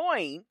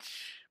anoint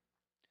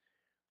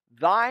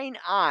thine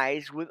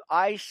eyes with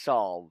eye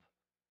salve,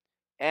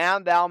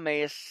 and thou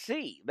mayest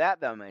see,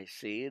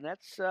 and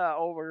that's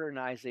over in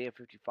Isaiah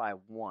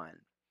 55:1.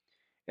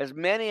 As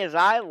many as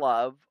I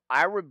love,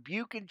 I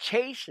rebuke and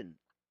chasten.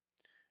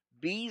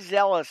 Be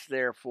zealous,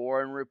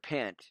 therefore, and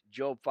repent.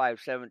 Job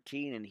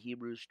 5:17 and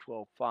Hebrews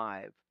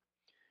 12:5.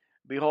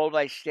 Behold,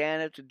 I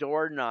stand at the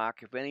door and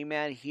knock. If any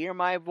man hear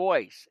my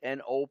voice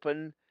and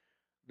open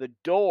the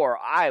door,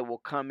 I will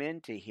come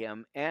into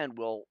him and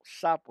will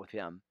sup with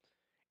him,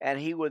 and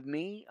he with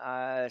me.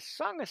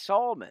 Song of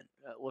Solomon,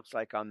 it looks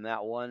like on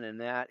that one,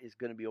 and that is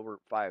going to be over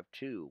at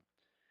 5:2.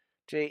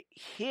 To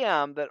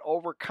him that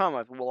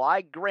overcometh will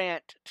I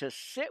grant to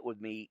sit with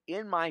me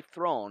in my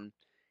throne,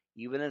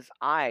 even as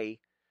I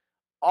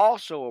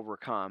also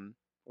overcome,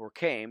 or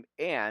came,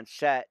 and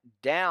sat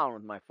down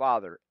with my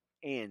Father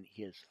in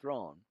his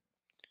throne.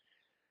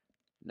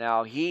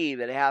 Now he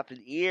that hath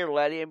an ear,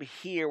 let him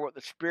hear what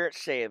the Spirit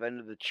saith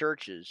unto the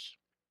churches.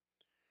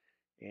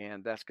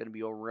 And that's going to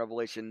be over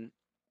Revelation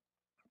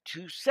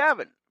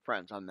 2:7,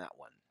 friends, on that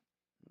one.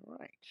 All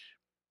right.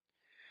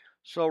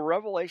 So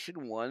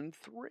Revelation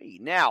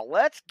 1:3. Now,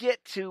 let's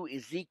get to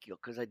Ezekiel,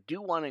 because I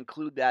do want to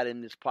include that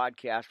in this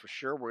podcast for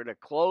sure. We're going to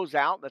close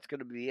out. That's going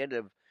to be the end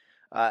of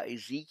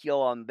Ezekiel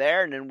on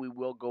there, and then we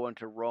will go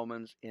into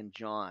Romans and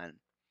John.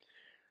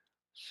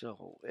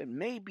 So it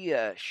may be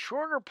a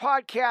shorter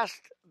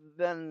podcast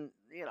than,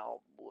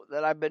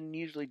 that I've been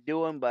usually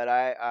doing, but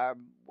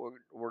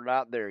we're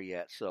not there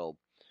yet. So,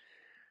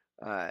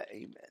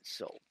 amen.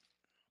 So,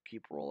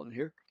 keep rolling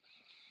here.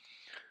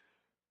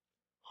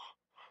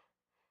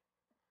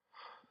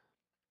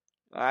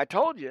 I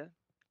told you.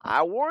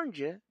 I warned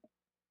you.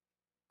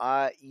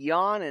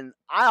 Yawn in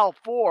aisle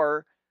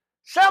 4.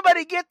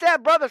 Somebody get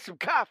that brother some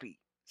coffee.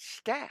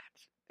 Stats.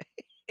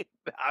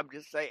 I'm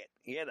just saying,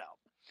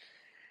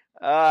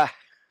 Oh,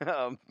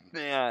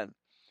 man.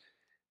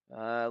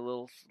 A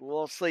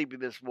little sleepy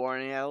this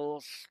morning. Had a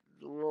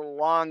little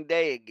long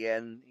day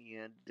again,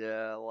 and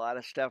a lot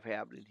of stuff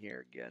happening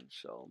here again.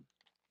 So,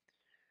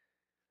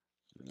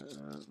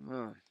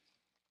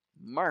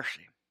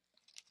 mercy.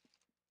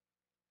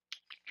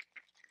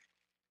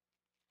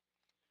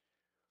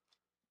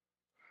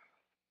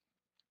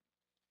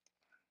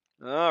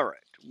 All right,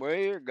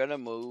 we're gonna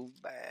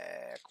move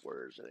back.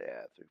 Where's it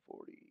at?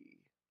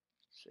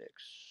 346.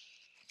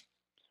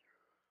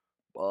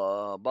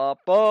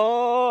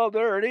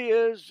 There it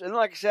is. And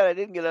like I said, I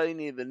didn't get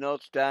any of the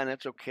notes done.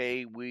 That's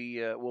okay.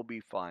 We'll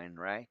be fine,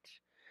 right?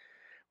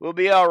 We'll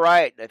be all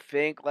right. I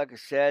think, like I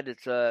said,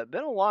 it's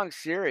been a long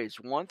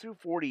series, 1 through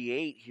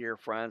 48 here,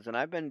 friends, and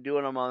I've been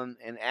doing them on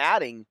and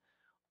adding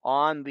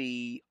on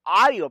the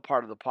audio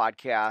part of the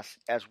podcast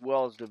as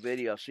well as the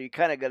video. So you're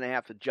kind of going to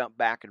have to jump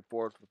back and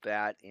forth with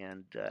that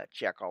and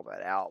check all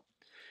that out,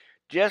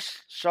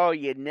 just so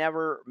you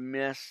never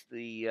miss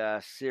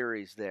the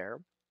series there.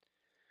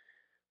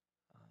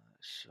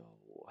 So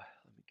let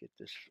me get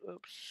this.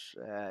 Oops,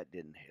 that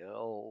didn't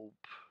help.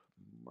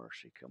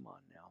 Mercy, come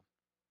on now.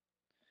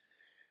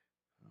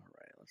 All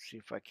right, let's see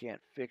if I can't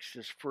fix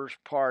this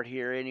first part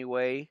here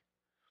anyway.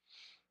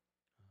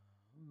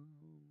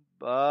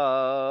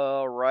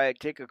 All right,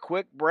 take a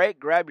quick break,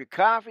 grab your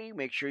coffee,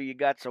 make sure you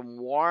got some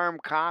warm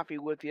coffee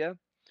with you,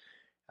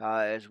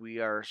 as we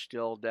are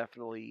still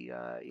definitely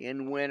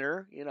in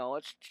winter. You know,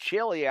 it's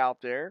chilly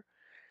out there.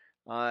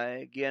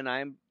 Again,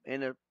 I'm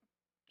in a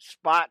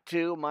spot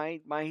too. My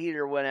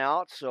heater went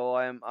out, so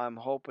I'm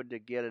hoping to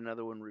get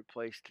another one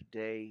replaced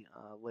today,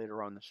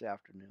 later on this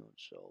afternoon.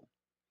 So,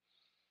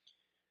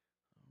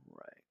 all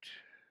right.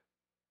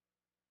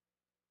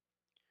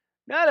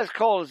 Not as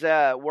cold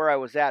as where I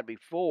was at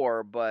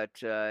before,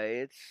 but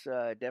it's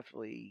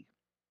definitely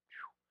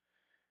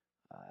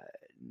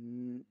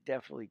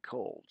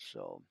cold.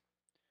 So,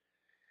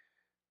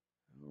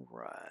 all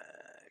right.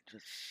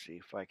 Let's see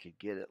if I could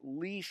get at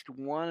least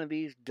one of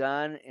these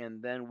done,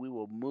 and then we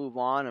will move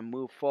on and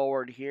move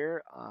forward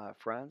here,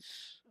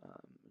 friends.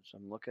 So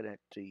I'm looking at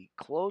the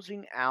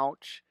closing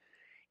out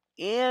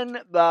in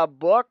the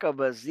book of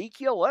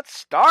Ezekiel. Let's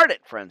start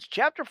it, friends.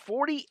 Chapter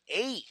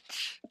 48.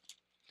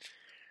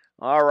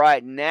 All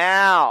right,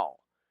 now,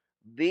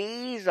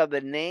 these are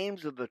the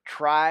names of the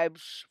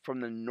tribes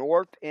from the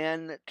north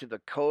end to the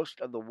coast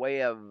of the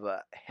way of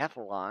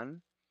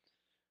Hethlon,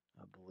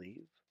 I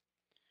believe.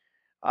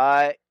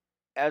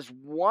 As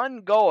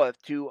one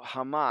goeth to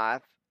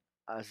Hamath,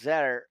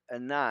 Zer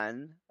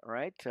Anan,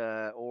 right,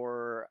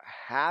 or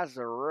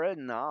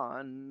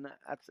Hazaranan.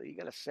 You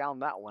got to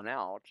sound that one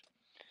out.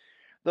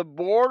 The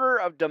border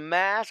of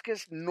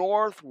Damascus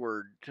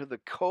northward to the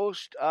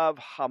coast of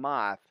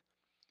Hamath.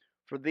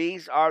 For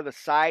these are the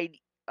side,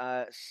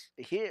 are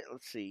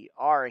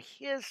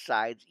his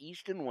sides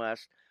east and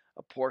west,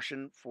 a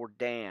portion for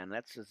Dan.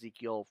 That's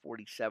Ezekiel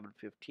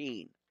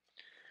 47:15.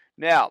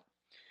 Now,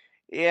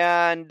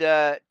 and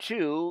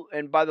 2,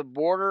 and by the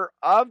border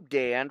of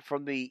Dan,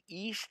 from the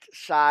east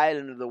side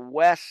and to the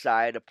west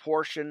side, a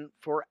portion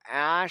for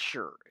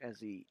Asher, as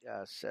he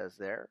says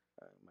there.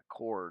 My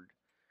cord.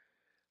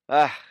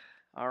 All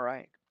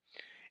right.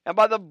 And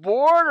by the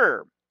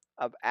border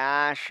of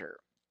Asher,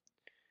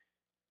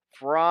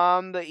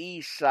 from the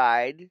east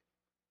side,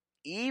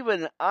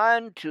 even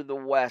unto the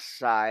west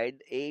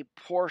side, a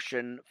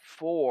portion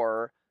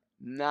for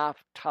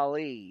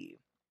Naphtali,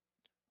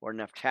 or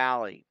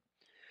Naphtali.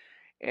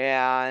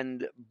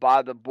 And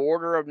by the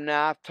border of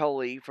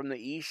Naphtali, from the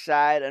east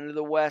side unto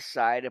the west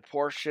side, a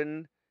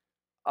portion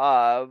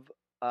of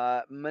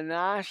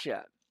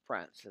Manasseh,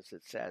 friends, as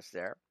it says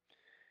there.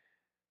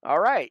 All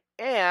right.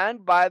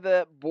 And by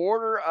the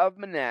border of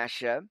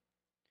Manasseh,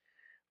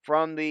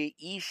 from the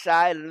east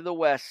side unto the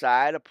west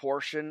side, a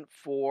portion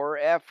for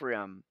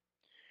Ephraim.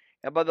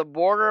 And by the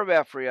border of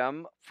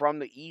Ephraim, from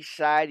the east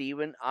side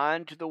even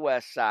unto the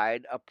west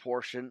side, a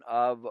portion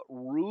of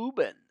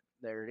Reuben.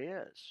 There it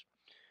is.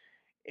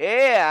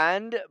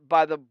 And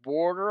by the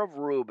border of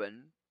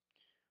Reuben,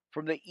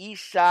 from the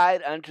east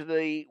side unto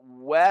the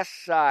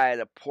west side,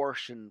 a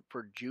portion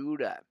for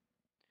Judah.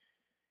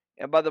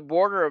 And by the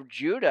border of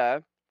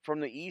Judah,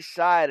 from the east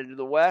side unto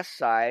the west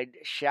side,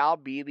 shall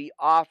be the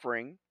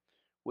offering,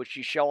 which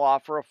ye shall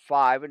offer of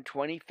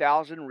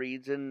 25,000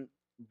 reeds in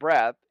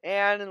breadth,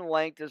 and in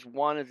length as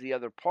one as the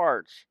other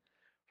parts,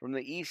 from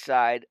the east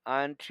side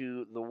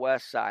unto the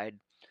west side.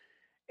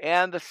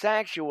 And the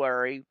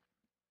sanctuary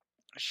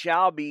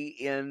shall be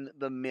in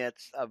the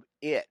midst of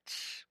it.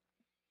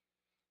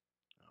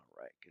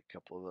 All right, get a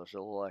couple of those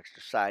little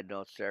extra side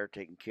notes there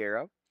taken care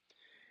of.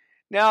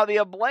 Now, the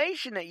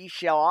oblation that ye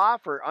shall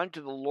offer unto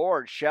the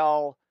Lord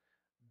shall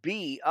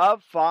be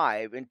of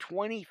 5 and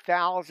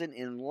 20,000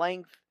 in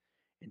length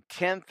and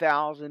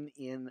 10,000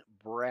 in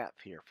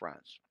breadth here,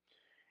 friends.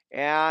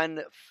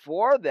 And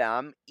for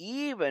them,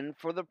 even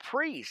for the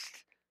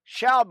priest,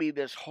 shall be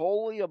this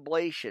holy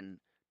oblation,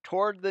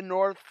 toward the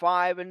north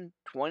 5 and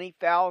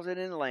 20,000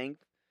 in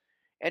length,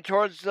 and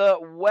towards the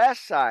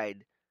west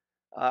side,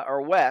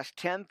 or west,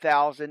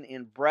 10,000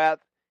 in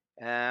breadth,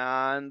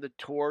 and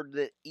toward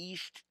the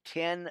east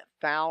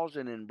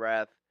 10,000 in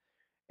breadth,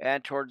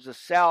 and towards the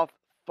south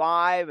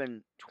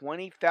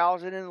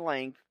 25,000 in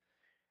length,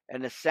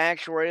 and the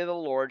sanctuary of the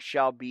Lord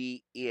shall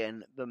be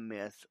in the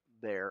midst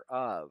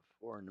thereof,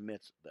 or in the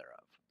midst thereof.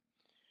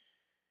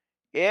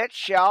 It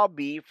shall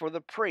be for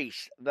the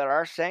priests that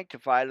are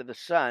sanctified of the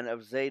son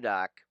of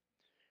Zadok,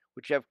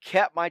 which have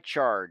kept my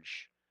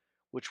charge,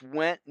 which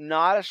went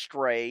not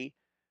astray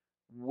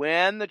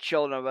when the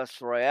children of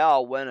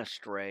Israel went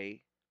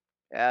astray,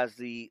 as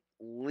the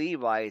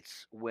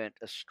Levites went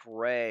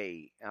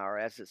astray. Or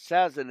as it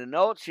says in the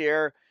notes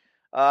here,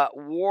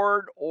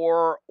 ward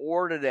or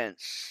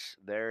ordinance.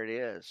 There it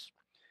is.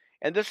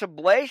 And this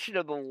oblation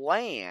of the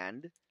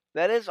land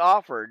that is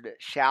offered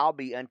shall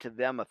be unto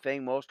them a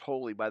thing most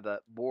holy by the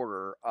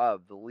border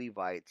of the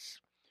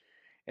Levites.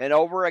 And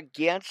over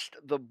against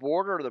the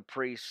border of the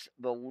priests,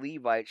 the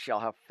Levites shall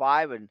have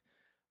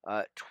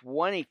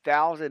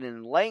 20,000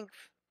 in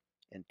length,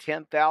 and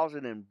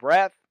 10,000 in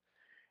breadth.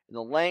 And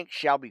the length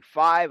shall be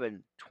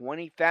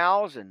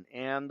 20,000,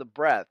 and the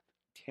breadth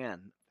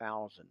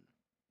 10,000.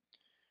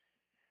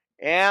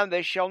 And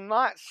they shall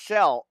not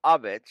sell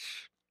of it,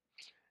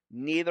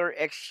 neither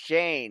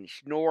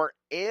exchange nor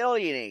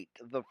alienate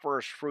the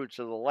first fruits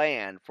of the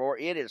land, for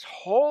it is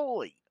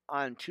holy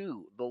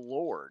unto the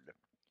Lord.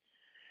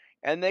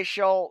 And they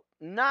shall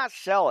not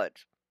sell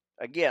it.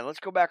 Again, let's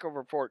go back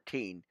over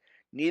 14.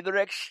 Neither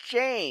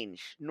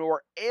exchange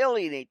nor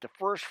alienate the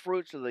first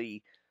fruits of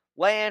the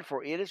land,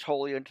 for it is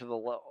holy unto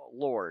the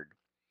Lord.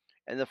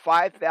 And the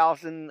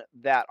 5,000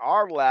 that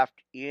are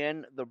left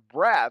in the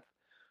breadth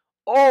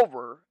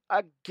over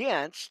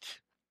against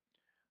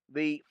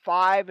the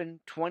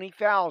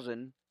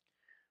 20,000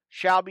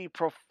 shall be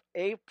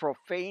a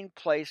profane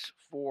place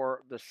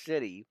for the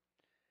city,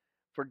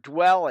 for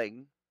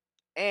dwelling,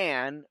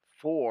 and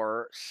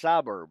for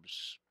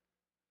suburbs.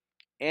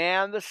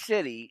 And the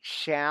city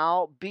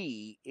shall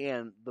be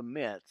in the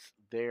midst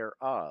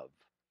thereof.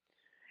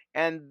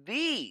 And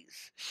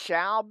these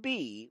shall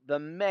be the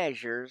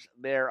measures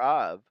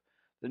thereof: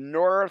 the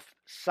north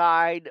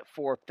side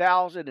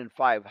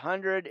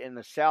 4,500, and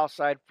the south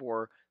side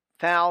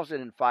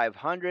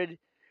 4,500,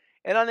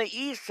 and on the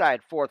east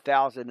side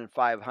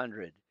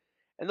 4,500,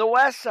 and the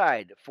west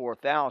side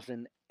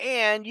 4,000,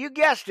 and you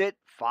guessed it,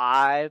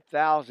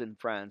 5,000,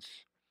 friends.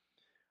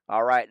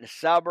 All right, the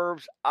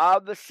suburbs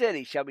of the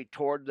city shall be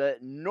toward the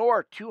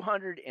north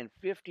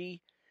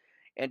 250,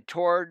 and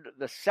toward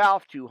the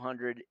south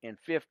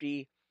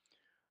 250.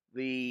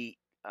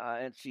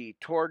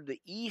 Toward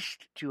the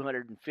east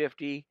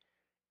 250,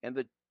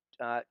 and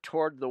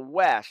toward the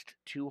west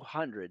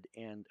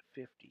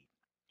 250.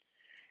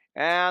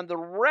 And the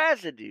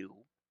residue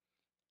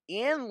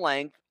in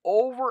length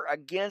over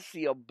against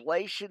the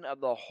oblation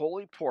of the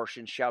holy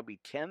portion shall be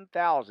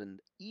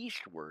 10,000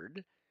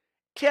 eastward,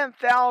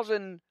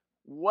 10,000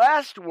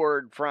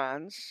 westward,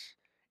 friends,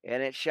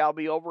 and it shall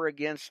be over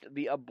against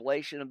the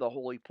oblation of the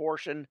holy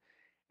portion,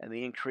 and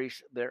the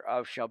increase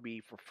thereof shall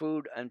be for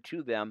food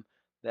unto them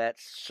that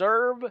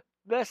serve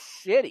the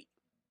city.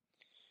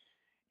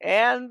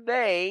 And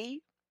they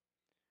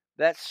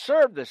that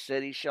serve the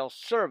city shall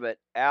serve it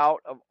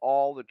out of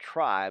all the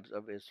tribes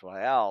of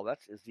Israel.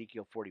 That's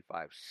Ezekiel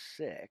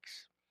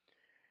 45:6.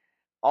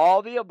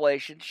 All the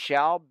oblations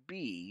shall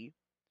be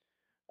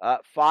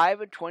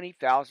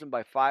 25,000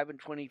 by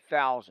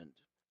 25,000.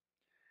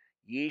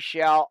 Ye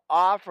shall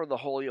offer the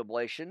holy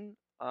oblation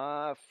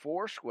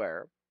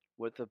foursquare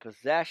with the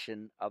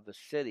possession of the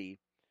city,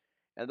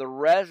 and the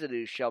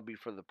residue shall be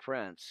for the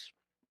prince.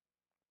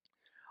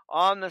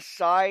 On the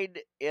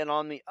side and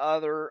on the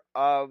other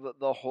of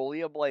the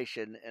holy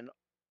oblation,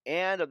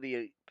 and of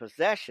the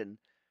possession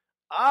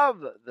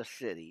of the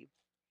city,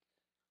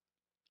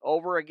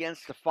 over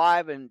against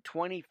the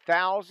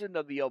 25,000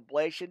 of the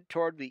oblation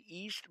toward the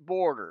east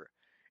border,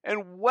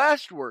 and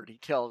westward, he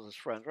tells us,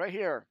 friends, right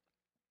here,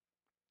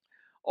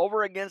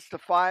 over against the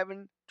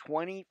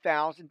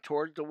 25,000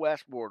 towards the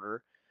west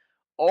border,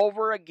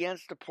 over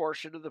against the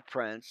portion of the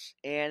prince,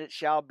 and it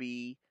shall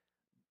be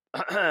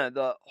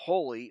the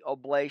holy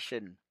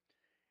oblation.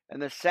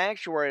 And the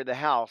sanctuary of the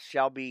house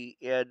shall be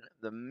in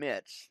the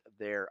midst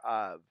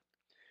thereof.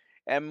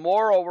 And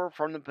moreover,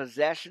 from the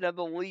possession of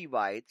the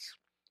Levites,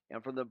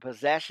 and from the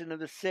possession of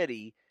the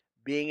city,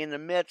 being in the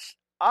midst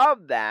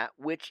of that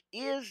which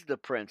is the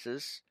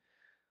prince's,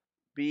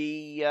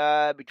 be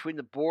between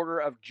the border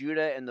of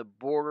Judah and the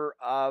border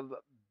of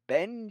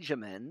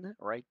Benjamin,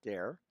 right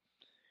there,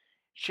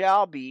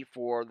 shall be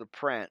for the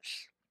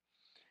prince.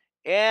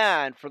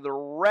 And for the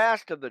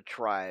rest of the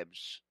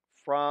tribes,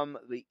 from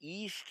the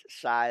east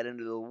side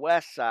unto the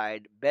west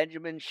side,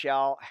 Benjamin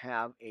shall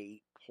have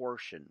a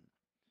portion.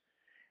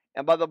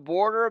 And by the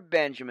border of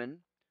Benjamin,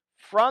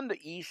 from the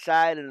east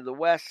side unto the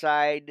west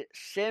side,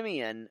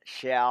 Simeon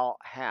shall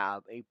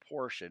have a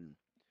portion.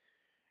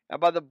 And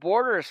by the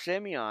border of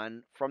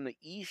Simeon, from the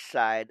east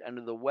side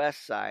unto the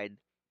west side,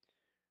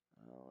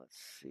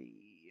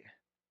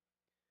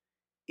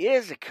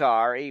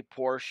 Issachar a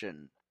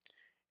portion.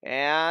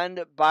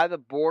 And by the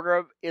border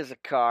of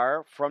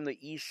Issachar, from the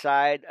east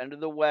side unto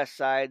the west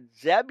side,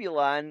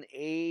 Zebulun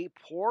a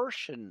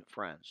portion,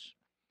 friends.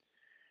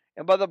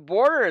 And by the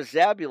border of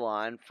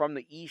Zebulun, from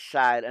the east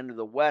side unto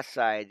the west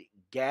side,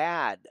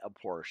 Gad a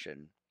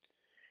portion.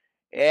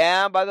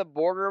 And by the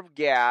border of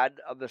Gad,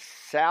 of the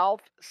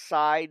south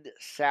side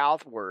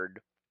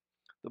southward,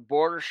 the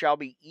border shall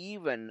be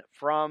even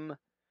from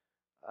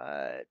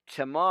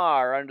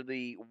Tamar unto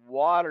the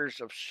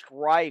waters of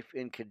strife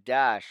in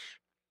Kadesh,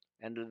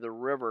 and to the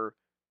river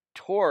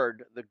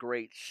toward the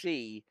great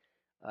sea.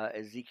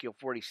 Ezekiel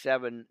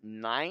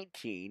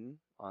 47:19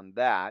 on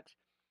that.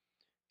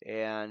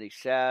 And he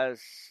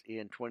says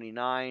in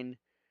 29,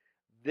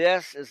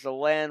 this is the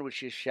land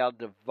which ye shall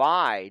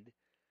divide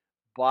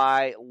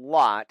by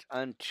lot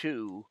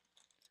unto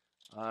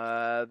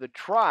the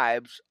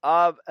tribes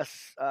of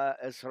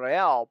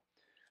Israel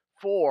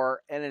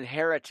for an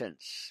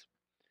inheritance.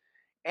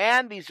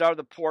 And these are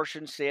the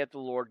portions, saith the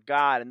Lord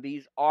God, and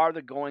these are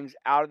the goings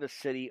out of the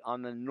city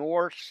on the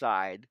north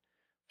side,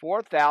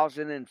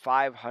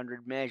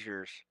 4,500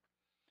 measures.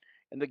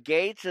 And the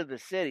gates of the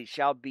city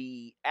shall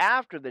be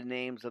after the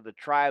names of the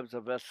tribes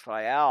of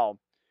Israel,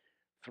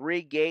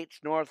 3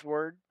 gates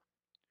northward,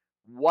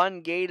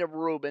 1 gate of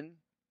Reuben,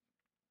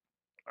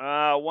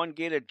 1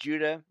 gate of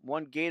Judah,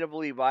 1 gate of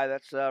Levi.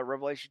 That's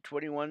Revelation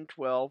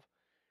 21:12.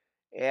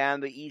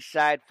 And the east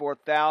side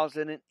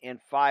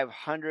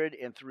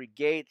 4,503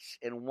 gates,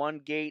 and 1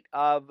 gate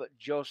of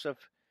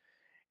Joseph,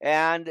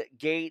 and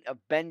gate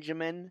of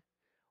Benjamin,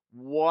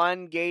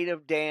 1 gate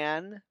of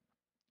Dan,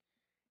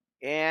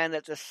 and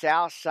at the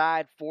south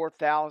side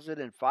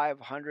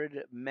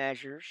 4,500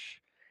 measures,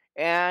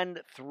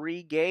 and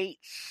 3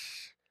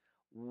 gates,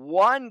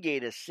 1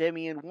 gate of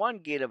Simeon, 1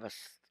 gate of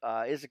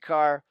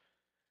Issachar,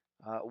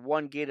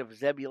 1 gate of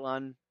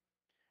Zebulun.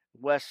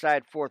 West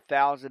side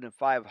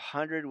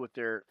 4,500 with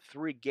their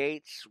 3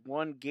 gates,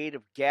 1 gate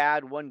of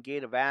Gad, 1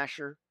 gate of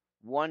Asher,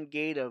 1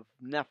 gate of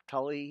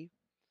Naphtali.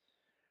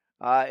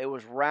 It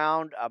was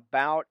round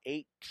about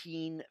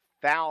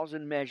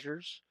 18,000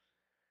 measures.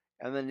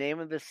 And the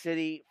name of the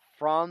city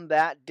from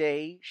that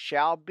day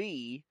shall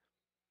be,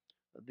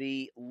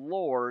 the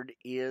Lord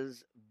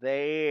is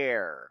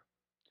there.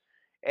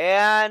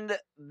 And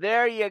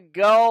there you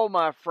go,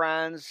 my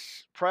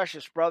friends,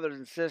 precious brothers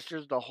and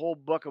sisters, the whole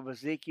book of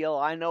Ezekiel.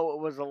 I know it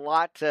was a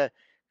lot to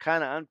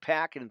kind of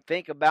unpack and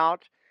think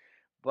about,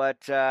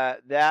 but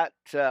that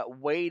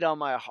weighed on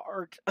my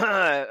heart,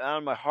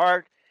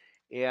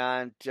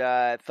 and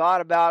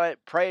thought about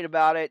it, prayed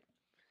about it,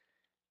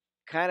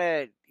 kind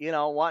of,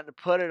 wanting to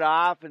put it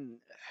off, and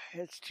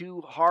it's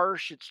too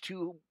harsh, it's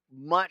too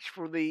much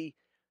for the,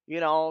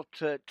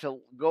 to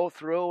go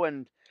through,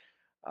 and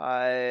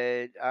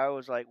I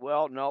was like,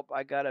 well, nope,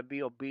 I gotta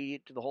be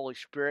obedient to the Holy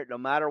Spirit, no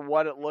matter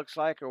what it looks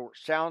like or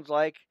sounds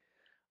like.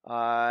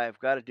 I've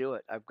got to do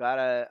it. I've got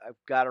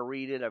to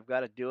read it. I've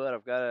got to do it.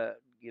 I've got to,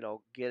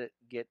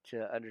 get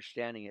to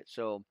understanding it.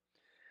 So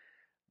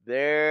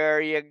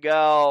there you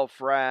go,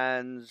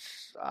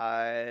 friends.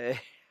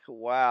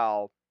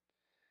 Wow.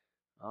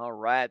 All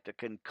right, the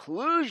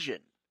conclusion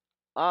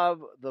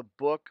of the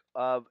book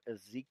of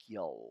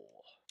Ezekiel.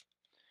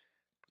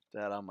 Put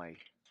that on my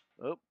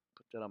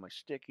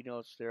sticky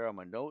notes there on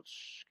my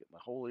notes. Get my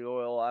holy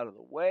oil out of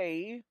the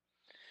way.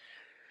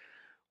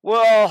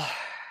 Well,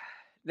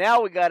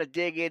 now we got to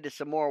dig into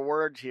some more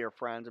words here,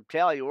 friends. I'm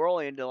telling you, we're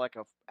only into like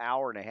an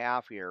hour and a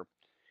half here.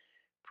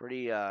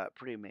 Pretty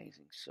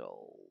amazing.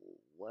 So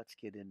let's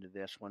get into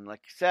this one. Like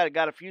I said, I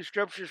got a few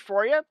scriptures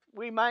for you.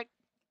 We might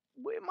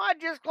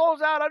just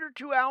close out under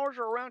 2 hours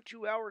or around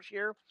 2 hours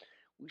here.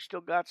 We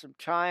still got some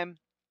time.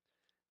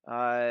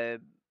 Well,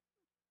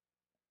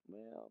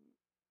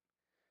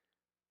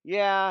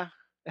 yeah.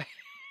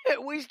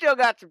 We still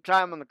got some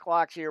time on the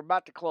clocks here.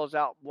 About to close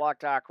out Block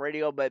Talk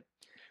Radio, but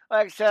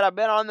like I said, I've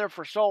been on there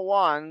for so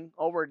long,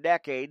 over a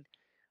decade.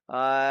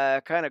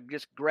 Kind of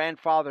just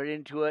grandfathered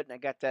into it, and I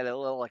got that a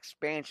little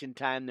expansion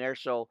time there.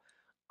 So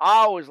I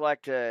always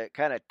like to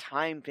kind of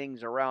time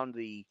things around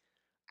the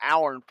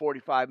hour and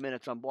 45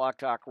 minutes on Block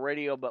Talk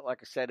Radio. But like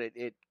I said,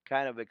 it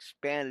kind of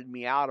expanded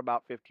me out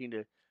about 15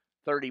 to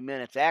 30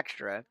 minutes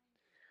extra.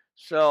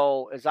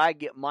 So as I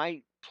get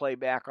my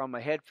playback on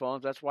my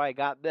headphones, that's why I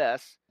got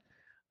this.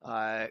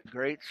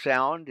 Great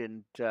sound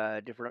and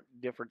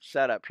different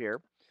setup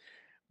here.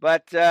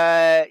 But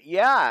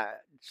yeah,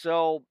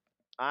 so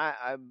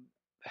I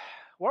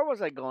where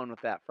was I going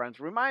with that, friends?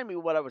 Remind me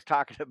what I was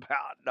talking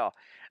about. No,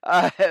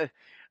 like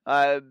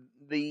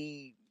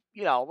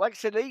I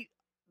said,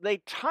 they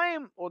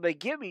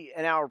give me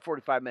an hour and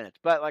 45 minutes,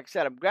 but like I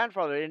said, I'm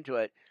grandfathered into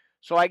it,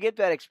 so I get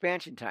that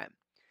expansion time.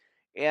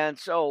 And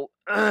so,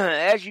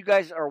 as you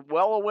guys are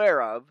well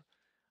aware of,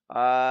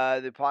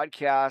 the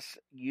podcasts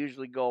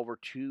usually go over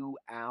 2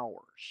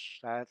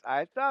 hours.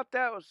 I thought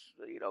that was,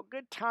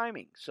 good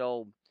timing.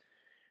 So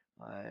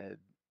I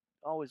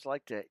always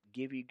like to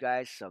give you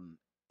guys some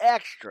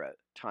extra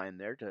time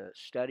there to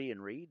study and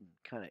read and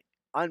kind of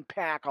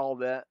unpack all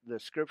the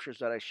scriptures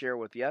that I share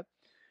with you. It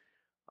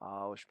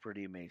was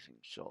pretty amazing.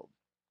 So,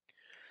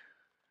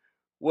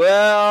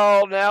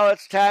 Well, now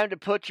it's time to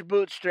put your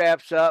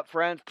bootstraps up,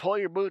 friends. Pull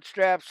your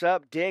bootstraps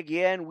up, dig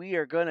in. We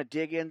are going to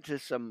dig into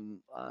some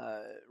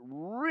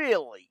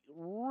really,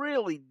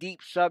 really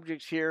deep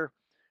subjects here.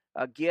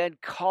 Again,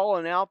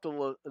 calling out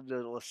the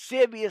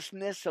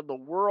lasciviousness of the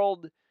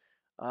world.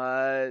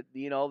 That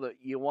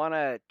you want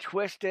to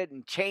twist it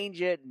and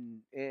change it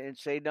and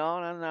say, no,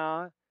 no,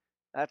 no.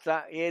 That's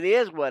not, it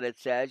is what it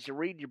says. You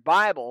read your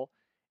Bible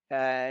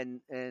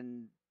and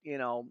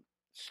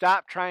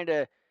stop trying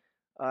to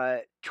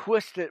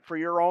twist it for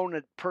your own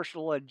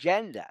personal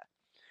agenda.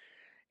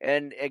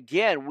 And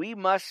again, we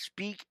must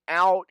speak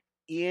out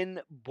in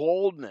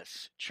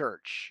boldness,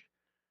 church.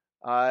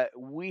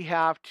 We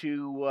have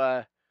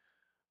to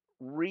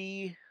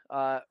redo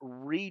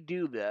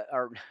that,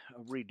 or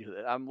redo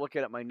it. I'm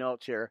looking at my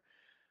notes here.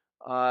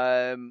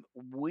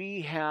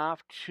 We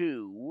have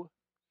to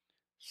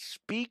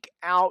speak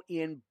out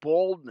in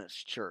boldness,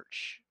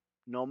 church,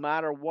 no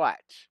matter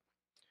what.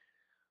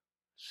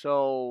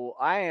 So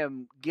I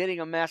am getting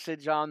a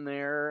message on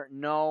there.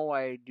 No,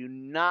 I do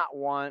not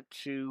want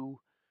to.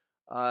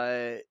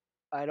 I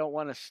don't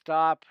want to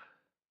stop.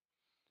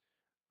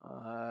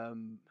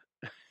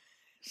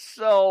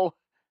 So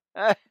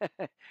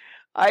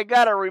I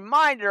got a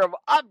reminder of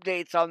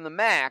updates on the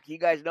Mac. You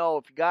guys know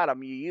if you got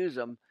them, you use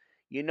them.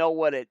 You know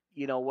what it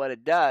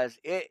does.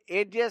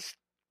 It just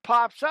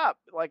pops up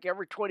like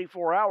every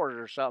 24 hours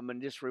or something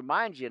and just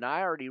reminds you. And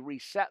I already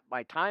reset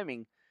my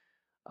timing.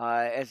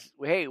 As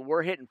hey,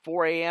 we're hitting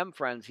 4 a.m.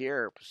 friends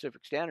here,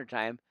 Pacific Standard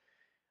Time.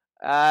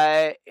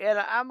 And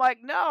I'm like,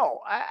 no,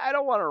 I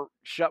don't want to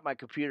shut my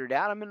computer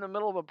down. I'm in the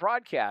middle of a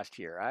broadcast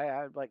here.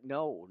 I'm like,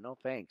 no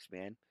thanks,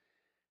 man.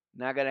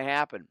 Not going to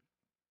happen.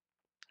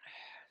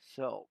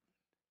 So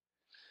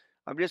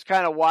I'm just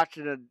kind of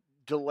watching a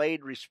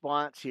delayed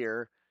response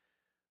here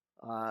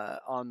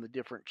on the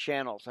different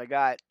channels.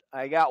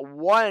 I got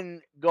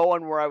one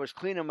going where I was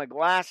cleaning my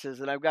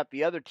glasses, and I've got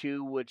the other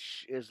two,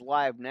 which is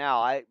live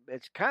now.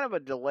 It's kind of a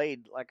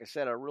delayed, like I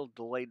said, a real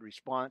delayed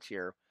response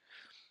here.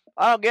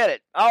 I don't get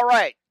it. All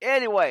right.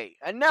 Anyway,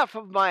 enough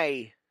of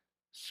my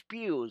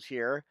spews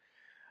here.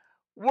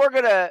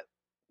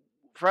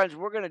 Friends,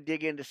 we're going to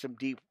dig into some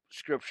deep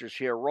scriptures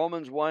here.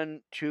 Romans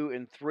 1, 2,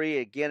 and 3.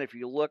 Again, if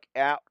you look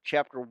at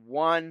chapter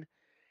 1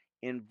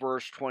 in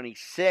verse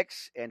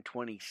 26 and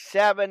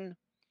 27,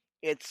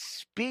 it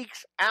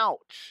speaks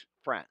out,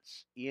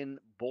 friends, in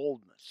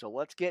boldness. So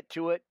let's get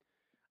to it.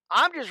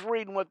 I'm just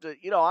reading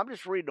I'm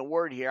just reading the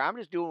word here. I'm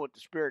just doing what the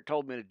Spirit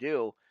told me to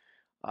do,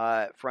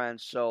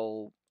 friends.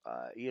 So,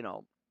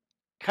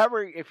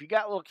 cover, if you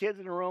got little kids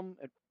in the room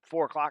at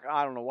 4 o'clock,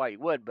 I don't know why you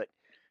would, but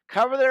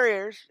cover their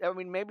ears. I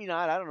mean, maybe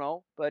not, I don't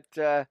know, but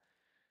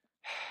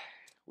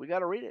we got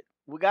to read it.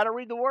 We got to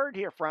read the word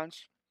here,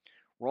 friends.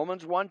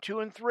 Romans 1,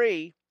 2, and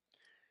 3.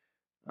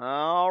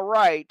 All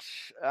right.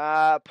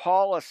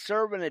 Paul, a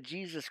servant of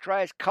Jesus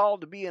Christ,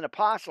 called to be an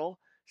apostle,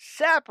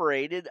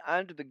 separated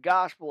unto the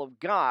gospel of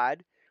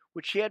God,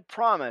 which he had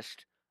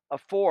promised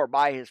afore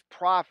by his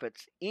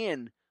prophets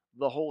in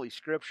the Holy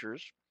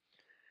Scriptures,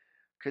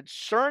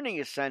 concerning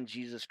his Son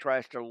Jesus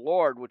Christ our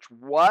Lord, which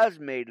was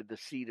made of the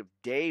seed of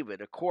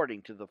David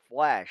according to the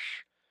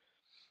flesh,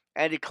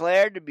 and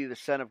declared to be the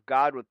Son of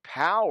God with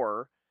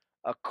power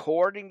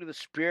according to the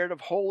Spirit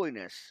of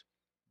holiness,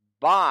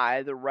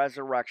 by the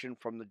resurrection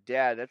from the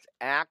dead. That's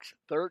Acts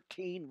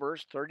 13,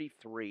 verse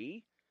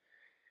 33.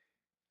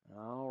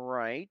 All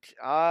right.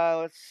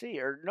 Let's see.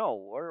 Or no,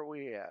 where are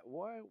we at?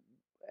 Why?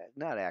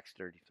 Not Acts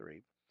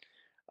 33.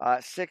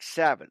 6,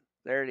 7.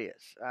 There it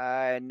is.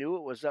 I knew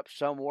it was up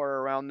somewhere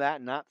around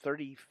that. Not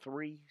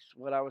 33 is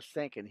what I was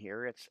thinking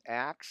here. It's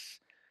Acts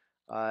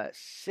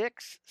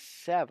 6,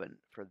 7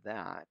 for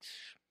that.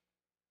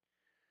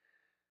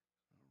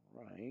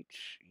 All right.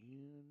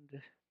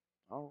 And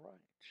all right.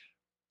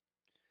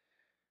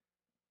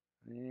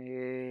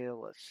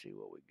 Let's see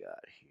what we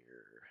got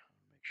here.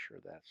 Make sure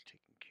that's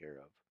taken care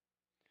of.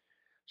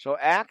 So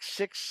Acts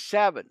 6,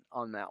 7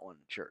 on that one,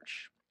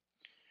 church.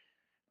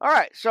 All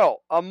right,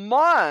 so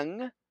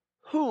among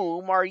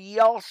whom are ye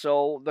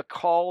also the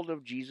called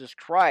of Jesus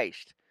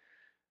Christ?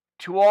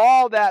 To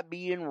all that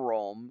be in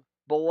Rome,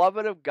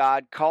 beloved of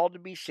God, called to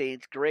be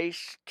saints,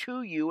 grace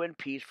to you and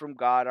peace from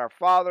God our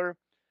Father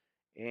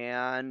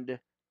and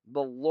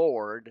the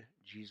Lord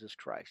Jesus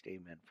Christ.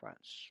 Amen,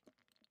 friends.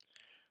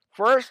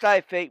 First,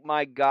 I thank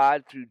my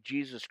God through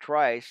Jesus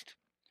Christ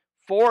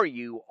for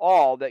you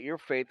all that your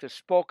faith is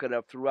spoken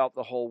of throughout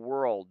the whole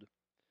world.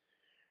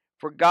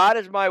 For God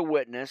is my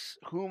witness,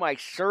 whom I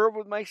serve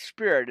with my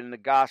spirit in the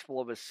gospel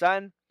of his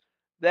Son,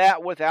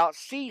 that without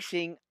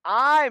ceasing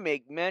I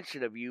make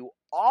mention of you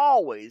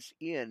always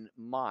in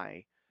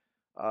my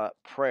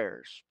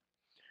prayers,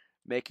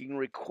 making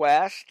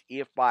request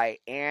if by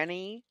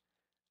any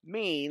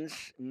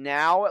means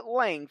now at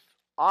length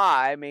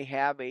I may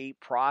have a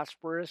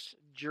prosperous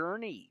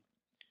journey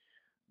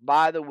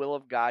by the will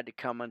of God to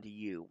come unto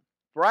you.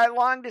 For I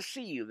long to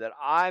see you, that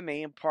I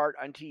may impart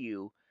unto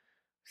you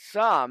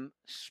some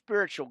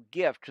spiritual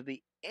gift, to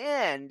the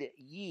end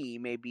ye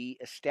may be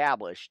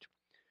established.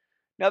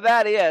 Now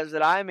that is,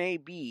 that I may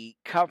be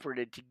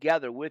comforted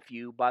together with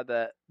you by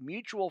the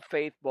mutual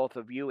faith both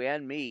of you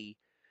and me.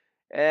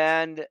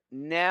 And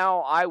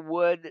now I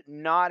would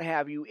not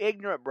have you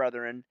ignorant,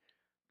 brethren,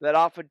 that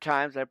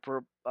oftentimes I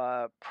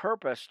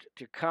purposed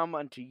to come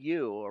unto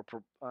you, or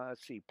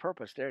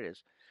purpose, there it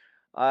is,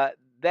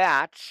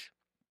 that,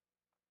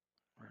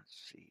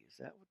 let's see, is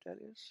that what that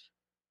is?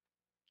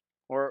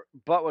 Or,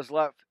 but was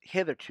left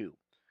hitherto,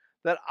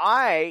 that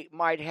I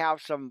might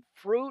have some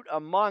fruit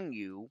among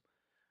you,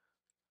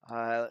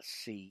 let's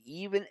see,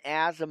 even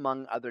as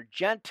among other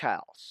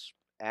Gentiles.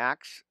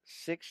 Acts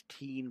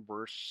 16,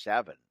 verse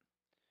 7.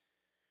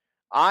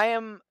 I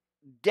am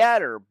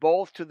debtor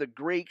both to the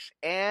Greeks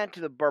and to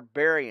the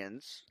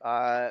barbarians,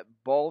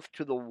 both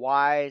to the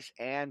wise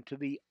and to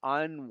the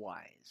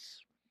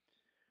unwise.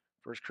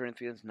 1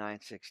 Corinthians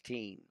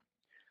 9:16.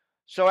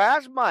 So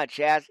as much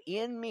as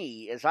in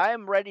me, as I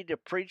am ready to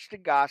preach the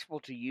gospel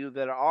to you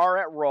that are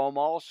at Rome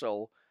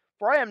also,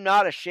 for I am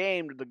not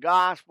ashamed of the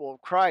gospel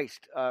of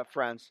Christ,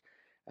 friends,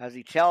 as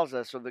he tells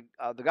us of the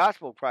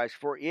gospel of Christ,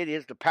 for it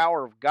is the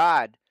power of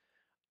God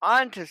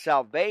unto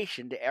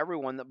salvation to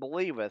everyone that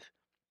believeth,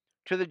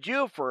 to the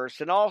Jew first,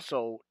 and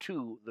also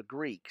to the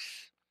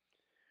Greeks.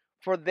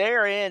 For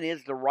therein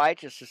is the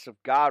righteousness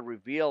of God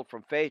revealed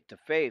from faith to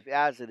faith,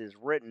 as it is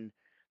written,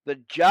 the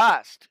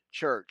just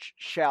church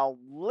shall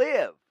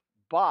live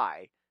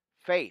by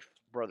faith,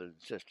 brothers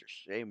and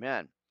sisters.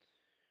 Amen.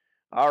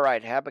 All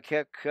right,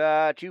 Habakkuk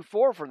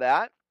 2:4 for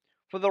that.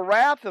 For the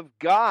wrath of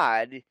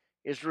God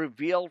is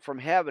revealed from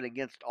heaven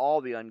against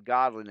all the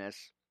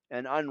ungodliness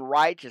and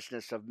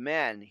unrighteousness of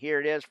men. Here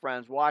it is,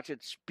 friends. Watch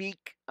it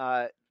speak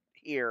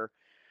here.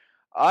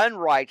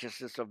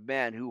 Unrighteousness of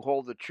men who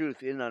hold the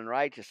truth in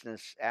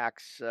unrighteousness.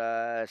 Acts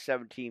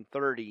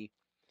 17:30.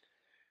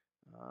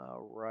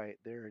 Right,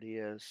 there it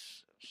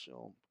is.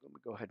 So let me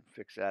go ahead and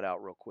fix that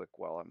out real quick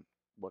while I'm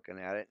looking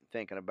at it and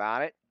thinking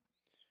about it.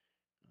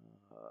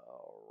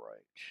 All right.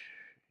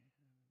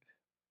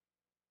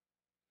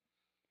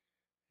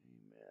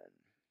 Amen.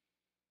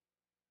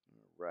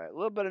 All right, a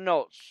little bit of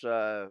notes,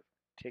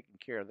 taking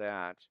care of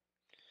that.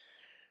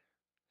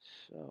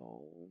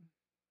 So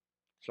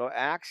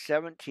Acts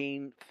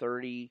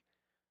 17:30.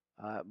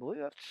 I believe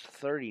that's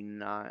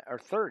 39 or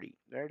 30.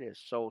 There it is.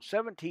 So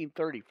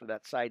 17:30 for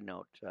that side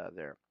note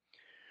there.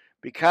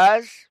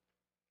 Because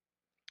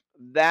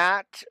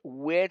that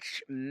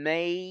which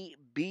may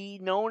be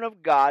known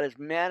of God is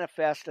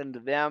manifest unto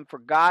them, for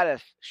God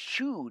hath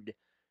shewed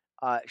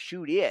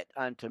it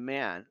unto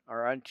man,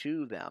 or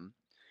unto them.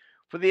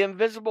 For the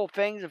invisible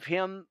things of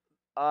him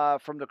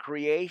from the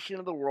creation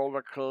of the world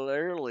are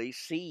clearly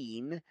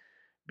seen,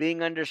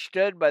 being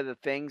understood by the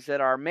things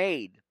that are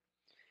made,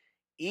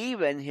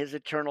 even his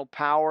eternal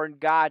power and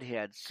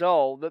Godhead,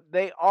 so that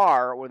they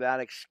are without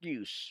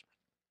excuse,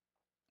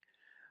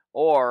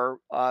 or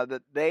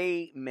that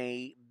they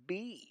may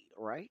be,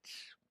 right?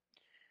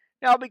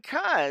 Now,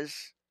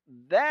 because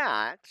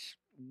that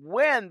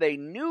when they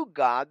knew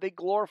God, they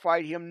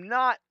glorified him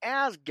not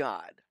as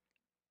God,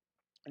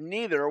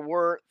 neither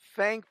were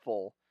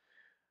thankful,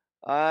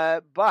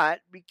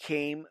 but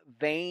became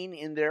vain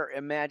in their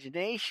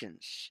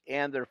imaginations,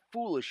 and their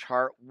foolish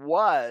heart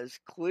was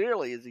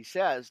clearly, as he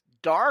says,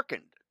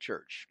 darkened.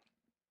 Church,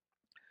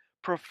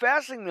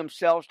 professing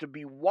themselves to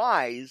be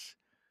wise,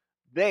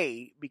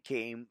 they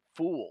became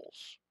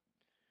fools,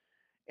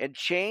 and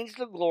changed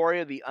the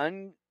glory of the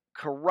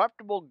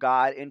uncorruptible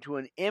God into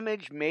an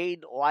image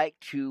made like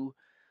to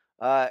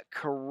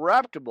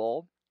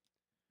corruptible.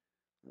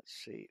 Let's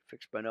see,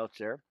 fix my notes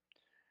there.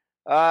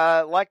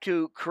 Like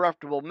to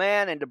corruptible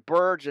man, and to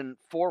birds and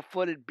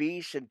four-footed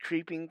beasts and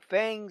creeping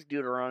things.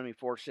 Deuteronomy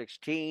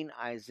 4:16,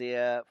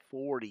 Isaiah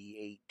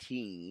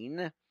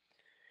 40:18.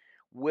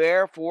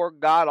 Wherefore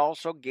God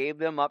also gave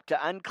them up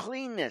to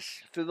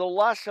uncleanness through the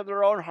lust of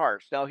their own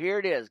hearts. Now here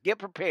it is. Get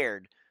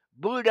prepared.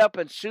 Boot up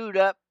and suit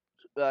up.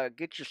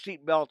 Get your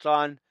seatbelts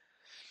on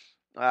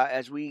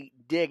as we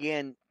dig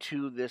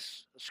into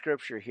this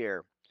scripture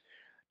here.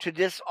 To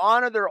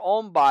dishonor their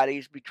own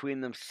bodies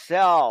between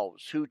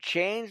themselves, who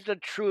changed the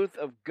truth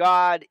of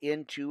God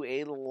into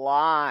a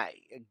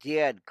lie.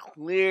 Again,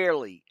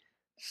 clearly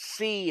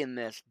seeing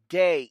this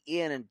day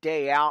in and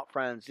day out,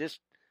 friends.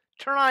 Just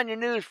turn on your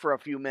news for a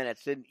few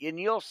minutes, and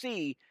you'll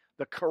see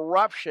the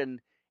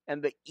corruption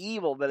and the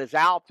evil that is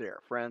out there,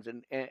 friends.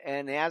 And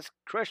as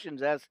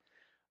Christians, as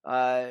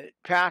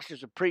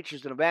pastors and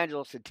preachers and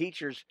evangelists and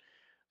teachers,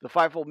 the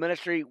fivefold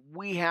ministry,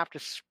 we have to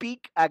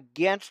speak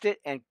against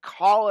it and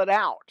call it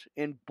out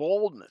in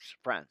boldness,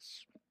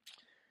 friends.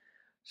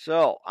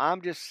 So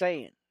I'm just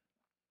saying,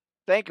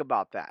 think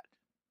about that.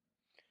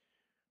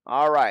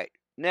 All right,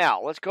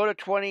 now let's go to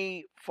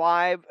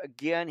 25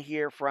 again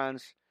here,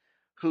 friends.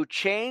 Who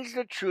changed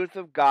the truth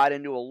of God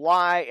into a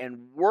lie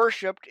and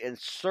worshipped and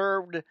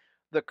served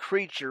the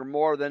creature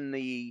more than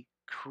the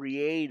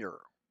Creator,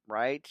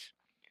 right?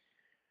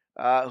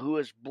 Who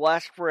is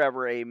blessed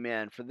forever,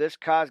 amen. For this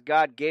cause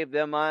God gave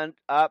them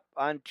up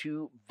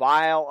unto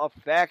vile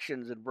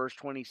affections, in verse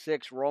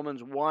 26,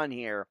 Romans 1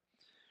 here.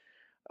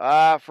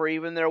 For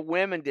even their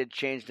women did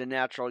change the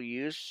natural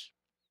use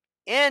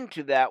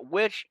into that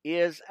which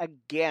is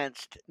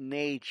against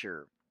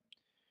nature.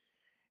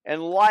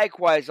 And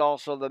likewise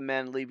also the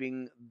men,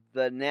 leaving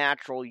the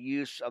natural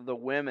use of the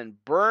women,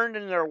 burned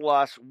in their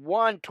lust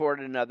one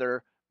toward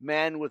another,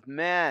 men with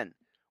men,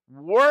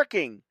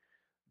 working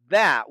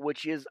that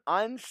which is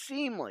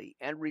unseemly,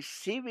 and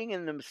receiving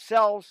in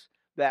themselves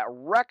that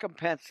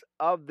recompense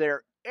of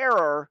their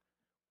error,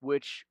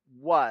 which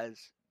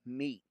was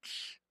meet.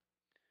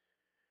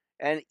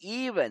 And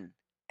even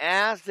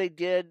as they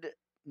did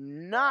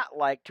not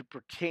like to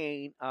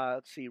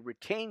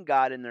retain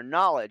God in their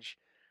knowledge,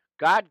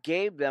 God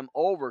gave them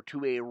over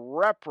to a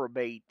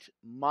reprobate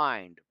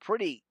mind.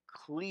 Pretty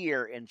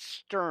clear and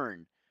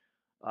stern,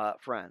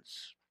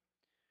 friends.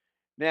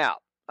 Now,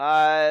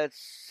 let's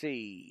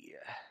see.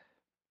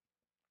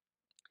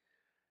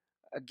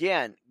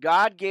 Again,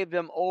 God gave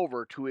them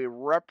over to a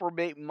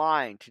reprobate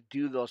mind to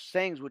do those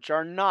things which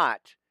are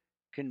not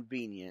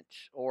convenient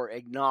or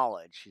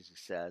acknowledged, as he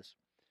says,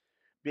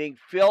 being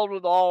filled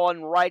with all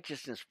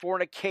unrighteousness,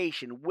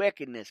 fornication,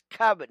 wickedness,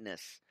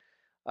 covetousness,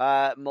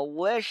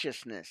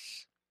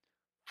 maliciousness,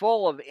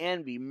 full of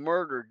envy,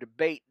 murder,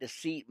 debate,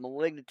 deceit,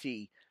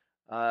 malignity,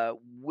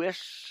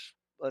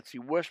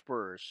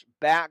 whisperers,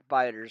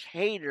 backbiters,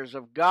 haters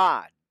of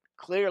God.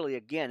 Clearly,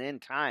 again,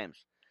 end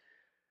times.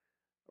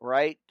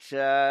 Right?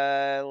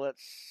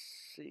 Let's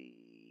see.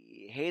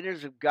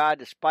 Haters of God,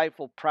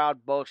 despiteful,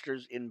 proud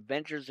boasters,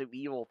 inventors of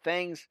evil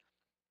things,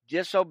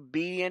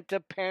 disobedient to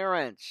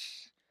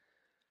parents.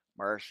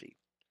 Mercy.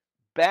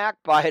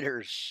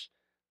 Backbiters.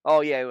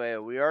 Oh, yeah,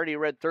 we already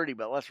read 30,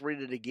 but let's read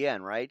it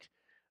again, right?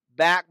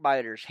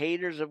 Backbiters,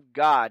 haters of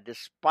God,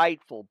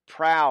 despiteful,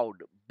 proud,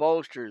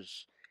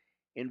 boasters,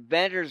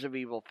 inventors of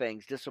evil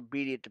things,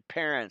 disobedient to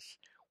parents,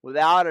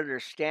 without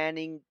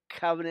understanding,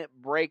 covenant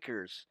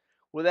breakers,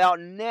 without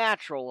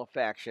natural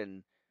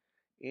affection,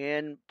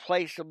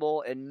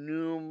 implacable and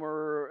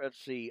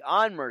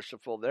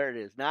unmerciful. There it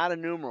is. Not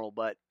innumerable,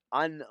 but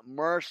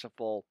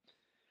unmerciful,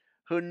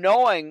 who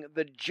knowing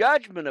the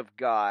judgment of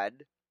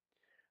God,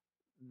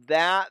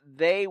 that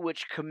they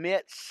which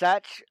commit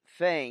such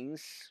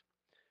things,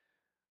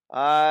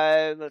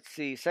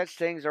 such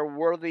things are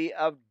worthy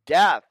of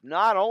death.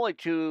 Not only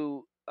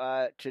to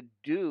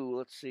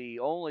do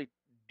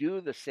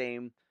the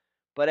same,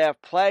 but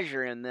have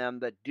pleasure in them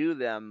that do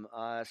them.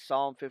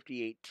 Psalm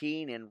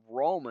 50:18 and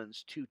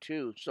Romans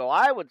 2:2. So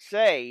I would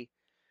say,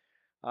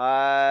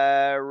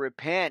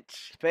 repent.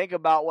 Think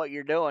about what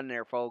you're doing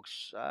there,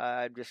 folks.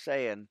 I'm just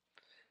saying,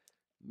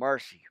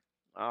 mercy.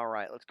 All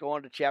right, let's go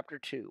on to chapter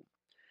 2.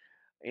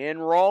 In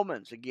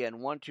Romans, again,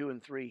 1, 2,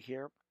 and 3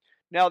 here.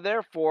 Now,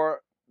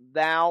 therefore,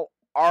 thou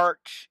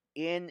art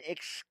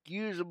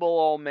inexcusable,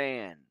 O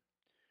man,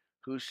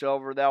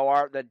 whosoever thou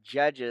art that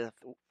judgeth,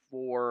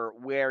 for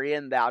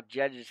wherein thou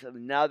judgest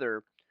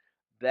another,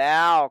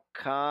 thou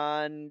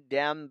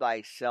condemn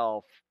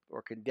thyself,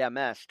 or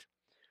condemnest.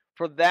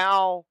 For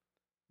thou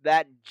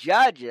that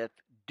judgeth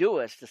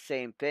doest the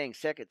same thing.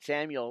 2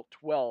 Samuel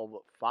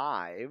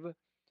 12:5.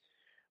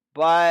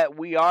 But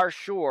we are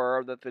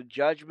sure that the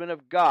judgment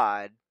of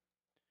God,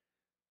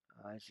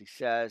 as he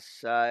says,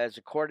 is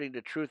according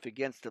to truth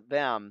against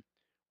them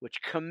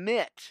which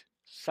commit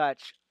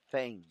such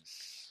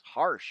things.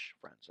 Harsh,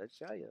 friends. I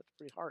tell you, it's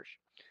pretty harsh.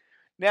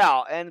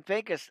 Now, and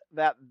thinkest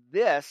that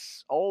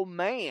this old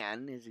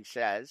man, as he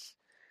says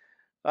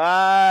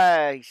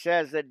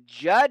that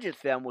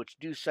judgeth them which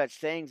do such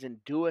things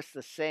and doest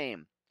the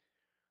same,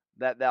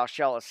 that thou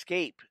shalt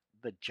escape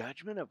the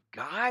judgment of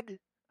God?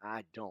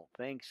 I don't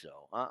think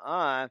so.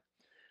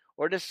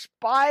 Or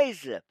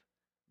despiseth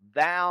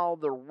thou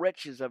the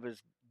riches of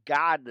his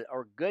God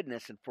or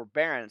goodness and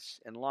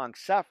forbearance and long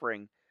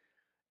suffering,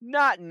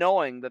 not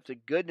knowing that the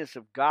goodness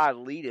of God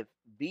leadeth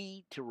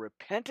thee to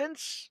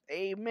repentance?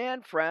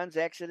 Amen, friends.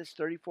 Exodus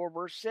 34,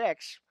 verse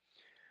 6.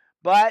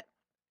 But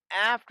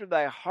after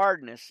thy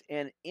hardness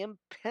and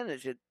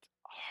impenitent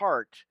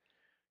heart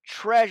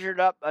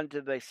treasured up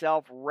unto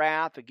thyself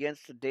wrath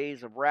against the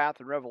days of wrath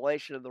and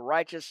revelation of the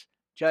righteous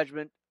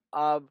judgment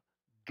of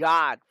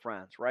God,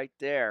 friends, right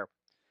there.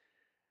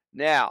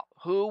 Now,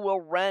 who will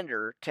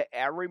render to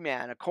every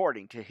man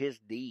according to his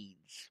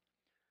deeds?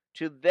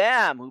 To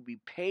them who be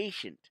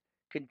patient,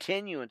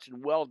 continuance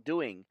in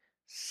well-doing,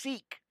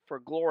 seek for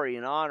glory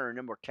and honor and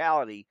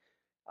immortality,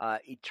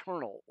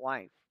 eternal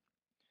life.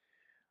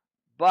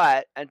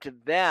 But unto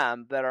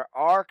them that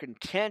are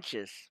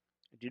contentious,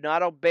 do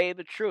not obey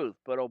the truth,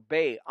 but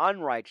obey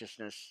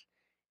unrighteousness,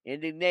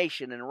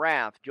 indignation, and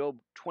wrath. Job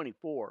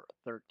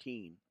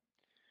 24:13.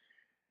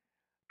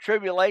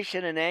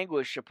 Tribulation and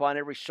anguish upon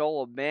every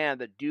soul of man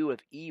that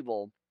doeth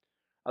evil,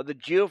 of the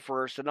Jew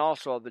first, and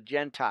also of the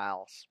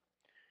Gentiles.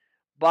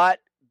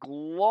 But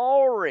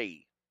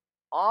glory,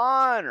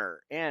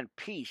 honor, and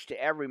peace to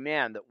every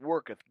man that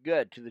worketh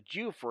good, to the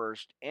Jew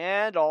first,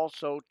 and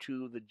also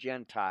to the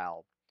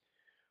Gentile.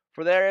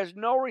 For there is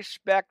no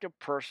respect of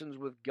persons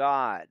with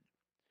God.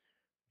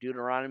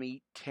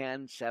 Deuteronomy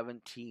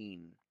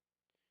 10:17.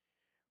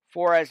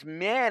 For as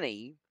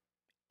many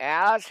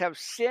as have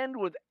sinned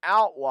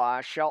without law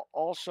shall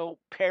also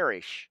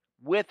perish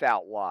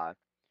without law.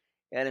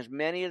 And as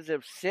many as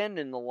have sinned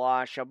in the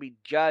law shall be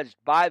judged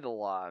by the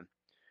law.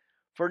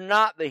 For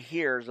not the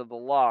hearers of the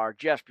law are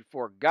just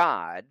before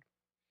God,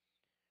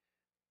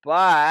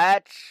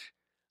 but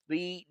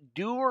the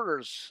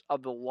doers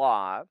of the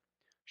law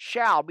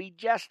shall be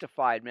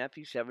justified.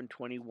 Matthew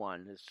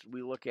 7:21. As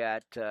we look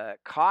at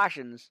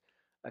cautions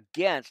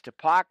against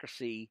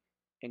hypocrisy,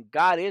 and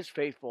God is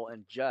faithful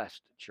and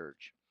just,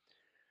 church.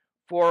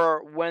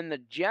 For when the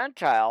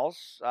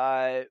Gentiles,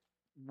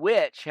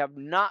 which have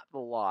not the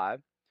law,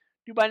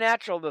 do by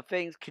natural the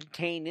things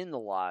contained in the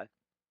law,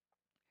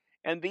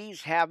 and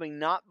these having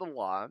not the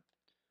law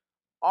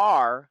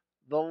are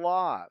the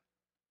law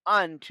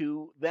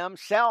unto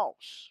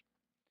themselves.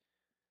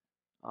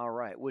 All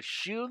right, which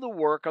shew the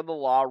work of the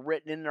law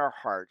written in their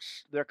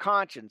hearts, their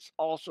conscience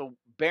also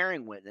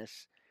bearing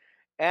witness,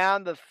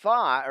 and the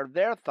thought or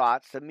their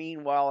thoughts, the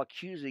meanwhile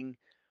accusing,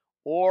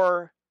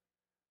 or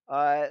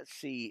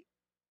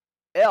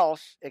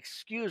else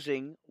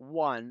excusing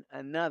one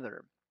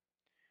another.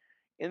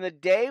 In the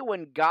day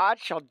when God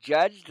shall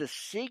judge the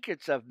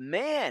secrets of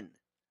men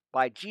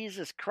by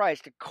Jesus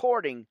Christ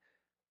according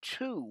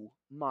to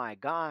my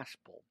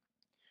gospel.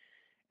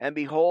 And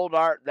behold,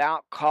 art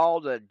thou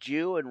called a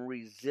Jew, and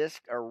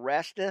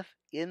arresteth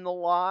in the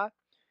law,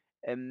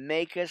 and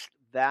makest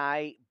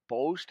thy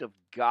boast of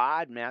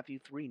God? Matthew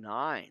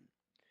 3:9.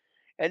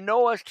 And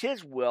knowest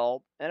his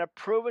will, and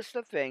approvest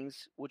the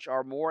things which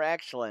are more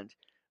excellent,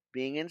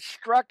 being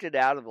instructed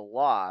out of the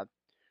law.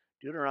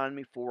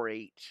 Deuteronomy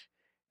 4:8.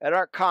 And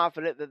art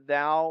confident that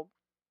thou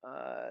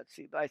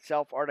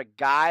thyself art a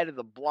guide of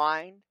the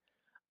blind,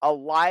 a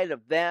light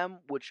of them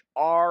which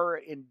are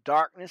in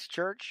darkness,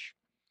 church,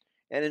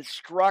 an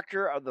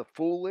instructor of the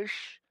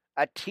foolish,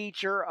 a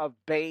teacher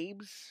of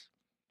babes,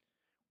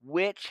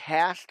 which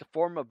hast the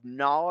form of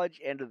knowledge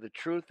and of the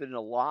truth in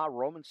the law.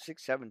 Romans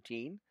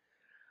 6:17.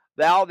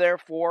 Thou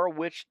therefore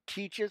which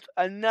teachest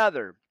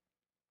another,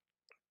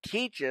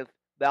 teacheth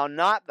thou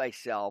not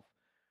thyself?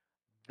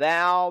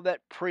 Thou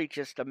that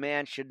preachest a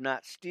man should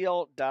not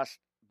steal, dost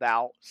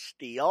thou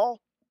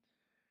steal?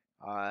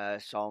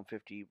 Psalm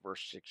 50,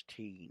 verse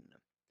 16.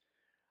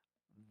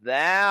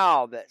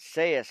 Thou that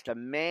sayest a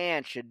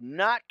man should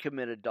not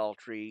commit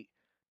adultery,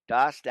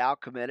 dost thou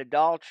commit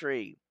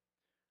adultery?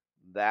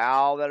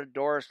 Thou that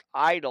adorest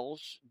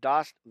idols,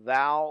 dost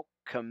thou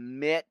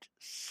commit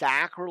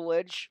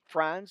sacrilege?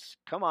 Friends,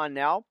 come on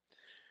now.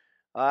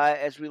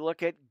 As we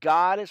look at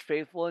God as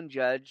faithful and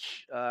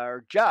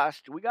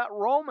just, we got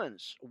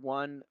Romans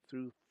 1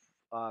 through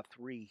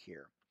 3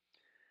 here.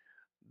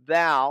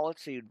 Thou,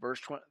 let's see,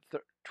 verse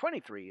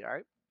 23, all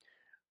right?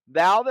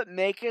 Thou that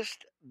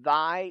makest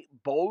thy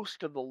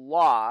boast of the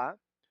law,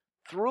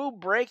 through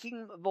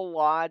breaking the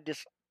law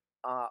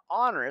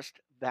dishonorest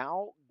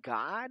thou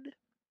God?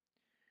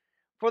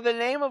 For the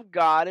name of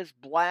God is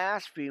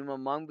blasphemed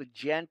among the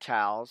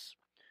Gentiles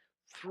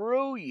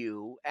through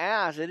you,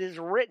 as it is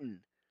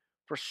written,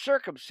 for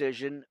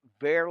circumcision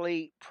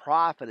verily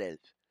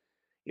profiteth,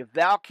 if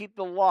thou keep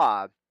the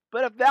law.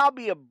 But if thou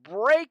be a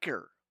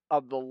breaker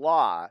of the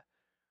law,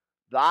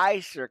 thy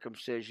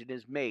circumcision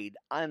is made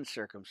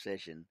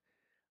uncircumcision.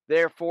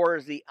 Therefore,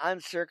 as the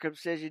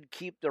uncircumcision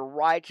keep the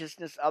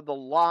righteousness of the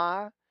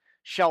law,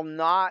 shall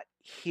not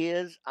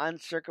his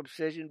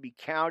uncircumcision be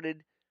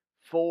counted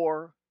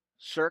for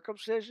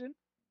circumcision?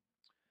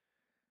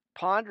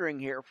 Pondering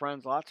here,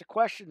 friends, lots of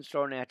questions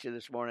thrown at you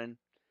this morning.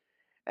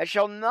 And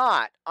shall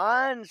not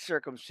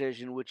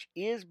uncircumcision, which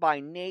is by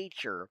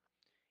nature,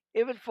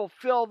 if it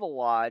fulfill the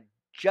law,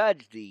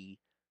 judge thee,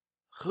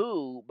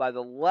 who by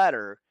the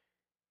letter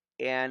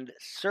and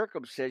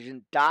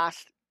circumcision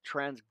dost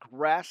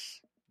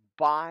transgress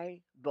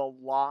by the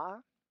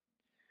law?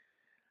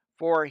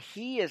 For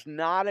he is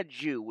not a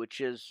Jew, which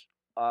is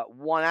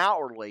one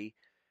outwardly,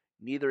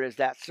 neither is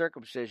that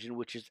circumcision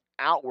which is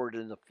outward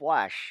in the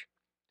flesh,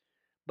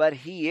 but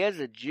he is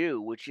a Jew,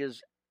 which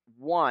is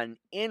one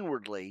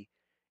inwardly,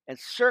 and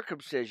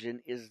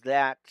circumcision is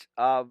that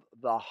of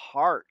the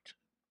heart,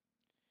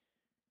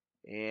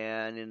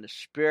 and in the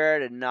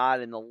spirit and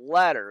not in the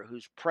letter,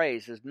 whose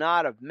praise is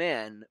not of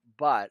men,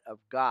 but of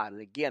God.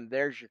 And again,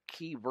 there's your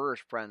key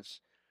verse,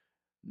 friends.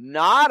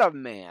 Not of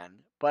man,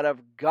 but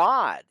of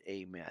God.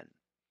 Amen.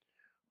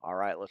 All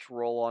right, let's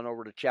roll on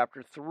over to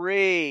chapter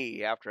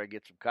 3 after I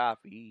get some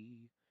coffee.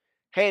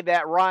 Hey,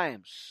 that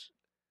rhymes.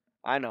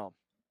 I know.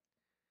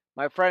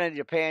 My friend in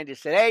Japan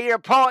just said, hey, you're a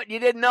poet and you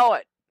didn't know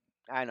it.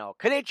 I know.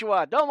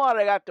 Konnichiwa. Domo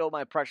arigato,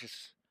 my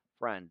precious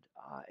friend.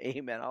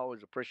 Amen. I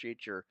always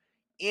appreciate your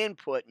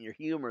input and your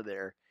humor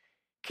there.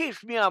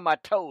 Keeps me on my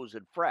toes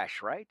and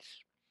fresh, right?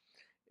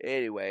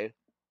 Anyway.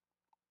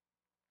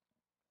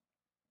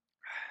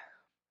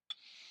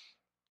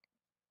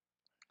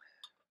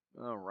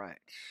 All right.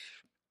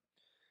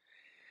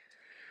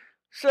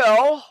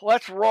 So,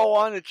 let's roll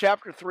on to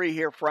chapter 3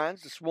 here,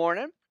 friends, this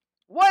morning.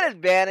 What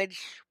advantage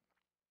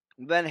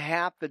then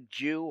hath the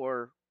Jew,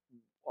 or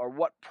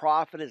what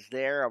profit is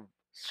there of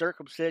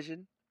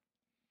circumcision?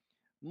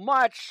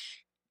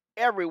 Much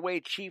every way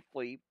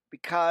chiefly,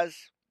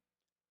 because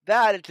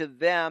that unto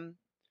them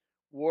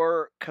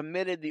were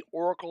committed the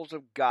oracles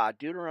of God.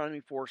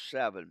 Deuteronomy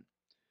 4:7.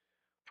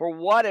 For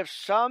what if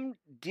some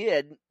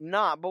did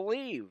not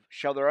believe?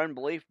 Shall their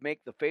unbelief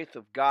make the faith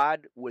of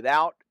God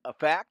without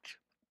effect?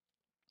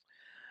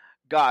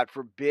 God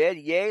forbid,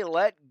 yea,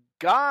 let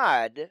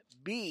God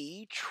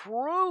be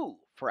true,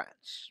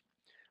 friends,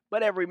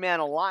 but every man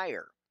a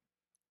liar,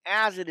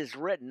 as it is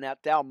written,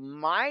 that thou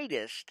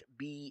mightest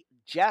be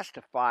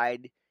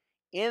justified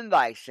in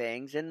thy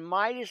sayings, and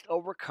mightest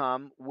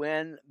overcome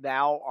when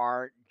thou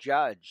art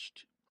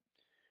judged.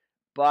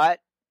 But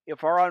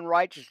if our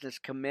unrighteousness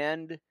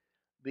commend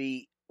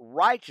the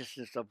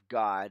righteousness of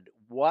God,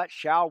 what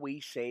shall we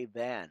say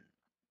then?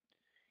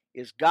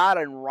 Is God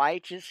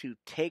unrighteous who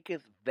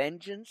taketh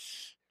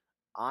vengeance?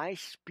 I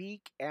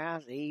speak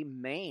as a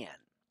man.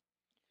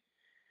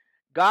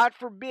 God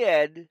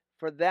forbid,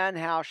 for then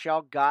how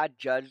shall God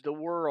judge the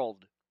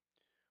world?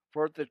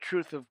 For if the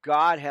truth of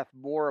God hath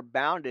more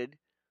abounded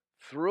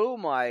through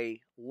my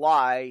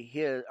lie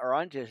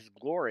unto his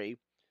glory,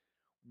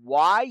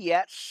 why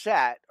yet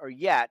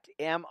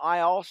am I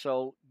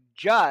also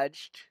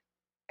judged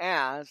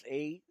as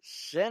a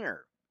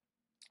sinner?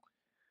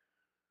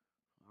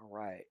 All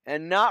right.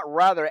 And not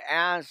rather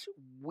as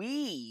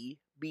we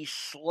be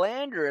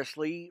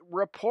slanderously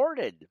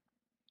reported.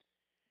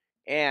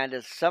 And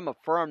as some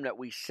affirm that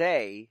we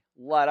say,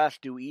 let us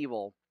do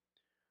evil,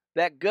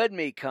 that good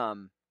may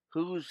come,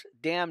 whose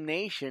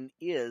damnation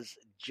is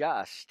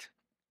just.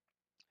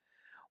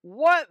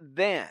 What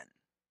then?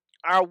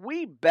 Are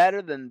we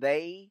better than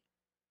they?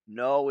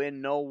 No,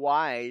 in no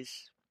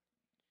wise.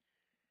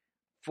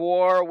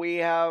 For we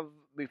have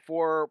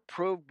before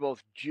proved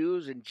both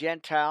Jews and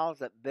Gentiles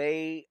that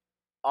they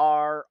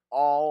are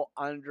all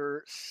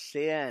under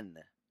sin.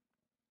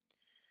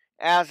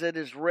 As it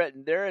is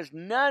written, there is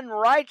none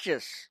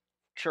righteous,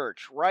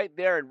 church, right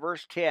there in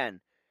verse 10.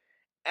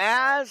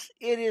 As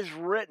it is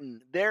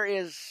written, there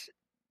is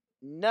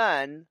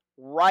none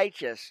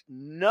righteous,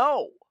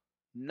 no,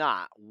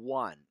 not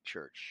one,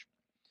 church.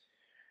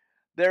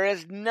 There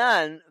is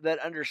none that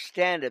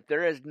understandeth,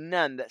 there is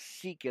none that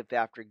seeketh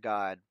after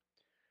God.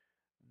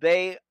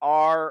 They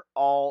are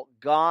all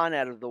gone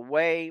out of the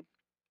way,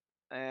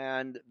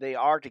 and they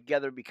are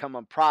together become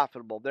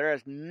unprofitable. There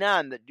is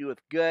none that doeth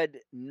good,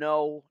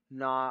 no,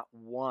 not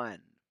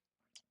one.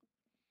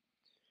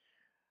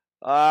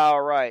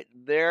 All right,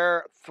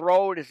 their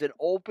throat is an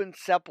open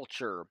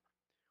sepulchre.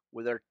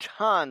 With their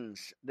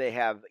tongues they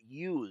have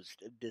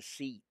used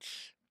deceit.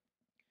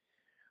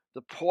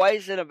 The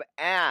poison of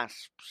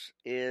asps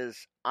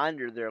is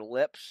under their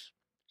lips.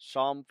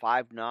 Psalm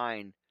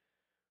 5:9.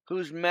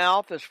 Whose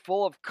mouth is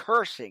full of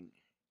cursing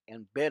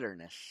and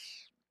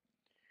bitterness.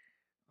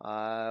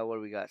 What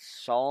do we got?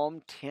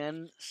 Psalm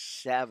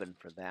 10:7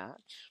 for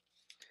that.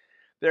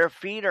 Their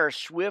feet are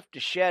swift to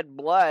shed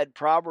blood.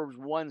 Proverbs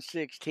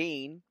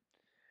 1:16.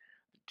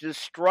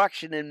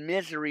 Destruction and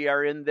misery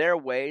are in their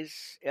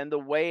ways, and the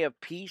way of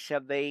peace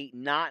have they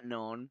not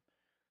known.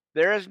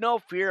 There is no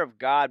fear of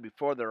God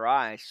before their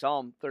eyes.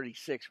 Psalm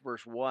 36,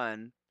 verse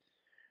 1.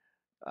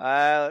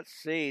 Let's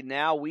see.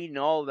 Now we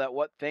know that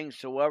what things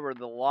soever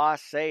the law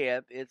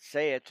saith, it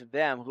saith to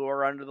them who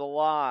are under the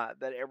law,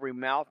 that every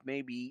mouth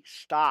may be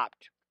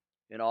stopped,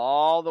 and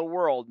all the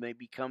world may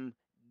become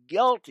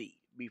guilty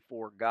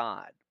before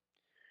God.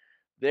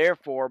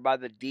 Therefore, by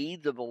the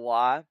deeds of the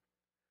law,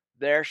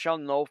 there shall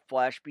no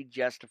flesh be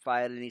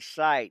justified in his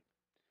sight.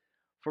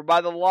 For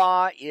by the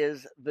law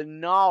is the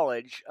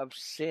knowledge of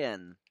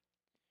sin.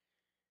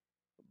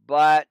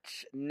 But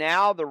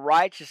now the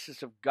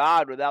righteousness of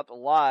God without the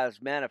law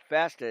is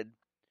manifested,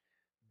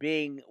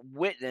 being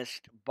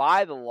witnessed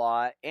by the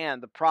law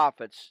and the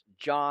prophets.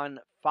 John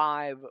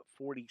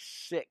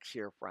 5:46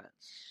 here,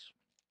 friends.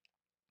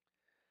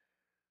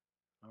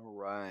 All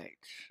right.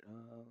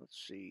 Let's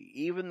see.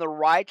 Even the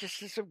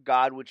righteousness of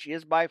God, which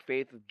is by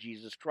faith of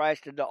Jesus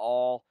Christ, unto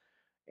all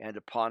and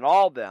upon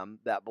all them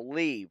that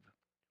believe.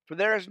 For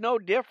there is no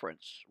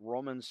difference.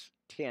 Romans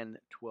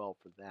 10:12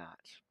 for that.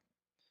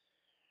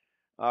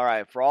 All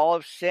right. For all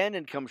have sinned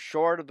and come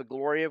short of the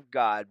glory of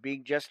God,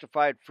 being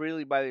justified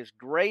freely by his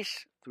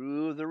grace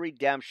through the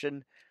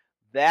redemption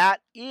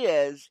that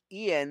is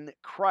in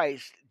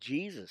Christ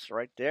Jesus.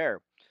 Right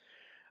there.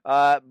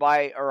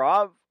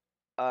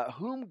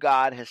 Whom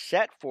God has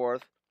set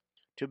forth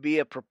to be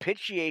a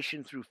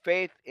propitiation through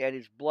faith and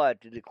his blood,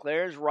 to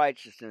declare his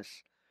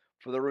righteousness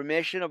for the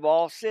remission of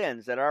all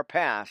sins that are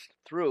past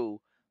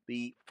through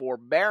the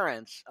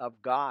forbearance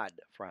of God,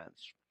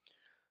 friends.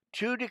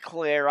 To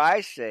declare, I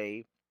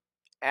say,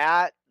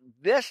 at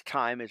this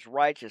time his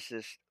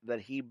righteousness,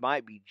 that he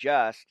might be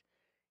just,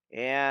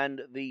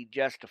 and the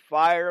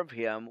justifier of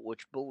him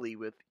which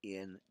believeth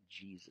in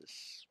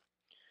Jesus.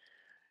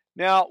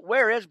 Now,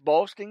 where is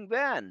boasting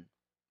then?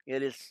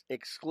 It is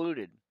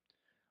excluded.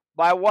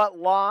 By what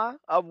law?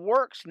 Of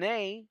works,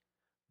 nay,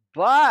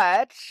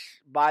 but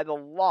by the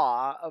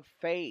law of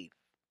faith.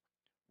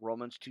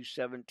 Romans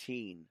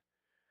 2:17.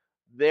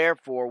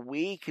 Therefore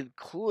we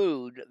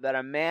conclude that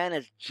a man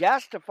is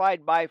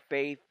justified by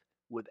faith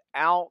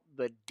without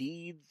the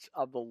deeds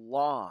of the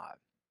law.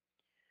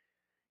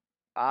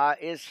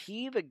 Is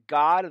he the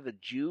God of the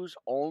Jews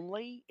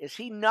only? Is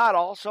he not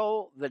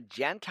also the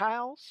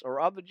Gentiles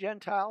or of the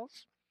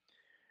Gentiles?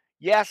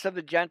 Yes, of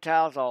the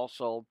Gentiles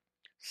also,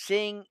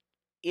 seeing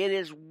it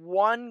is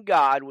one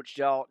God which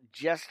shall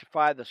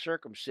justify the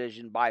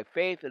circumcision by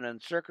faith and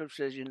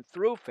uncircumcision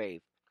through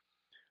faith.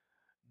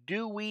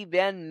 Do we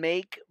then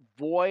make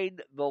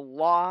void the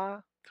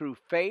law through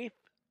faith?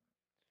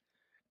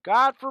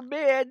 God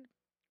forbid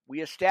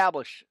we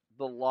establish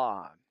the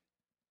law.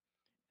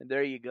 And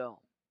there you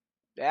go.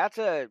 That's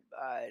a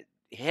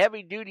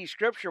heavy-duty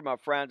scripture, my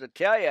friends. I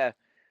tell you,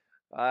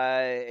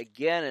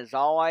 again, is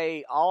all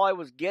I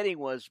was getting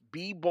was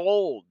be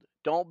bold.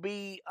 Don't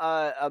be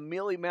a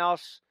mealy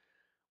mouse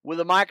with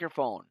a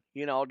microphone.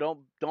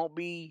 Don't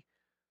be.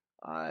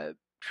 You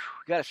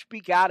got to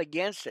speak out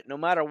against it, no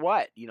matter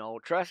what.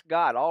 Trust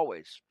God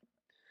always.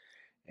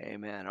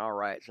 Amen. All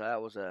right.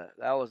 So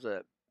that was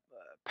a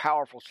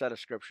powerful set of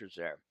scriptures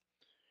there.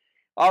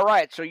 All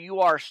right. So you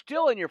are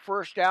still in your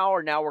first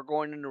hour. Now we're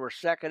going into our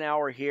second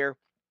hour here.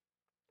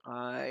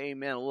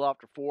 Amen. A little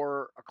after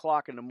 4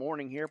 o'clock in the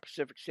morning here,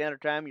 Pacific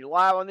Standard Time. You're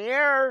live on the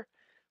air.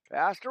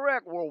 Pastor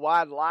Rick,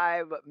 Worldwide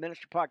Live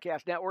Ministry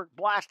Podcast Network,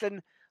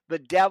 blasting the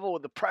devil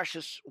with the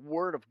precious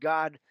word of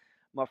God.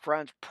 My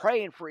friends,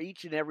 praying for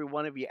each and every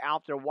one of you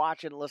out there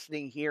watching,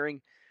 listening,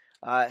 hearing,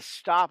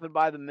 stopping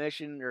by the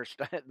mission,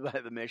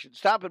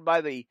 stopping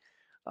by the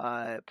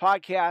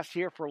podcast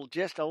here for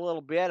just a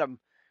little bit. I'm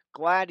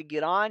glad to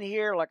get on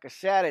here. Like I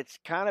said, it's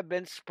kind of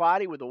been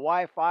spotty with the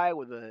Wi-Fi,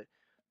 with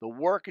the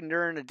working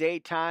during the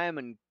daytime,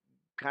 and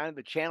kind of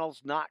the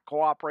channels not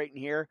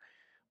cooperating here.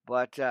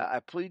 But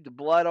I plead the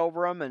blood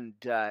over them and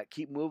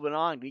keep moving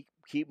on,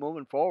 keep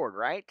moving forward,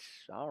 right?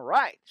 All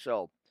right.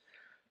 So,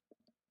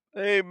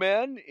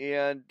 amen.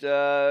 And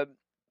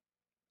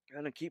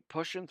going to keep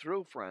pushing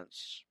through,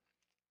 friends.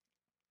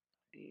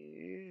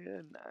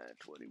 And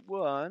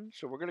 9:21.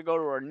 So we're going to go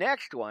to our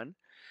next one.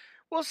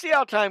 We'll see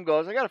how time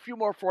goes. I got a few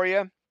more for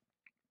you.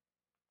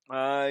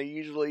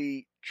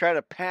 Usually try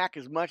to pack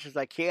as much as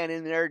I can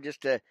in there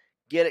just to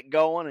get it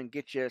going and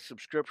get you some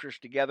scriptures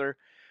together.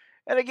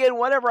 And again,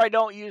 whatever I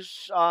don't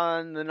use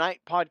on the night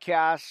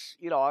podcasts,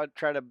 I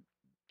try to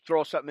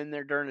throw something in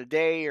there during the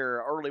day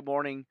or early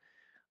morning,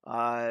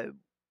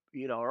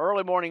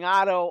 early morning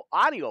audio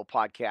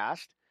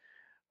podcast.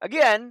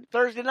 Again,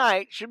 Thursday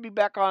night, should be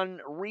back on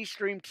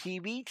Restream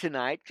TV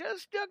tonight.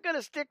 Just still going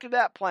to stick to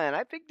that plan.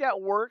 I think that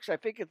works. I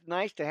think it's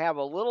nice to have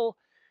a little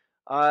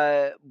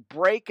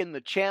break in the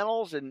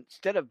channels, and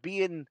instead of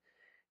being,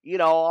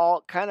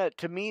 all kind of,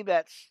 to me,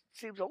 that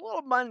seems a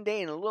little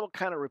mundane, a little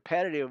kind of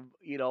repetitive,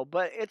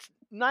 but it's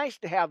nice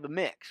to have the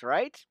mix,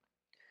 right?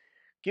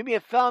 Give me a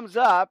thumbs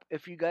up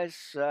if you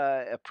guys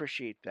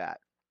appreciate that.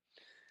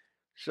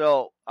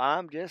 So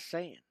I'm just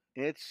saying,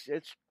 it's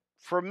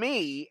for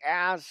me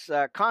as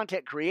a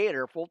content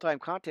creator, full-time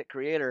content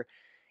creator,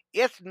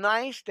 it's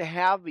nice to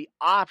have the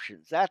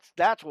options.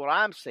 That's what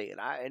I'm saying.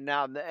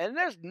 And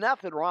there's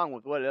nothing wrong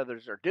with what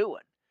others are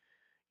doing.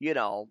 They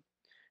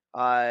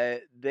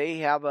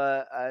have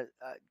a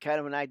kind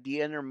of an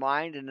idea in their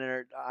mind, and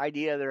their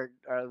idea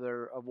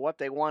of what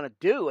they want to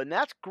do, and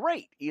that's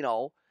great.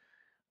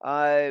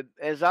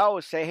 As I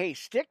always say, hey,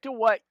 stick to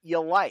what you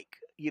like,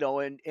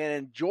 and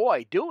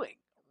enjoy doing.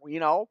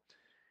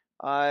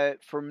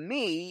 For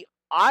me,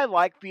 I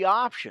like the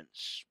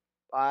options.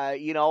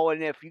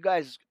 And if you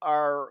guys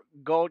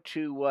go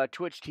to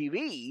Twitch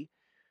TV,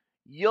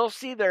 you'll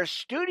see their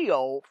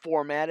studio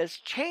format has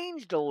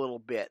changed a little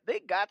bit. They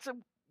got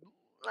some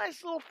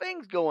nice little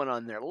things going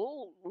on there,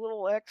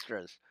 little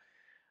extras,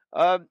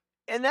 and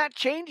that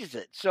changes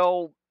it.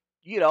 So,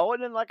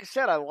 and then like I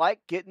said, I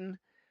like getting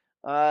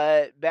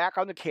back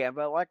on the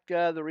camera. I like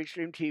the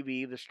Restream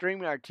TV, the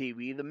StreamYard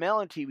TV, the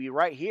Melon TV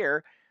right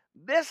here.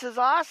 This is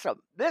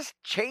awesome. This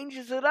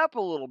changes it up a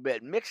little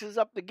bit, mixes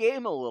up the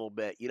game a little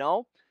bit,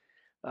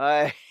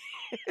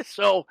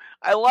 So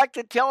I like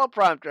the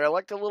teleprompter. I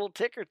like the little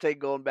ticker thing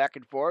going back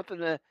and forth,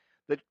 and the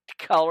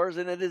colors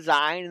and the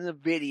design and the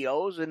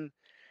videos, and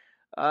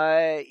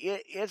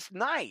it's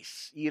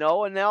nice,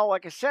 And now,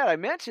 like I said, I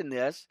mentioned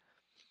this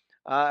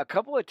a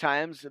couple of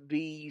times.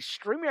 The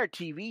StreamYard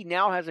TV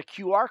now has a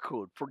QR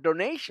code for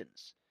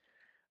donations.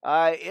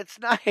 It's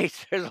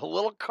nice. There's a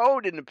little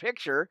code in the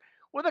picture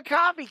with a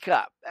coffee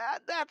cup.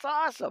 That's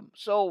awesome.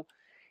 So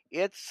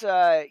it's,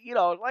 like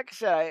I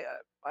said,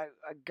 I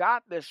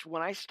got this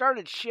when I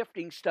started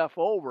shifting stuff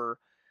over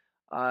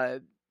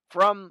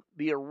from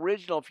the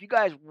original. If you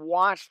guys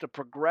watch the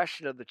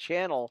progression of the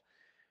channel,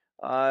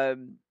 I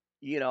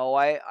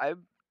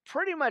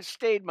pretty much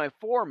stayed my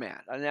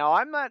format. Now,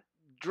 I'm not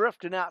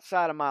drifting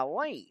outside of my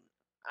lane.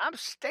 I'm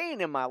staying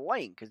in my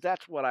lane because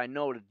that's what I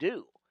know to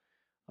do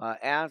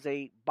as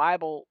a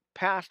Bible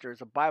pastor,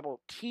 as a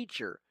Bible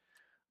teacher,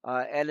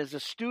 and as a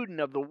student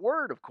of the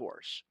Word, of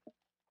course.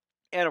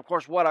 And, of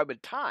course, what I've been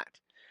taught.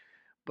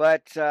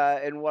 But,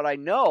 and what I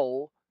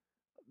know,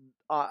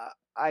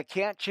 I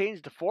can't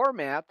change the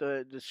format,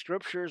 the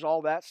scriptures,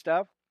 all that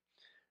stuff.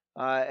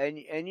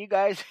 And you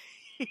guys,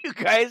 You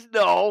guys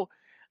know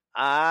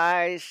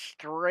I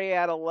stray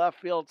out of left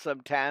field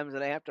sometimes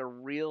and I have to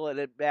reel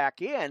it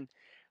back in.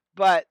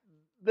 But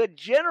the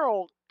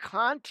general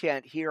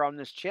content here on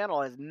this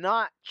channel has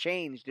not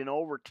changed in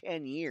over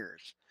 10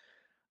 years.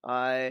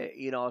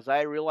 As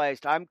I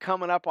realized, I'm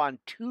coming up on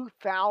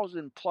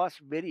 2,000 plus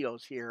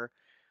videos here,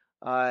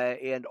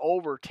 and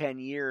over 10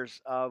 years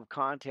of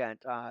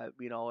content,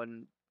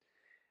 and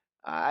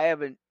I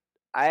haven't,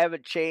 I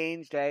haven't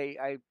changed.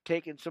 I've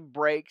taken some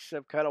breaks.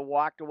 I've kind of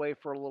walked away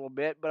for a little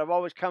bit, but I've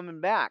always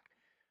coming back.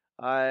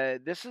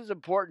 This is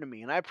important to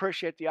me, and I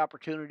appreciate the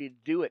opportunity to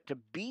do it, to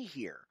be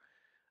here.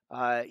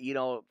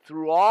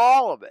 Through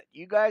all of it.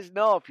 You guys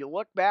know, if you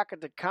look back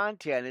at the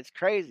content, it's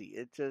crazy.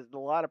 It's a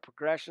lot of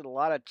progression, a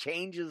lot of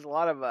changes, a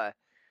lot of,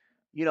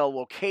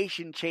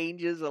 location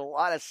changes, and a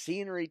lot of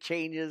scenery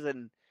changes,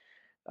 and,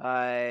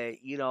 had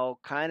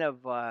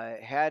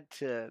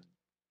to,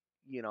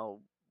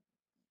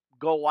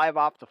 go live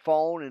off the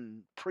phone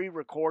and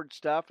pre-record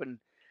stuff. And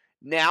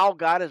now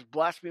God has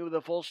blessed me with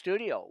a full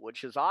studio,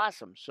 which is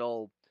awesome.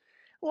 So,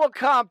 a little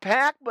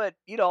compact, but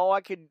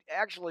I could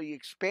actually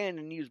expand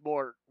and use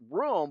more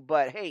room.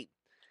 But hey,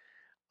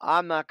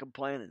 I'm not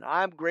complaining.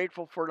 I'm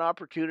grateful for an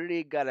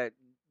opportunity. Got a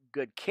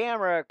good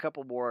camera, a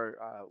couple more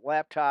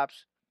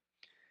laptops.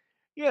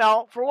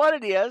 For what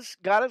it is,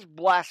 God has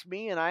blessed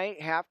me, and I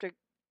have to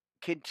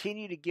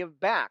continue to give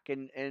back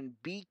and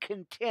be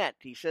content.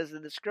 He says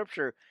in the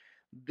scripture,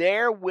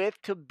 therewith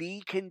to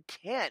be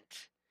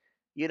content.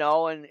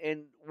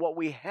 And what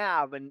we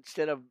have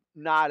instead of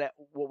not at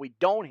what we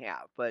don't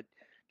have, but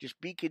just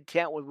be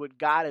content with what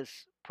God has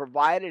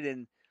provided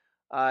and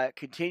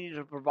continue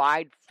to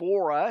provide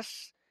for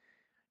us.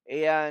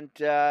 And,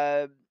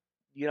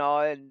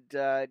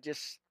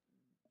 just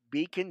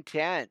be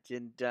content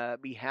and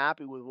be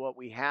happy with what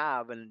we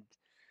have. And,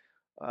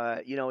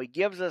 He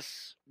gives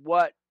us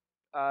what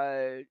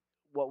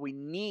we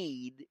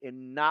need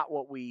and not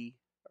what He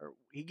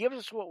gives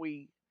us what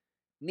we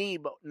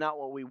need, but not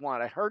what we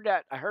want. I heard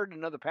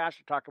another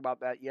pastor talk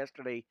about that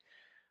yesterday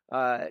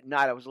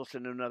night. I was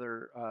listening to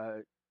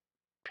another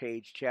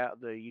page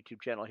chat, the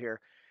YouTube channel here,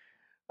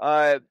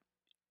 and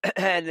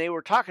they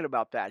were talking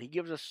about that. He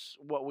gives us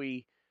what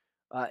we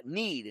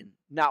need and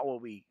not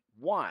what we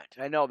want.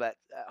 I know that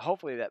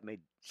hopefully that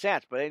made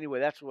sense, but anyway,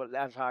 that's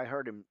how I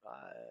heard him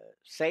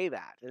say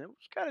that, and it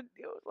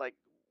was like,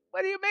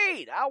 what do you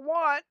mean? I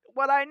want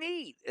what I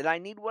need, and I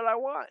need what I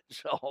want.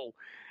 So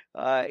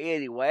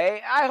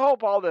anyway, I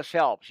hope all this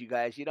helps you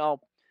guys.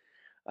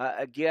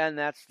 Again,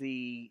 that's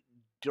the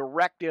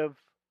directive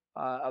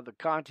of the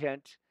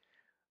content.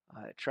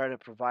 Try to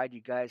provide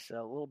you guys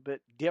a little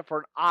bit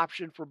different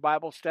option for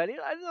Bible study.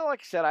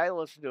 Like I said, I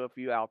listen to a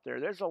few out there.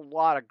 There's a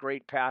lot of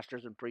great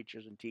pastors and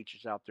preachers and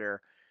teachers out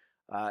there,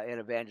 and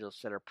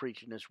evangelists that are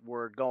preaching this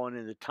word, going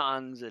into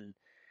tongues, and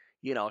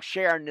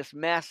sharing this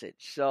message.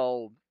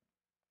 So,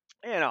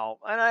 and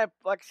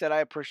like I said, I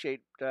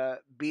appreciate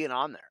being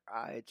on there.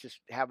 It's just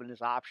having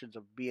this options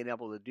of being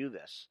able to do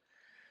this.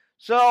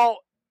 So,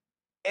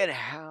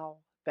 anyhow,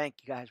 thank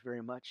you guys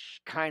very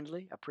much.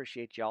 Kindly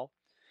appreciate y'all.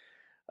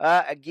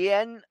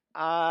 Again,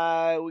 we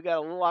got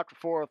a little after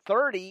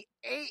 4:30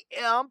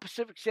 a.m.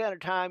 Pacific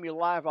Standard Time. You're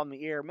live on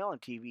the air, Melon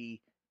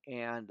TV,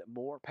 and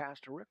more.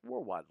 Pastor Rick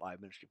Worldwide Live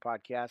Ministry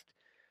Podcast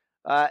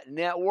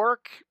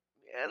Network.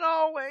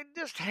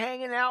 Just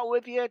hanging out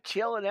with you,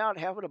 chilling out,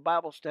 having a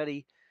Bible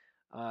study.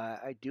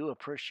 I do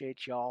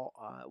appreciate y'all.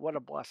 What a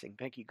blessing.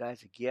 Thank you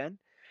guys again.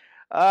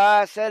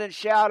 Sending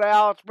shout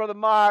outs, Brother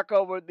Mark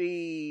over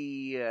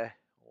the,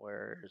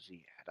 where is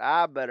he at?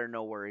 I better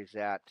know where he's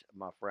at,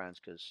 my friends,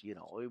 because,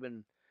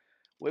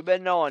 we've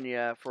been knowing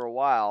you for a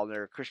while.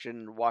 They're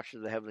Christian Watchers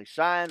of the Heavenly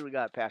Signs. We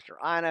got Pastor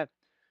Ina,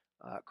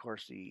 of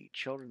course, the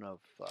children of,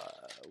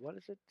 what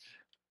is it?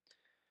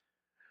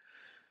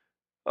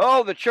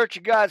 Oh, the Church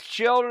of God's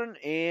Children,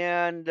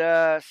 and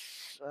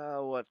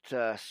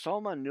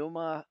Soma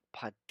Numa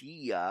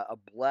Padilla, A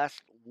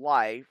Blessed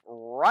Life,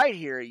 right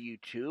here at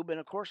YouTube. And,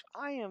 of course,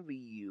 I am the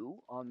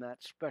you on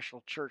that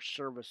special church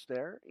service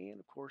there. And,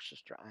 of course,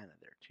 Sister Ina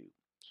there, too.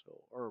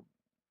 Or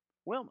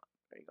Wilma.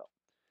 There you go.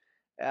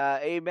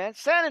 Amen.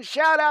 Sending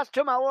shout-outs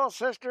to my little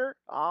sister.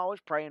 Always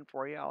praying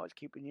for you. Always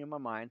keeping you in my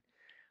mind.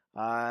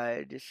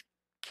 Just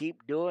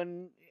keep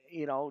doing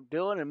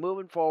and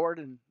moving forward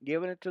and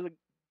giving it to the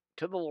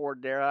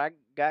Lord there. I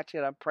got you,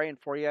 and I'm praying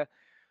for you.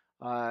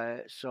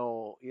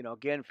 So,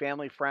 again,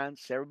 family,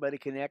 friends, everybody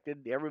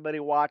connected, everybody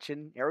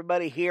watching,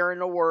 everybody hearing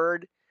the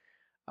word.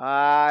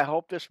 I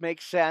hope this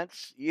makes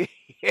sense.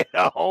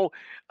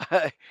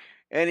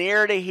 An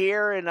ear to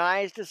hear and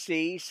eyes to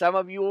see. Some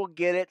of you will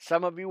get it,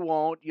 some of you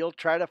won't. You'll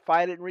try to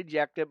fight it and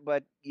reject it,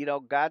 but,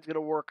 God's going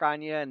to work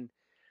on you, and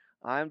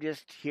I'm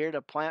just here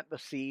to plant the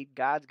seed.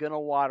 God's going to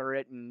water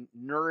it and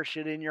nourish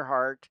it in your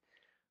heart.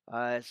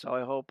 So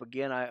I hope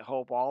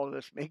all of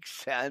this makes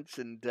sense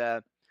and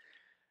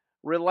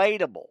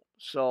relatable.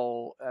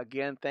 So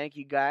again, thank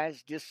you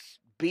guys. Just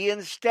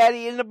being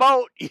steady in the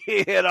boat,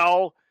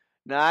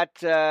 not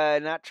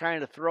trying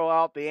to throw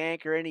out the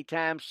anchor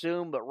anytime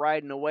soon, but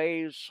riding the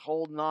waves,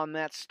 holding on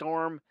that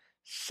storm,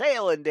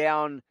 sailing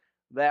down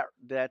that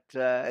that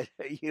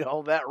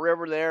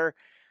river there,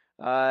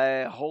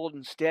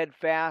 holding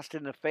steadfast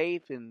in the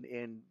faith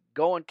and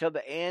going to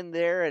the end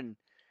there, and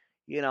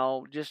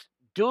just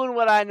doing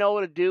what I know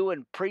to do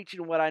and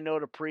preaching what I know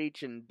to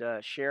preach, and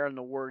sharing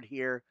the word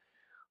here.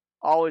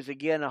 Always,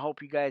 again, I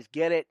hope you guys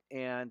get it,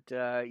 and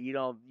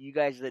you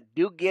guys that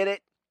do get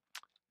it,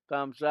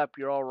 thumbs up.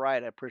 You're all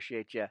right. I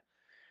appreciate you.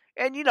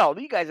 And you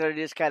guys are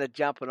just kind of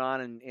jumping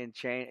on and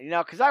change,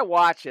 because I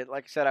watch it.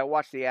 Like I said, I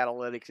watch the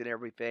analytics and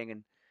everything,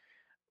 and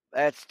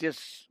that's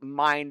just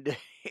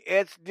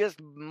it's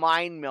just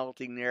mind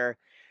melting there.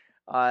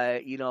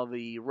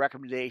 The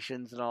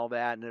recommendations and all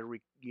that, and the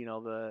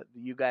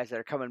you guys that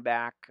are coming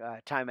back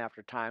time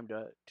after time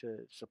to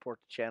support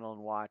the channel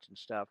and watch and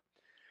stuff.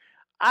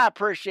 I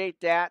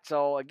appreciate that.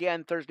 So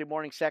again, Thursday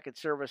morning second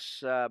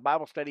service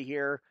Bible study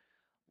here,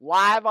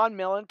 live on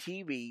Millen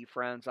TV,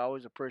 friends.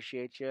 Always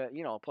appreciate you.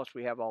 Plus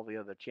we have all the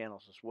other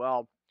channels as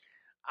well.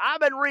 I've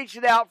been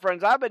reaching out,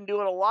 friends. I've been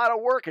doing a lot of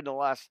work in the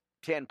last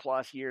 10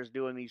 plus years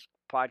doing these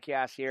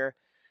podcasts here.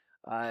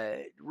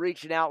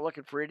 Reaching out,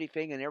 looking for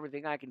anything and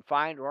everything I can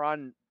find. We're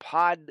on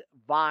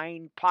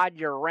Podvine,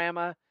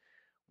 Podurama,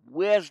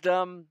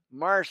 Wisdom,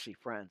 Mercy,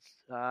 friends.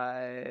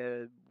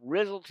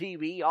 Rizzle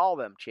TV, all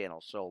them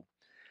channels. So,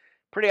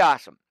 pretty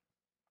awesome.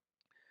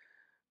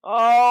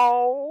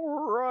 All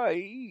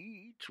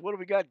right. What do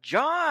we got?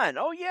 John.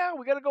 Oh, yeah,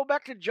 we got to go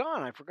back to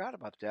John. I forgot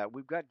about that.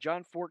 We've got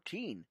John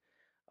 14,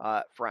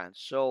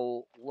 friends.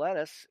 So, let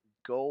us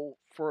go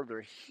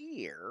further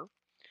here.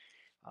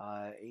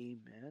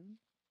 Amen.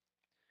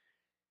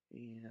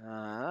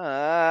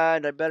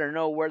 And I better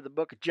know where the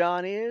book of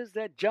John is.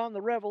 That John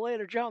the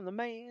Revelator, John the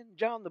man,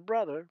 John the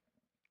brother,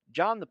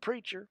 John the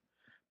preacher,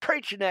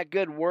 preaching that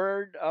good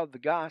word of the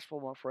gospel,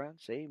 my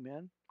friends.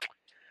 Amen.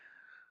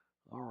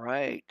 All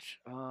right.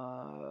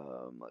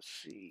 Let's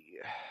see.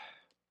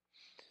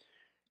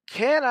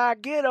 Can I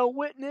get a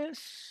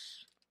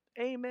witness?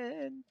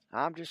 Amen.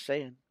 I'm just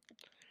saying.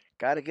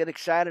 Got to get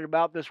excited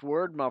about this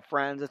word, my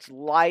friends. It's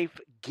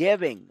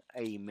life-giving.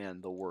 Amen,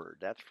 the word.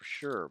 That's for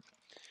sure.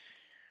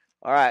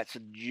 All right, so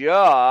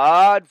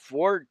John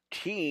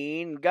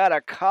 14, got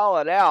to call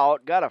it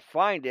out, got to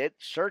find it,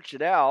 search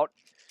it out.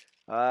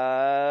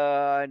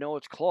 I know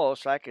it's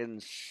close. I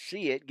can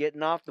see it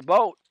getting off the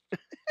boat.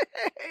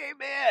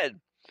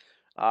 Amen.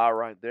 All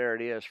right, there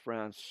it is,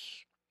 friends.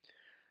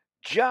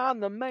 John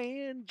the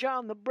man,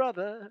 John the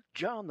brother,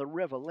 John the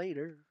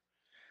Revelator.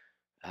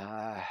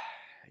 Amen.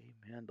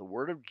 The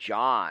word of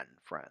John,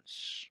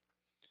 friends.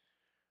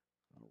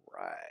 All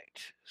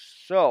right.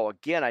 So,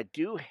 again, I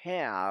do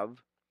have...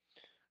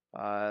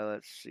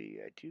 let's see.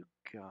 I do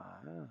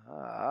got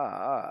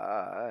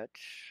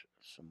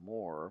some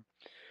more.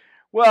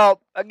 Well,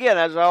 again,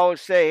 as I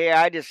always say, hey,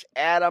 I just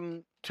add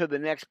them to the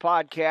next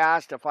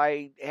podcast. If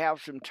I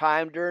have some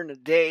time during the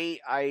day,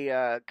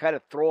 I kind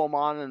of throw them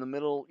on in the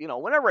middle,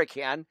 whenever I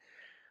can.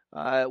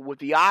 With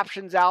the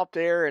options out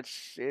there,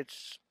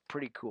 it's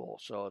pretty cool.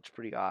 So it's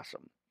pretty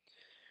awesome.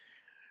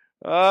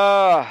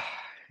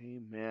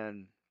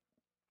 Amen.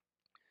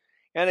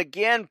 And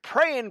again,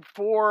 praying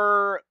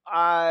for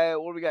what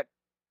do we got?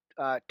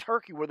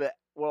 Turkey, where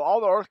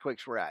all the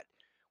earthquakes were at.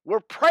 We're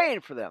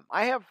praying for them.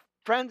 I have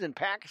friends in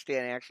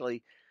Pakistan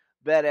actually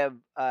that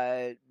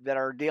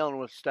are dealing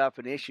with stuff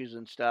and issues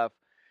and stuff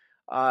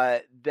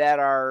that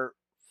are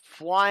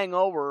flying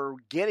over,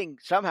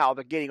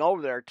 they're getting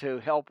over there to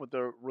help with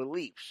the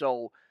relief.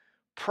 So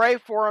pray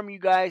for them, you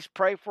guys.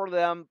 Pray for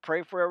them.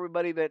 Pray for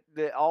everybody that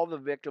all the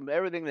victims,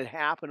 everything that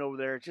happened over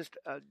there. It's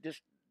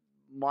just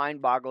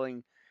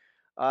mind-boggling.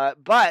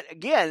 But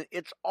again,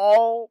 it's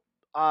all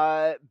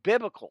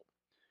biblical.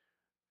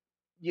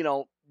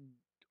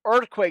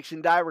 Earthquakes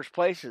in diverse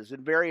places,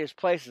 in various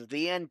places,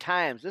 the end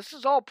times. This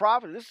is all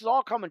prophecy. This is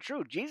all coming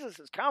true. Jesus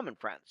is coming,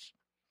 friends.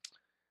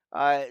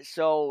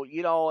 So,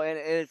 and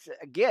it's,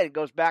 again, it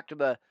goes back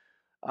to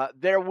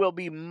there will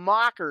be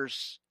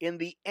mockers in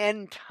the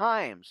end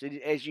times,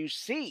 as you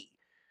see.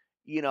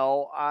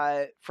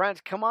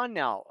 Friends, come on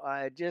now.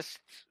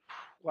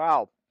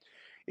 Wow.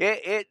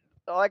 It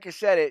like I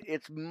said,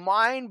 it's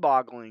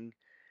mind-boggling.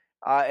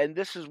 And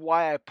this is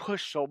why I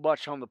push so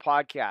much on the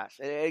podcast.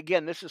 And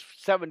again, this is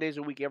 7 days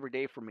a week, every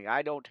day for me.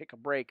 I don't take a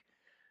break.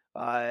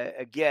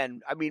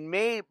 Again, I mean,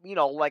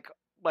 like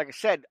I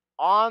said,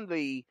 on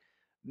the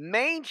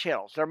main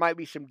channels, there might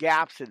be some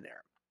gaps in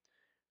there.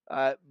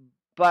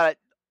 But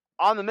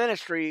on the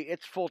ministry,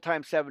 it's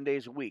full-time 7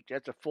 days a week.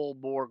 That's a full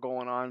bore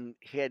going on,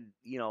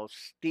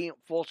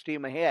 full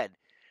steam ahead.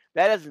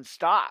 That doesn't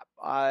stop.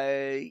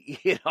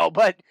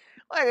 But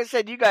like I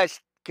said, you guys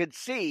could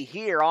see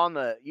here on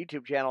the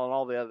YouTube channel and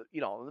all the other,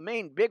 the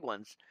main big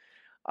ones,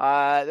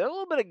 there's a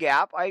little bit of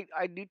gap. I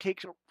do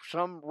take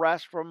some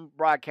rest from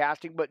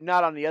broadcasting, but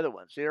not on the other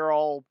ones. They're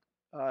all,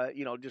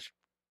 just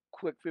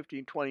quick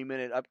 15,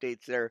 20-minute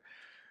updates there.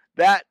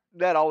 That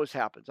always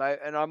happens.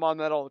 I'm on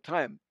that all the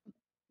time.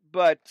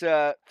 But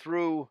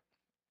through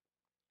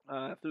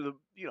the,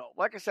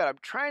 like I said, I'm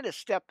trying to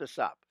step this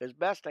up as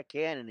best I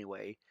can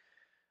anyway.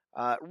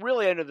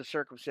 really under the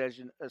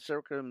circumstances.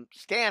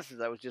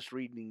 I was just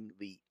reading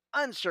the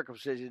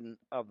uncircumcision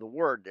of the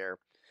word there.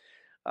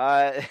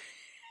 A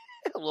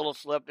little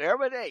slip there,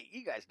 but hey,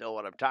 you guys know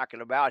what I'm talking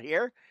about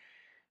here.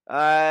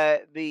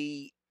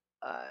 The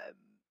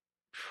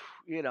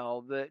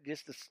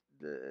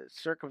the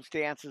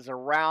circumstances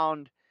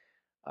around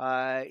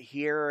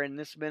here in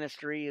this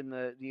ministry in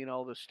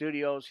the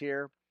studios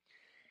here.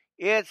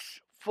 It's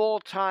full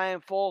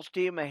time, full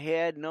steam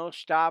ahead, no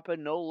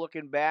stopping, no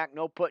looking back,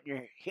 no putting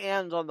your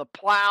hands on the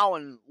plow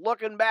and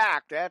looking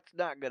back. That's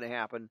not going to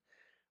happen.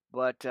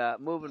 But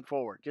moving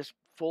forward, just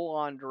full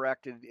on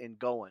directed and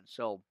going.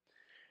 So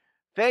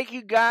thank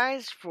you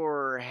guys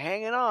for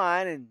hanging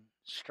on and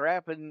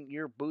strapping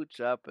your boots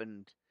up,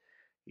 and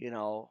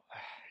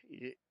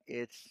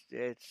it's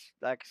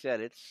like I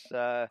said, it's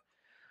a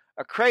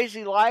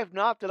crazy life.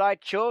 Not that I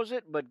chose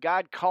it, but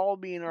God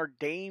called me and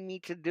ordained me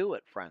to do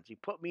it, friends. He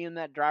put me in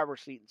that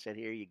driver's seat and said,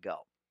 "Here you go."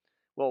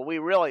 Well, we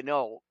really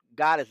know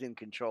God is in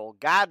control.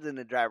 God's in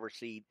the driver's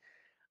seat.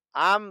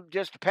 I'm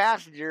just a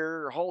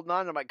passenger holding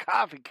on to my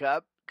coffee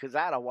cup because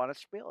I don't want to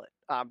spill it.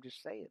 I'm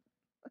just saying.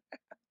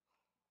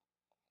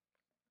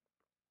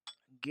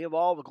 Give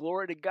all the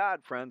glory to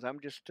God, friends. I'm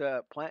just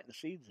planting the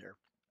seeds there.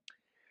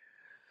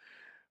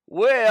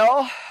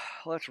 Well,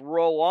 let's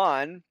roll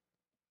on.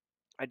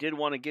 I did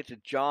want to get to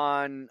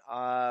John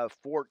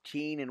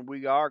 14, and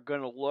we are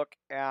going to look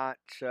at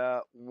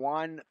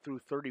 1 through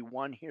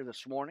 31 here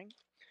this morning.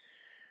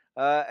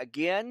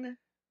 Again,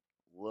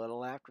 a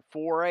little after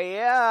 4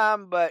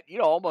 a.m., but,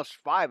 almost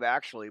 5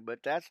 actually,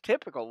 but that's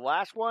typical. The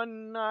last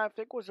one, I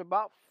think, was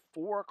about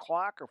 4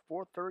 o'clock or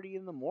 4:30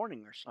 in the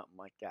morning or something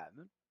like that.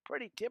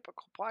 Pretty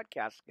typical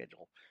podcast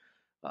schedule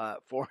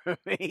for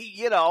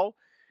me,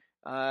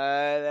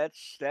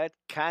 that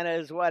kind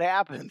of is what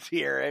happens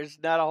here. There's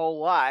not a whole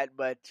lot,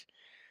 but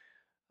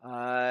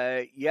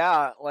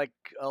yeah, like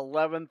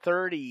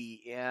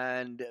 11:30,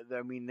 and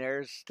I mean,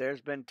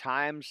 there's been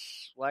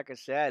times, like I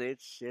said,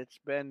 it's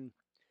been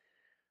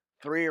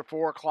 3 or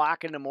 4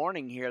 o'clock in the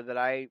morning here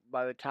that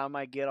by the time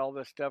I get all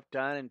this stuff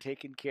done and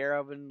taken care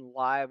of and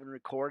live and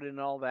recorded and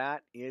all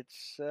that,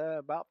 it's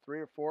about 3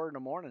 or 4 in the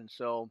morning.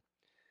 So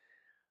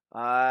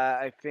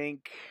I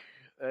think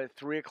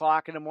 3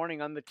 o'clock in the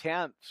morning on the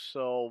 10th.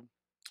 So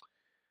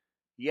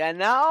you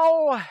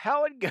know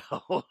how it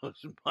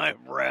goes, my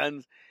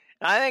friends.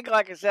 I think,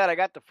 like I said, I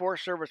got the 4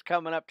 service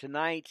coming up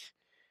tonight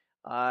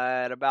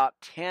at about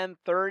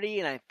 10:30,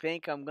 and I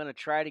think I'm going to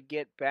try to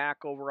get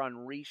back over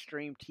on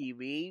Restream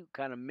TV,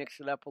 kind of mix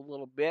it up a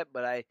little bit.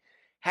 But I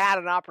had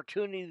an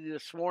opportunity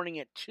this morning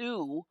at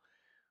 2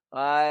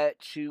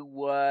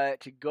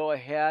 to go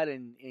ahead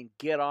and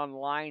get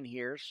online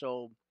here,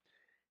 so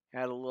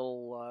had a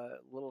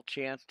little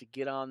chance to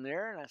get on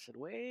there, and I said,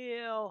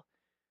 well,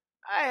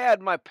 I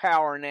had my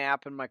power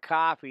nap and my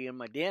coffee and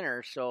my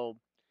dinner, so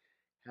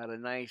had a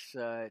nice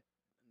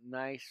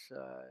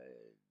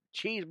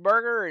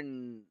cheeseburger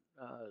and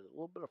a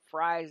little bit of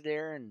fries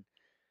there, and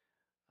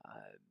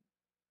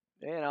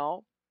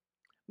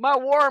my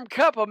warm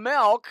cup of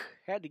milk.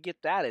 Had to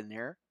get that in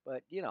there,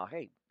 but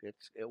hey,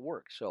 it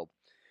works. So,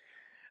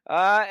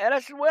 and I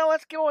said, well,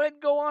 let's go ahead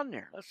and go on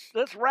there.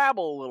 Let's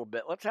rabble a little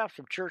bit. Let's have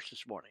some church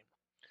this morning.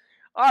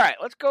 All right,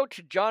 let's go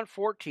to John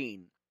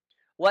 14.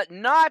 Let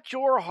not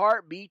your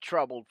heart be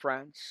troubled,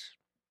 friends.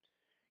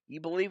 You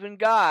believe in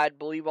God,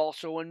 believe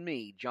also in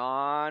me.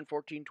 John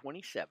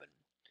 14:27.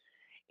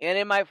 And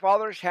in my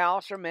Father's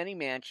house are many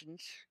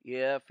mansions.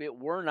 If it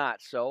were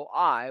not so,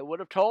 I would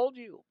have told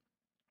you.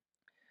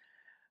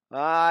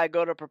 I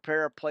go to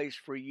prepare a place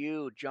for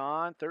you.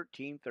 John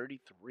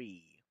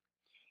 13:33.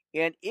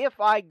 And if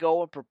I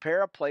go and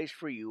prepare a place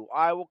for you,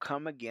 I will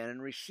come again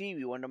and receive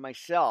you unto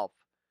myself,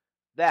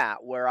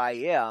 that where I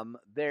am,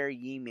 there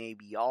ye may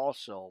be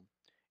also.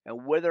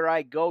 And whither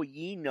I go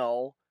ye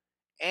know,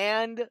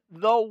 and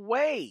the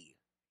way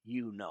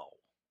you know.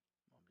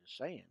 I'm just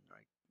saying,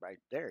 right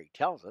there, he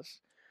tells us.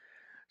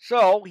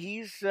 So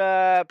he's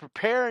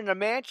preparing the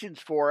mansions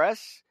for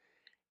us,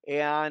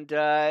 and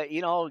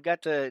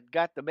got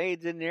the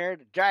maids in there,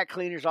 the dry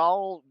cleaners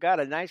all got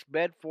a nice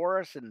bed for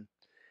us, and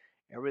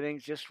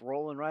everything's just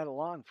rolling right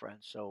along,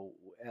 friends. So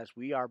as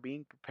we are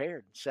being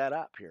prepared and set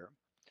up here.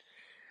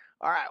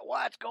 All right,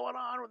 what's going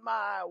on with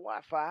my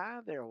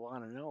Wi-Fi? They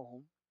want to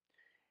know.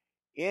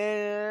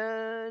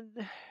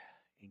 And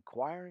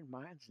inquiring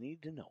minds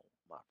need to know,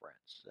 my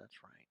friends.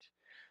 That's right.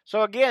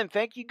 So again,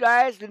 thank you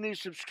guys, the new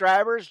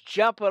subscribers,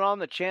 jumping on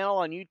the channel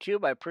on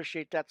YouTube. I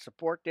appreciate that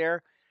support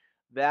there.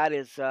 That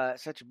is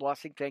such a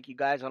blessing. Thank you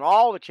guys on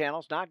all the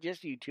channels, not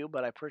just YouTube,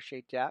 but I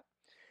appreciate that.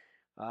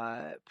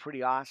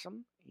 Pretty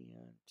awesome,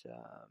 and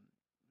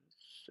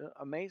it's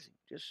amazing,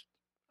 just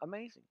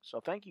amazing. So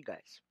thank you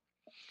guys.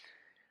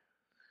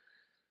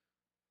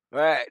 All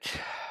right.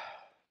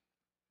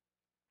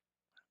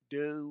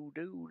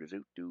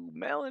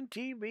 Melon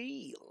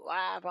TV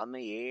live on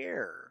the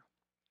air.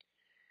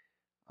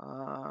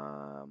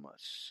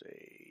 Let's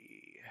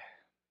see.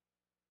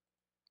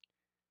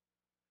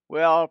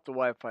 Well, I hope the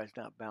Wi-Fi is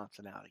not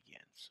bouncing out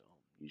again. So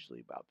usually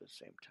about the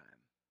same time.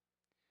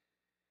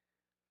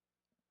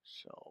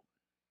 So,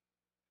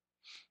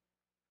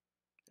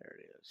 there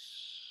it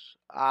is.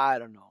 I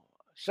don't know.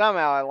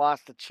 Somehow I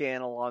lost the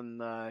channel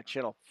on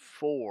channel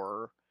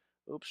 4.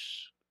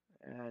 Oops.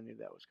 I knew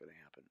that was going to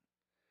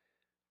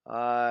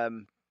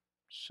happen.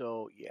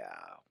 So,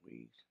 yeah,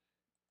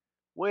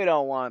 we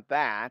don't want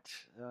that.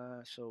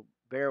 So,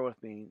 bear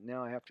with me.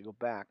 Now I have to go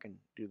back and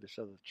do this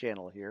other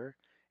channel here.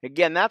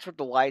 Again, that's what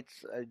the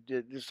lights,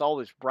 just all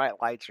these bright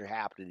lights are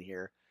happening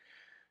here.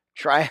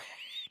 Try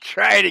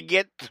to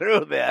get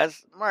through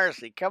this.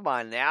 Mercy, come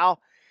on now.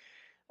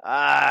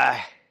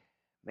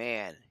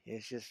 Man,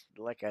 it's just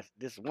like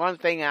this one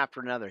thing after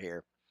another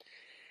here.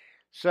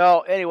 So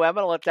anyway, I'm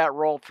going to let that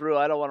roll through.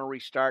 I don't want to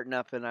restart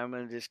nothing. I'm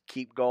going to just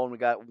keep going. We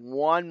got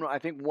one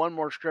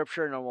more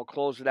scripture, and then we'll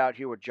close it out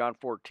here with John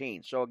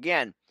 14. So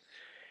again,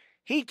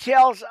 he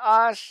tells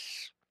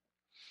us,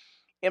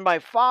 in my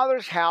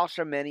Father's house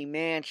are many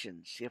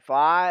mansions.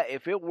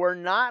 If it were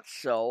not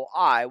so,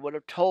 I would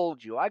have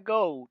told you. I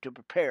go to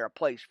prepare a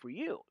place for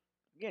you.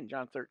 Again,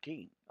 John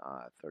 13,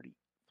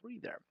 33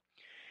 there.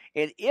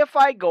 And if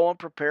I go and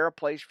prepare a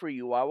place for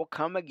you, I will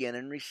come again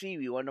and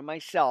receive you unto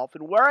myself.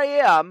 And where I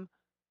am,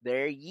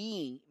 there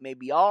ye may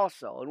be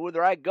also. And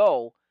whither I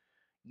go,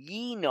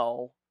 ye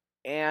know,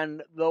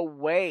 and the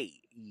way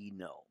ye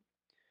know.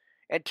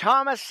 And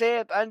Thomas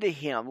saith unto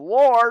him,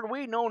 Lord,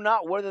 we know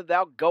not whither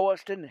thou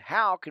goest, and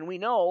how can we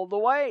know the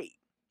way?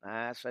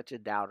 Such a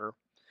doubter.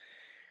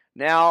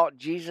 Now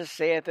Jesus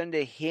saith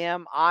unto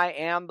him, I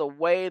am the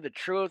way, the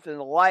truth, and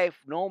the life.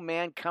 No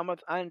man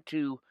cometh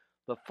unto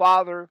the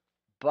Father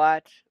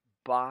but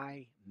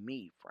by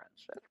me,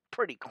 friends. That's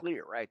pretty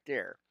clear right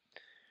there.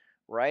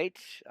 Right?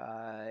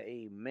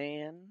 Amen.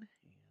 And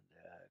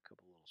a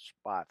couple little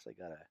spots I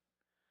got to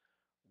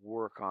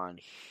work on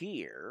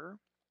here.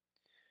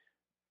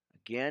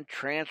 Again,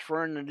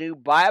 transferring the new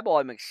Bible.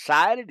 I'm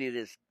excited. It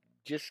is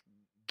just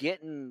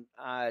getting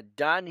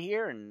done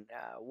here. And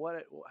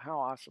how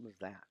awesome is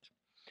that?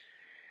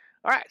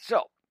 All right,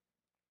 so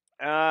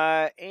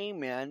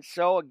amen.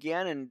 So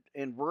again,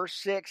 in verse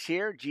 6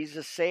 here,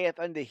 Jesus saith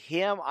unto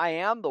him, I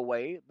am the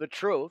way, the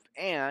truth,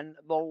 and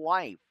the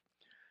life.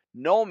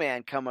 No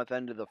man cometh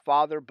unto the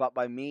Father but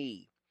by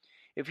me.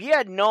 If ye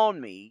had known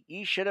me,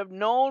 ye should have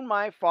known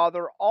my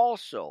Father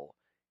also.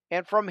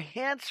 And from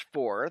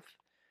henceforth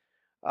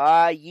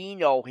ye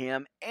know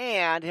him,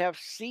 and have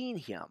seen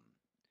him.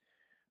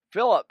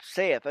 Philip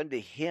saith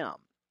unto him,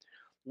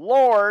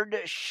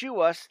 Lord, shew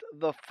us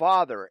the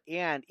Father,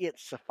 and it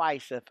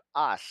sufficeth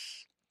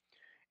us.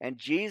 And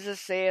Jesus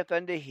saith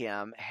unto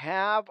him,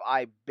 Have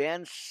I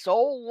been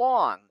so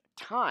long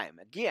time?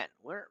 Again,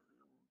 we're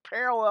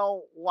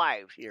parallel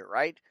lives here,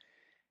 right?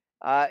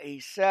 He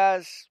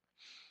says,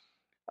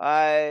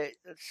 let's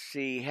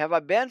see, Have I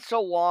been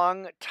so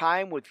long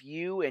time with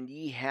you, and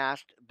ye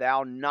hast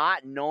thou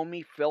not known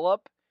me,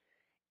 Philip?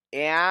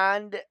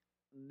 And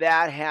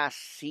that hast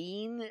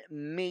seen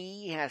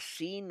me, hast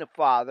seen the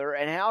Father.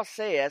 And how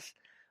sayest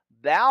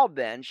thou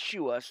then,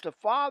 shew us the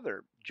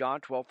Father?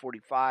 John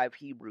 12:45,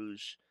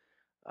 Hebrews.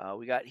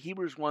 We got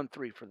Hebrews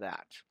 1:3 for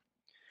that.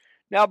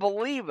 Now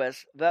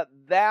believest that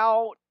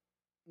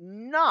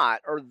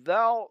not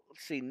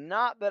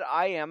that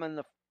I am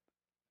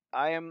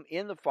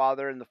in the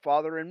Father, and the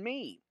Father in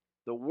me.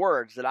 The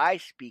words that I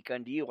speak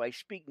unto you, I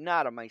speak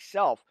not of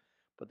myself,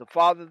 but the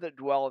Father that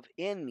dwelleth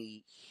in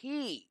me,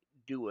 he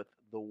doeth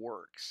the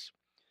works.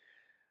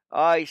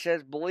 He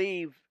says,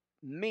 believe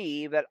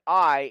me that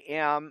I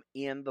am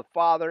in the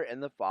Father,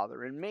 and the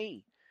Father in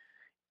me.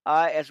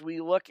 As we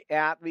look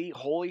at the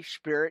Holy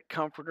Spirit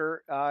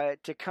Comforter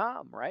to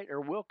come, right, or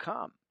will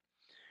come.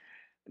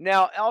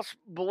 Now, else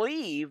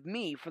believe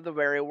me for the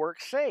very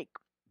work's sake.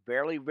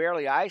 Verily,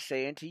 verily, I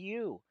say unto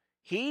you,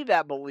 he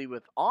that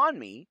believeth on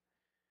me,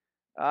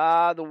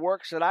 the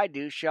works that I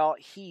do shall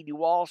he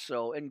do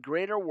also, and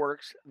greater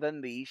works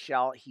than these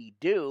shall he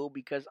do,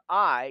 because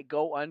I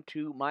go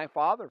unto my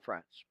Father,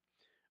 friends.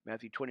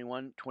 Matthew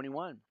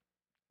 21:21.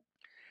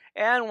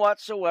 And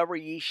whatsoever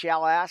ye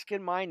shall ask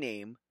in my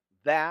name,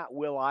 that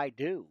will I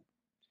do.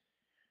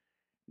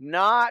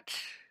 Not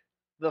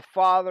the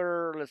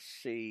Father,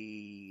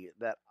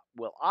 that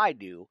will I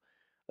do,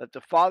 that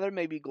the Father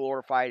may be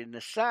glorified in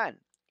the Son.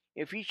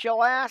 If ye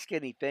shall ask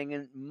anything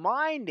in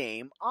my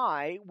name,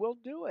 I will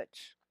do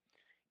it.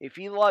 If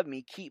ye love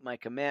me, keep my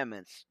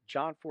commandments.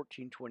 John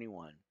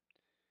 14:21.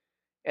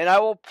 And I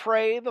will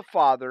pray the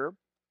Father,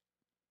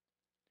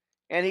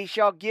 and he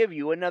shall give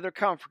you another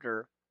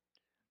comforter,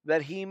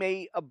 that he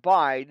may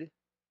abide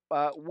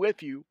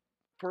with you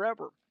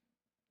forever.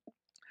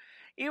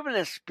 Even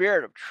the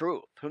Spirit of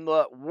truth, whom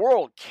the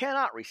world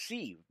cannot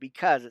receive,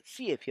 because it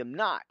seeth him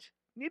not,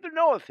 neither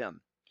knoweth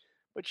him.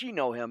 But ye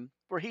know him,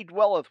 for he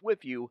dwelleth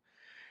with you,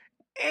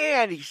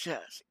 and he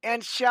says,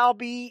 and shall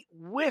be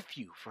with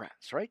you,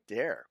 friends, right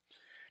there.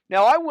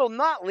 Now I will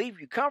not leave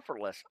you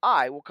comfortless,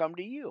 I will come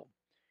to you.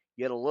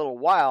 Yet a little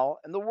while,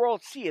 and the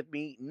world seeth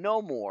me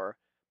no more,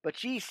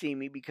 but ye see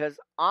me, because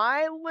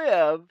I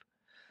live,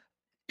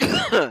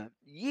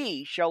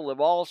 ye shall live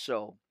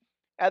also.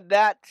 At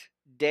that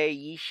day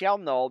ye shall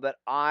know that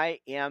I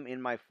am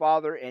in my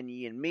Father, and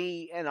ye in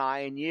me, and I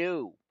in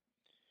you.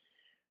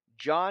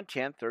 John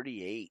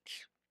 10:38.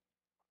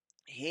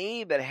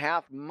 He that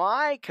hath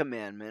my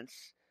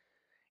commandments,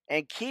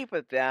 and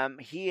keepeth them,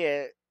 he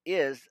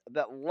is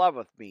that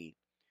loveth me.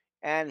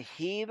 And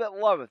he that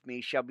loveth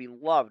me shall be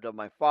loved of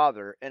my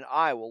Father, and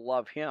I will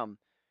love him,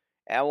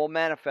 and will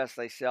manifest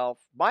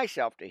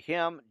myself to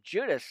him.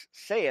 Judas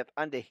saith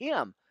unto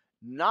him,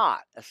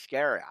 not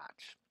Iscariot,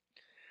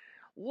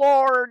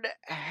 Lord,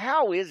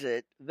 how is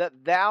it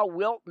that thou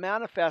wilt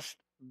manifest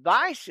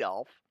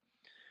thyself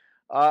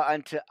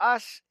unto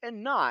us,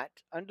 and not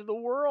unto the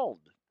world?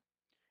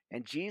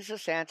 And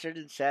Jesus answered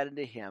and said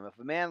unto him, If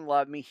a man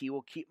love me, he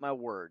will keep my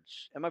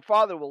words, and my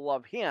Father will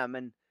love him,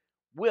 and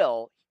we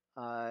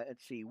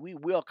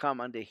will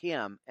come unto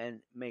him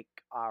and make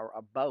our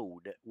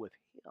abode with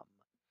him.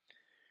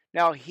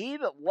 Now he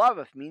that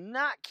loveth me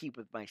not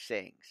keepeth my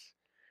sayings,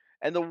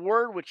 and the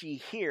word which ye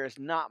hear is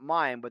not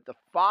mine, but the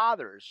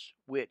Father's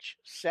which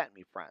sent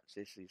me, friends.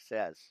 This he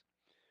says.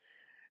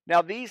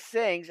 Now these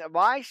things have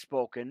I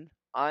spoken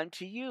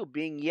unto you,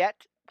 being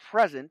yet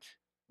present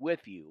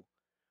with you.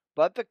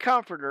 But the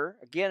Comforter,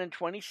 again in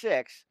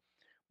 26,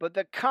 but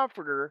the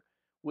Comforter,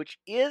 which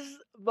is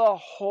the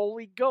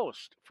Holy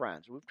Ghost,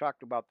 friends. We've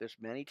talked about this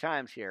many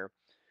times here.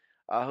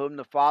 Whom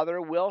the Father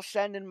will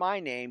send in my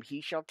name,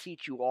 he shall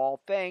teach you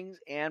all things,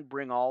 and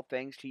bring all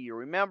things to your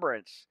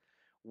remembrance,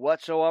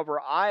 whatsoever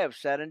I have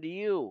said unto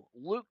you.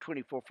 Luke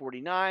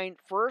 24:49,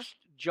 1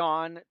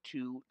 John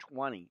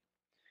 2:20.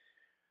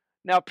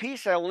 Now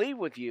peace I leave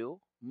with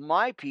you,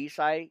 my peace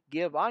I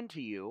give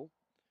unto you.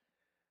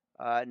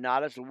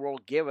 Not as the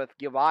world giveth,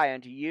 give I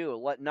unto you.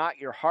 Let not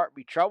your heart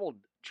be troubled,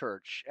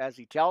 church, as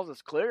he tells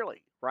us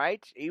clearly,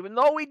 right? Even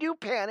though we do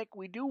panic,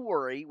 we do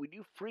worry, we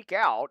do freak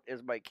out,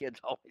 as my kids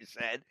always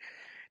said.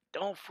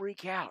 Don't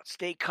freak out.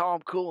 Stay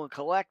calm, cool, and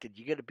collected.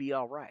 You're going to be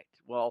all right.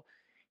 Well,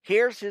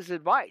 here's his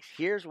advice.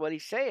 Here's what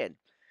he's saying.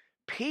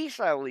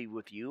 Peace I leave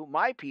with you,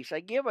 my peace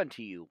I give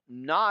unto you.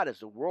 Not as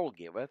the world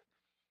giveth,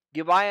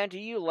 give I unto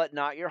you. Let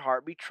not your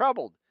heart be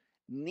troubled,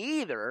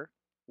 neither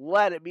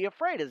let it be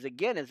afraid. As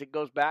it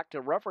goes back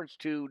to reference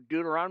to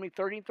Deuteronomy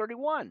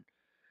 13:31.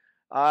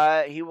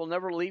 He will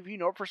never leave you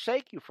nor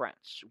forsake you,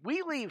 friends.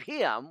 We leave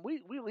him.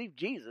 We leave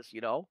Jesus,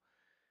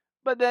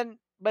 But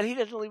he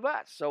doesn't leave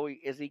us. So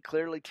as he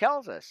clearly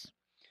tells us.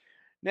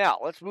 Now,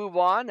 let's move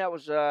on. That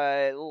was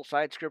a little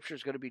side scripture.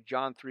 Is going to be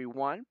John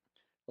 3:1.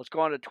 Let's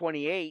go on to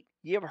 28.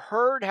 Ye have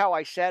heard how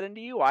I said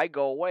unto you, I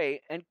go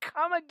away and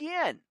come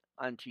again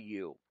unto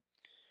you.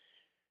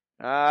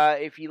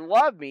 If ye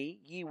love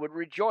me, ye would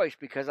rejoice,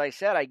 because I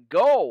said, I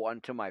go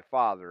unto my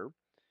Father,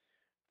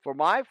 for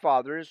my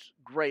Father is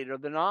greater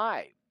than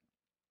I.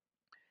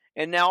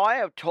 And now I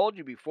have told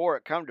you before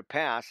it come to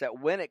pass, that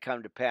when it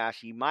come to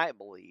pass ye might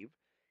believe.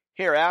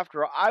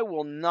 Hereafter I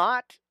will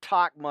not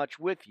talk much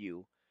with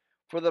you,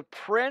 for the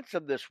prince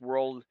of this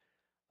world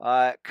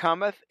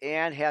cometh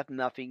and hath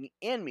nothing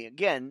in me.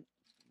 Again,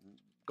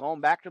 going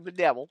back to the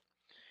devil.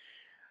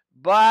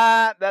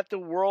 But that the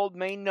world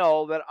may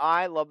know that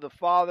I love the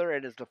Father,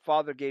 and as the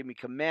Father gave me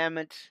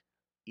commandment,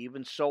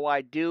 even so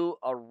I do.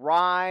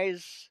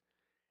 Arise,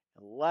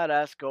 and let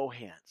us go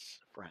hence,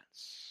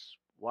 friends.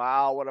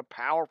 Wow, what a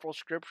powerful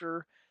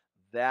scripture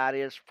that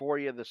is for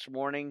you this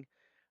morning.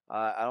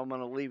 I'm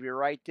going to leave you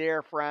right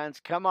there, friends.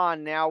 Come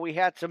on now. We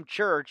had some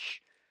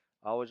church.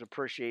 I always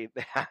appreciate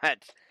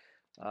that.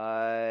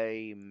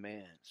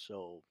 Amen.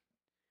 So,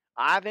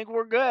 I think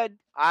we're good.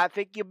 I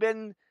think you've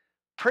been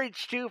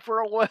preached to for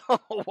a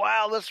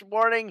while this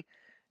morning.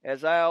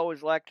 As I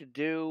always like to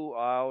do,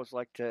 I always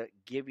like to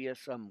give you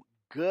some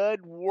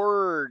good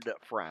word,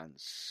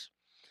 friends.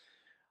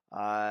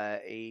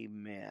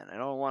 Amen. I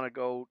don't want to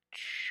go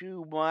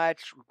too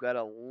much. We've got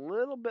a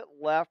little bit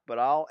left, but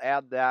I'll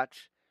add that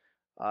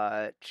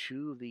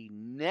to the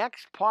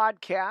next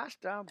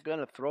podcast. I'm going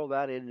to throw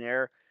that in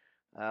there.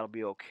 That'll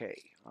be okay.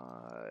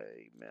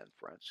 Amen,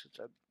 friends.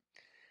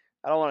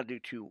 I don't want to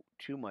do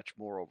too much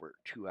more over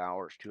 2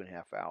 hours,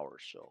 2.5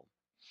 hours. So,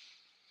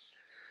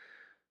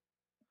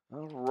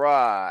 all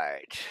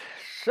right.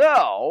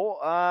 So,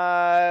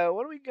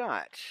 what do we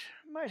got?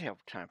 Might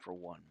have time for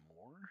one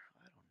more.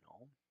 I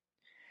don't know.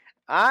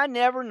 I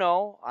never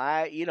know.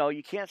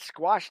 You can't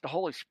squash the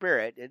Holy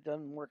Spirit. It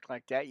doesn't work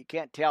like that. You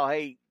can't tell,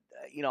 hey,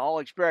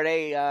 Holy Spirit,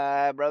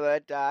 hey, brother,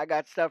 I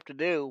got stuff to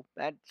do.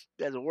 That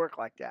doesn't work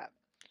like that.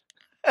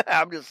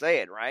 I'm just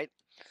saying, right?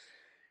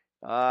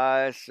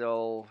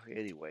 So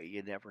anyway,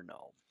 you never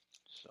know.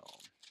 So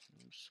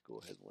let's go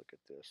ahead and look at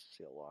this.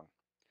 See how long.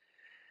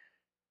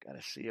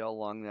 Gotta see how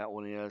long that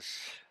one is.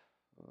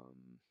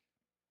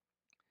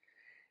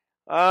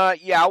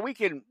 Yeah, we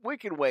can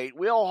wait.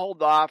 We'll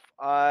hold off.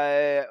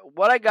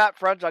 What I got,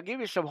 friends, I'll give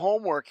you some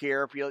homework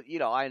here. If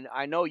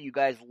I know you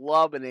guys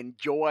love and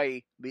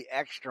enjoy the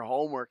extra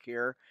homework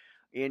here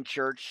in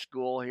church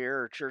school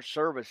here, or church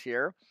service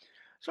here.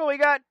 So we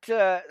got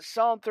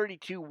Psalm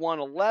 32,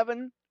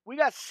 111. We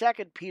got 2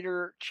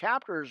 Peter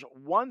chapters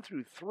 1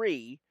 through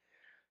 3,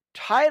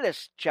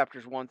 Titus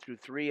chapters 1 through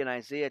 3, and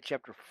Isaiah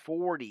chapter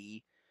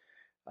 40.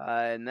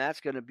 And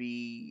that's going to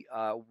be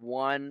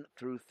 1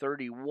 through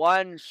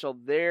 31. So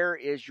there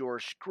is your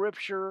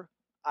scripture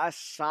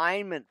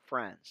assignment,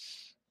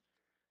 friends.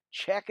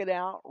 Check it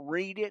out,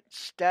 read it,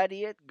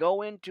 study it,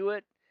 go into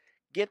it,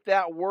 get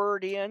that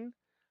word in.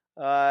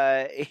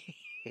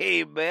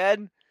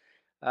 Amen.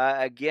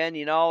 Again,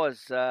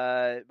 as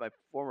my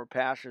former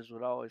pastors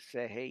would always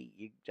say,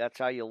 hey, that's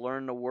how you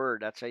learn the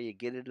word. That's how you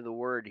get into the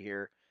word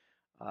here.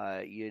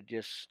 You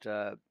just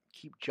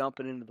keep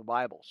jumping into the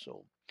Bible.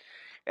 So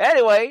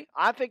anyway,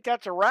 I think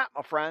that's a wrap,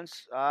 my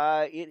friends.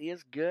 It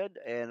is good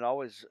and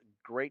always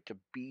great to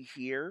be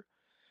here.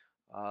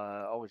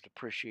 Always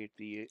appreciate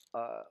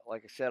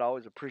like I said,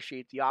 always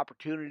appreciate the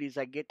opportunities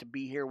I get to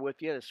be here with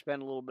you, to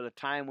spend a little bit of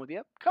time with you.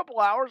 A couple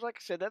hours, like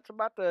I said, that's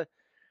about the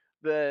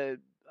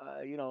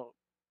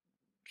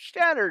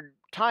standard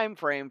time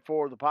frame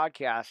for the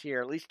podcast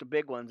here, at least the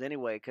big ones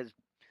anyway, because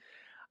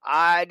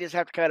I just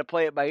have to kind of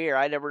play it by ear.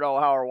 I never know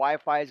how our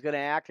Wi-Fi is going to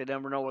act. I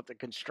never know what the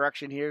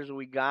construction here is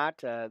we got,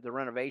 the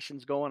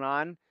renovations going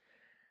on.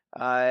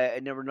 I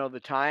never know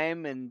the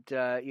time, and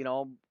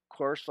of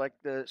course, like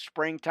the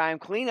springtime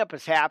cleanup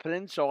is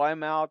happening, so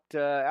I'm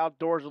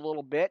outdoors a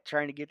little bit,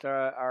 trying to get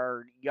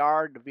our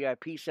yard, the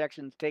VIP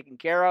sections taken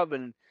care of,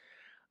 and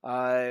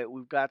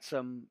we've got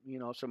some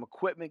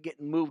equipment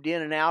getting moved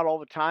in and out all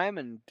the time,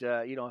 and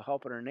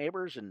helping our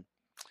neighbors and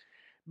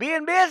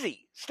being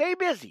busy. Stay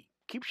busy,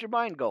 keeps your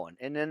mind going,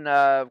 and then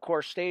of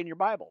course, stay in your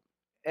Bible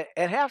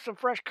and have some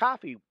fresh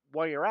coffee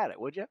while you're at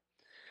it, would you?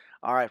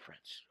 All right,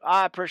 friends,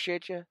 I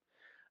appreciate you.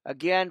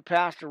 Again,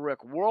 Pastor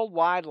Rick,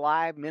 Worldwide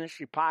Live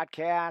Ministry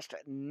Podcast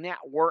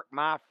Network,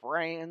 my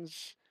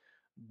friends,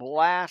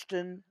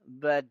 blasting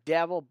the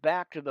devil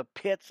back to the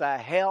pits of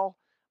hell,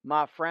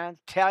 my friends.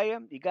 Tell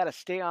you got to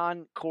stay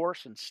on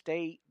course and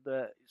stay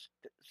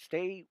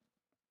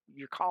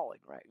your calling,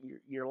 right?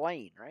 Your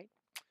lane, right?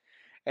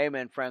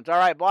 Amen, friends. All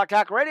right, Blog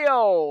Talk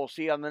Radio.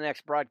 See you on the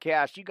next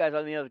broadcast. You guys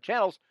on the other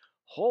channels,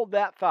 hold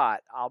that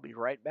thought. I'll be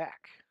right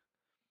back.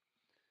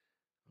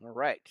 All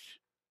right.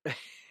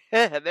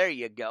 There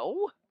you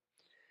go.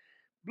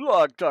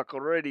 Blog Talk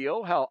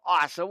Radio. How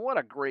awesome. What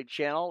a great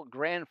channel.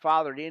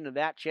 Grandfathered into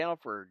that channel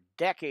for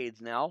decades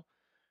now.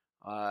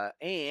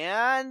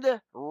 And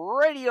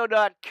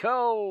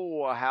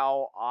radio.co.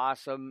 How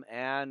awesome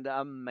and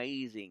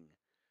amazing,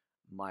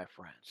 my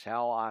friends.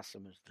 How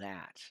awesome is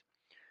that?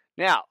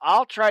 Now,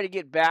 I'll try to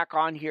get back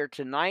on here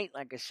tonight.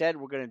 Like I said,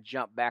 we're going to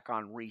jump back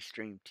on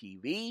Restream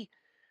TV.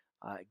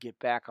 Get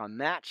back on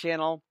that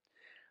channel.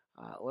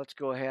 Let's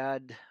go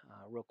ahead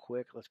real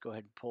quick. Let's go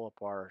ahead and pull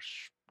up our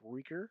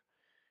Spreaker.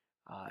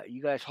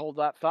 You guys hold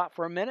that thought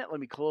for a minute. Let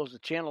me close the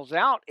channels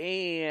out.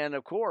 And,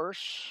 of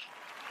course,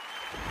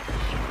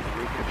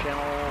 Spreaker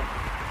Channel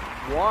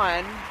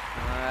 1.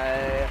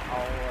 I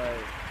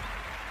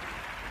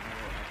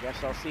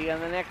guess I'll see you on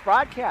the next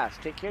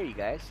broadcast. Take care, you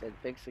guys. And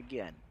thanks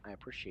again. I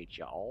appreciate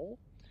y'all.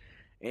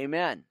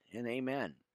 Amen and amen.